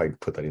didn't quite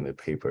put that in the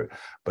paper,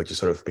 but you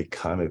sort of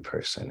become a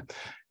person.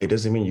 It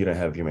doesn't mean you don't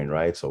have human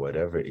rights or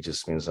whatever. It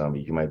just means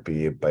you might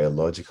be a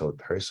biological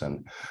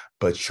person,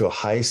 but your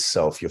high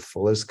self, your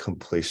fullest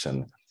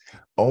completion,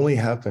 only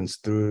happens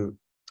through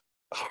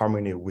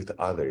harmony with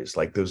others.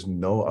 Like there's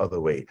no other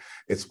way.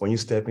 It's when you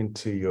step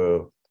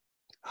into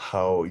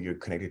how you're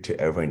connected to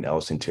everyone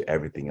else and to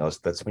everything else,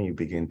 that's when you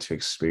begin to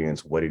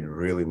experience what it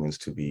really means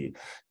to be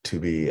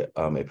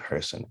a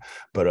person.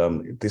 But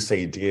this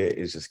idea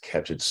is just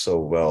captured so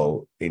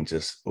well in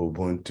just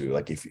Ubuntu,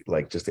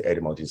 like just the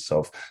etymology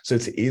itself. So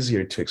it's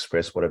easier to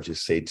express what I've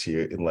just said to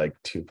you in like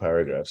 2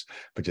 paragraphs,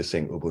 but just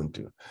saying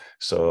Ubuntu.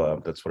 So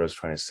that's what I was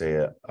trying to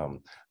say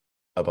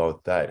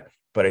about that.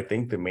 But I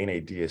think the main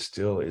idea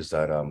still is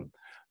that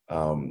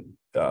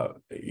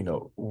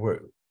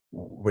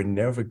we're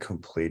never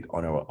complete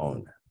on our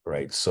own,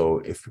 right? So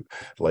if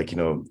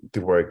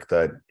the work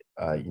that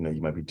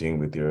you might be doing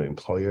with your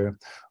employer,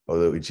 or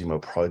the Ujima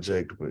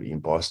Project in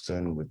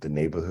Boston with the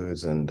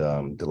neighborhoods and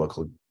the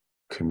local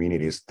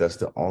communities, that's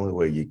the only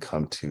way you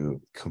come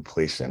to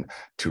completion,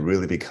 to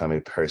really become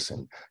a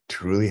person,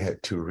 to really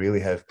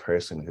have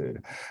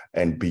personhood.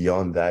 And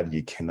beyond that,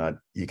 you can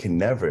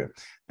never.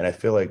 And I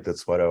feel like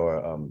that's what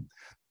our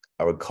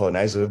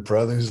colonizer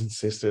brothers and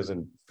sisters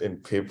and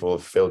people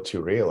failed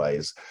to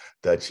realize,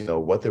 that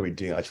what they were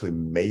doing actually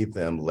made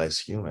them less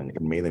human.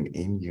 It made them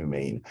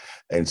inhumane.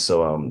 And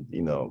so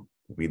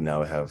we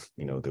now have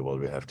the world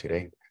we have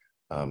today,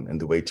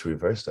 and the way to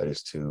reverse that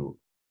is to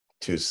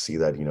see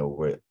that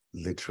we're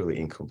literally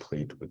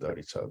incomplete without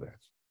each other.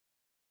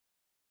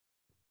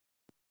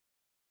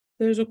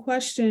 There's a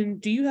question.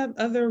 Do you have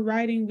other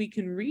writing we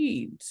can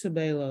read,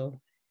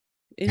 Sabelo?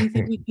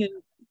 Anything we can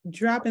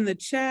drop in the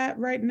chat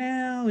right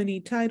now?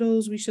 Any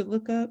titles we should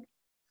look up?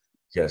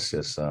 Yes.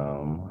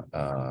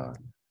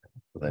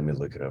 Let me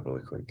look it up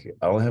really quick.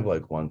 I only have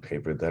like one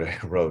paper that I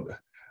wrote,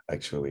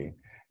 actually.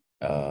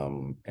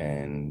 Let's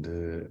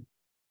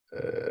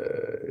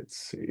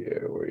see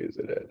here. Where is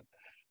it at?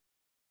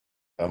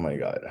 Oh my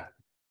God.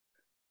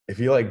 If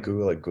you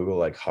Google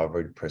like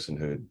Harvard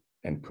personhood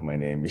and put my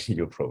name,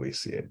 you'll probably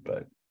see it.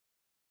 But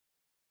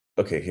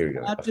okay, here we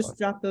go. I'll just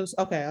drop those.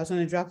 Okay, I was going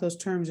to drop those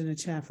terms in the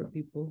chat for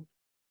people.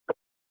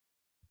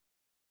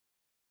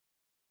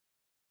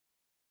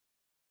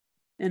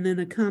 And then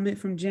a comment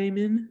from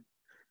Jamin.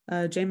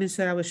 Jamin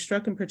said, I was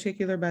struck in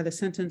particular by the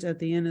sentence at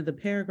the end of the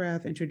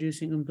paragraph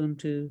introducing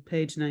Ubuntu,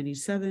 page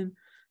 97.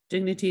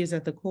 Dignity is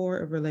at the core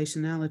of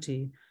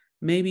relationality.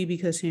 Maybe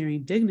because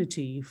hearing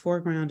dignity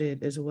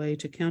foregrounded as a way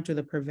to counter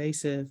the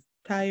pervasive,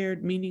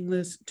 tired,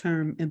 meaningless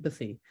term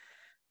empathy.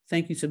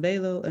 Thank you,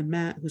 Sabelo and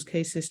Matt, whose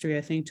case history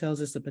I think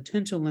tells us the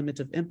potential limits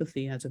of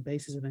empathy as a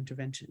basis of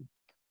intervention.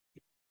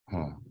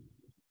 Can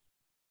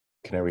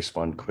I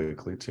respond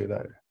quickly to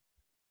that?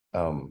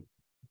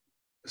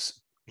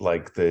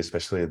 Like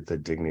especially the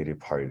dignity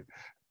part,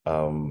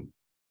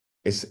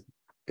 it's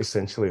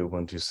essentially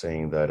Ubuntu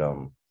saying that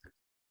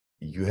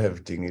you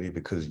have dignity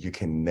because you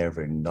can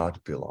never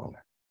not belong,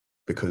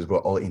 because we're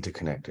all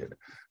interconnected.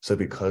 So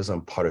because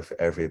I'm part of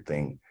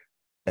everything,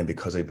 and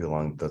because I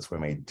belong, that's where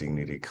my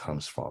dignity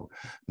comes from.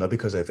 Not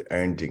because I've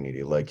earned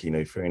dignity. Like, you know,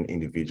 if you're an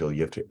individual,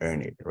 you have to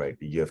earn it, right?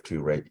 You have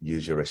to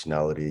use your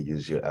rationality,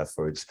 use your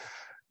efforts,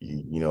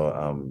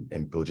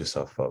 and build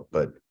yourself up.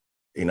 But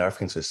in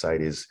African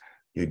societies,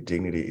 your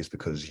dignity is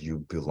because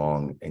you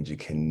belong, and you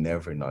can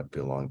never not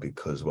belong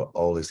because we're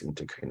always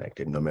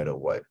interconnected no matter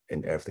what.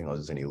 And everything else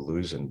is an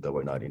illusion that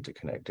we're not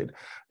interconnected.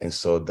 And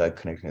so that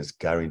connectedness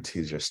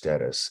guarantees your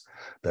status,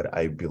 that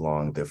I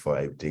belong, therefore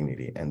I have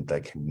dignity, and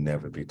that can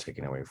never be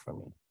taken away from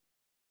me.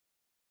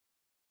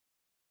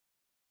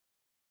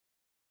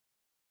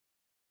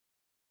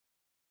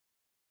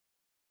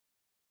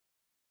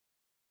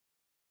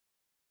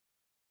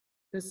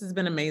 This has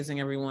been amazing,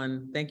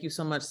 everyone. Thank you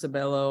so much,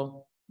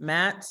 Sabelo.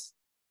 Matt,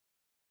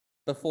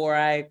 before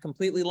I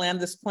completely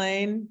land this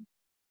plane,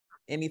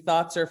 any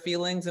thoughts or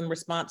feelings in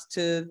response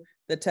to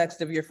the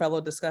text of your fellow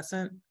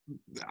discussant?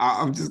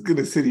 I'm just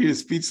gonna sit here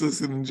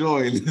speechless and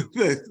enjoy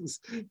this.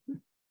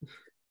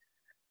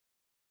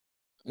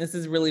 This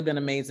has really been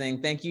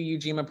amazing. Thank you,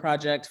 Ujima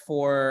Project,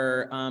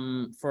 for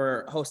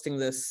hosting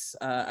this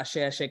Ashe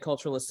Ashe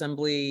Cultural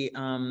Assembly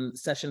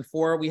session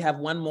 4. We have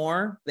one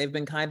more. They've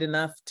been kind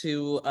enough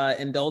to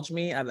indulge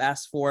me. I've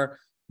asked for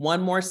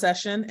one more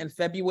session in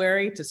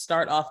February to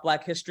start off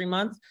Black History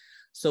Month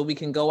so we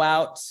can go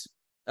out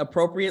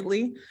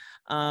appropriately.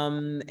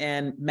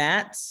 And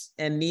Matt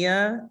and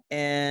Nia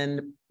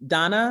and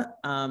Donna,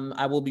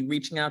 I will be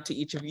reaching out to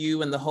each of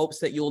you in the hopes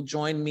that you'll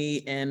join me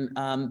in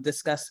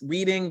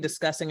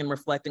discussing and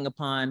reflecting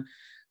upon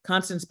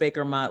Constance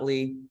Baker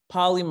Motley,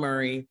 Polly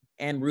Murray,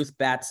 and Ruth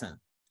Batson.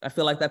 I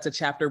feel like that's a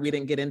chapter we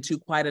didn't get into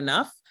quite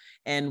enough.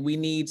 And we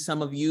need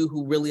some of you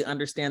who really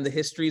understand the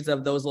histories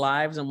of those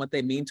lives and what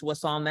they mean to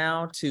us all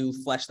now to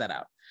flesh that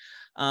out.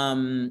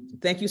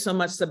 Thank you so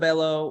much,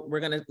 Sabelo. We're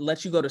gonna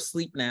let you go to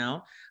sleep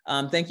now.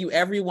 Thank you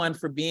everyone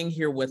for being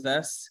here with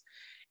us.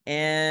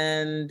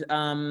 And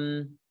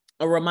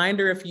a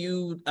reminder, if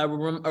you,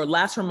 or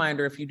last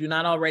reminder, if you do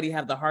not already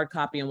have the hard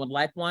copy and would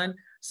like one,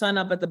 sign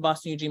up at the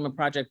Boston Ujima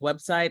Project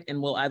website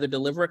and we'll either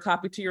deliver a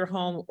copy to your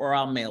home or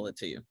I'll mail it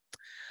to you.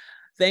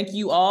 Thank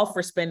you all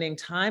for spending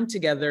time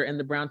together in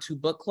the Brown 2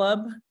 Book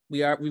Club.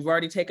 We've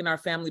already taken our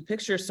family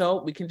picture,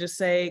 so we can just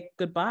say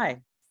goodbye.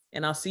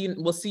 And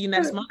we'll see you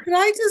next month. Could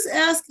I just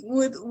ask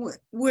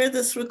where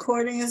this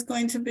recording is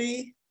going to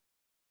be?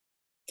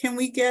 Can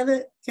we get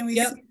it? Can we?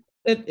 Yep.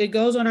 It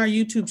goes on our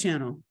YouTube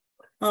channel.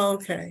 Oh,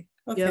 okay.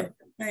 Okay. Yep.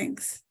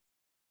 Thanks.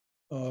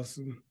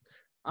 Awesome.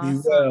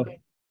 Awesome. Be well.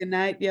 Good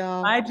night,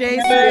 y'all. Bye,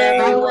 Jason.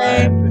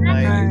 Bye,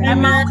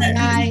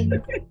 Bye.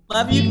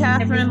 Love you,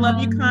 Catherine.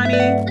 Love you,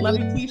 Connie. Love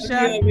you, Keisha.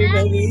 Love you,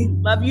 everybody.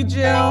 Love you,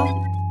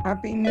 Jill.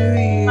 Happy New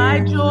Year.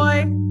 Bye,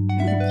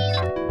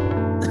 Joy.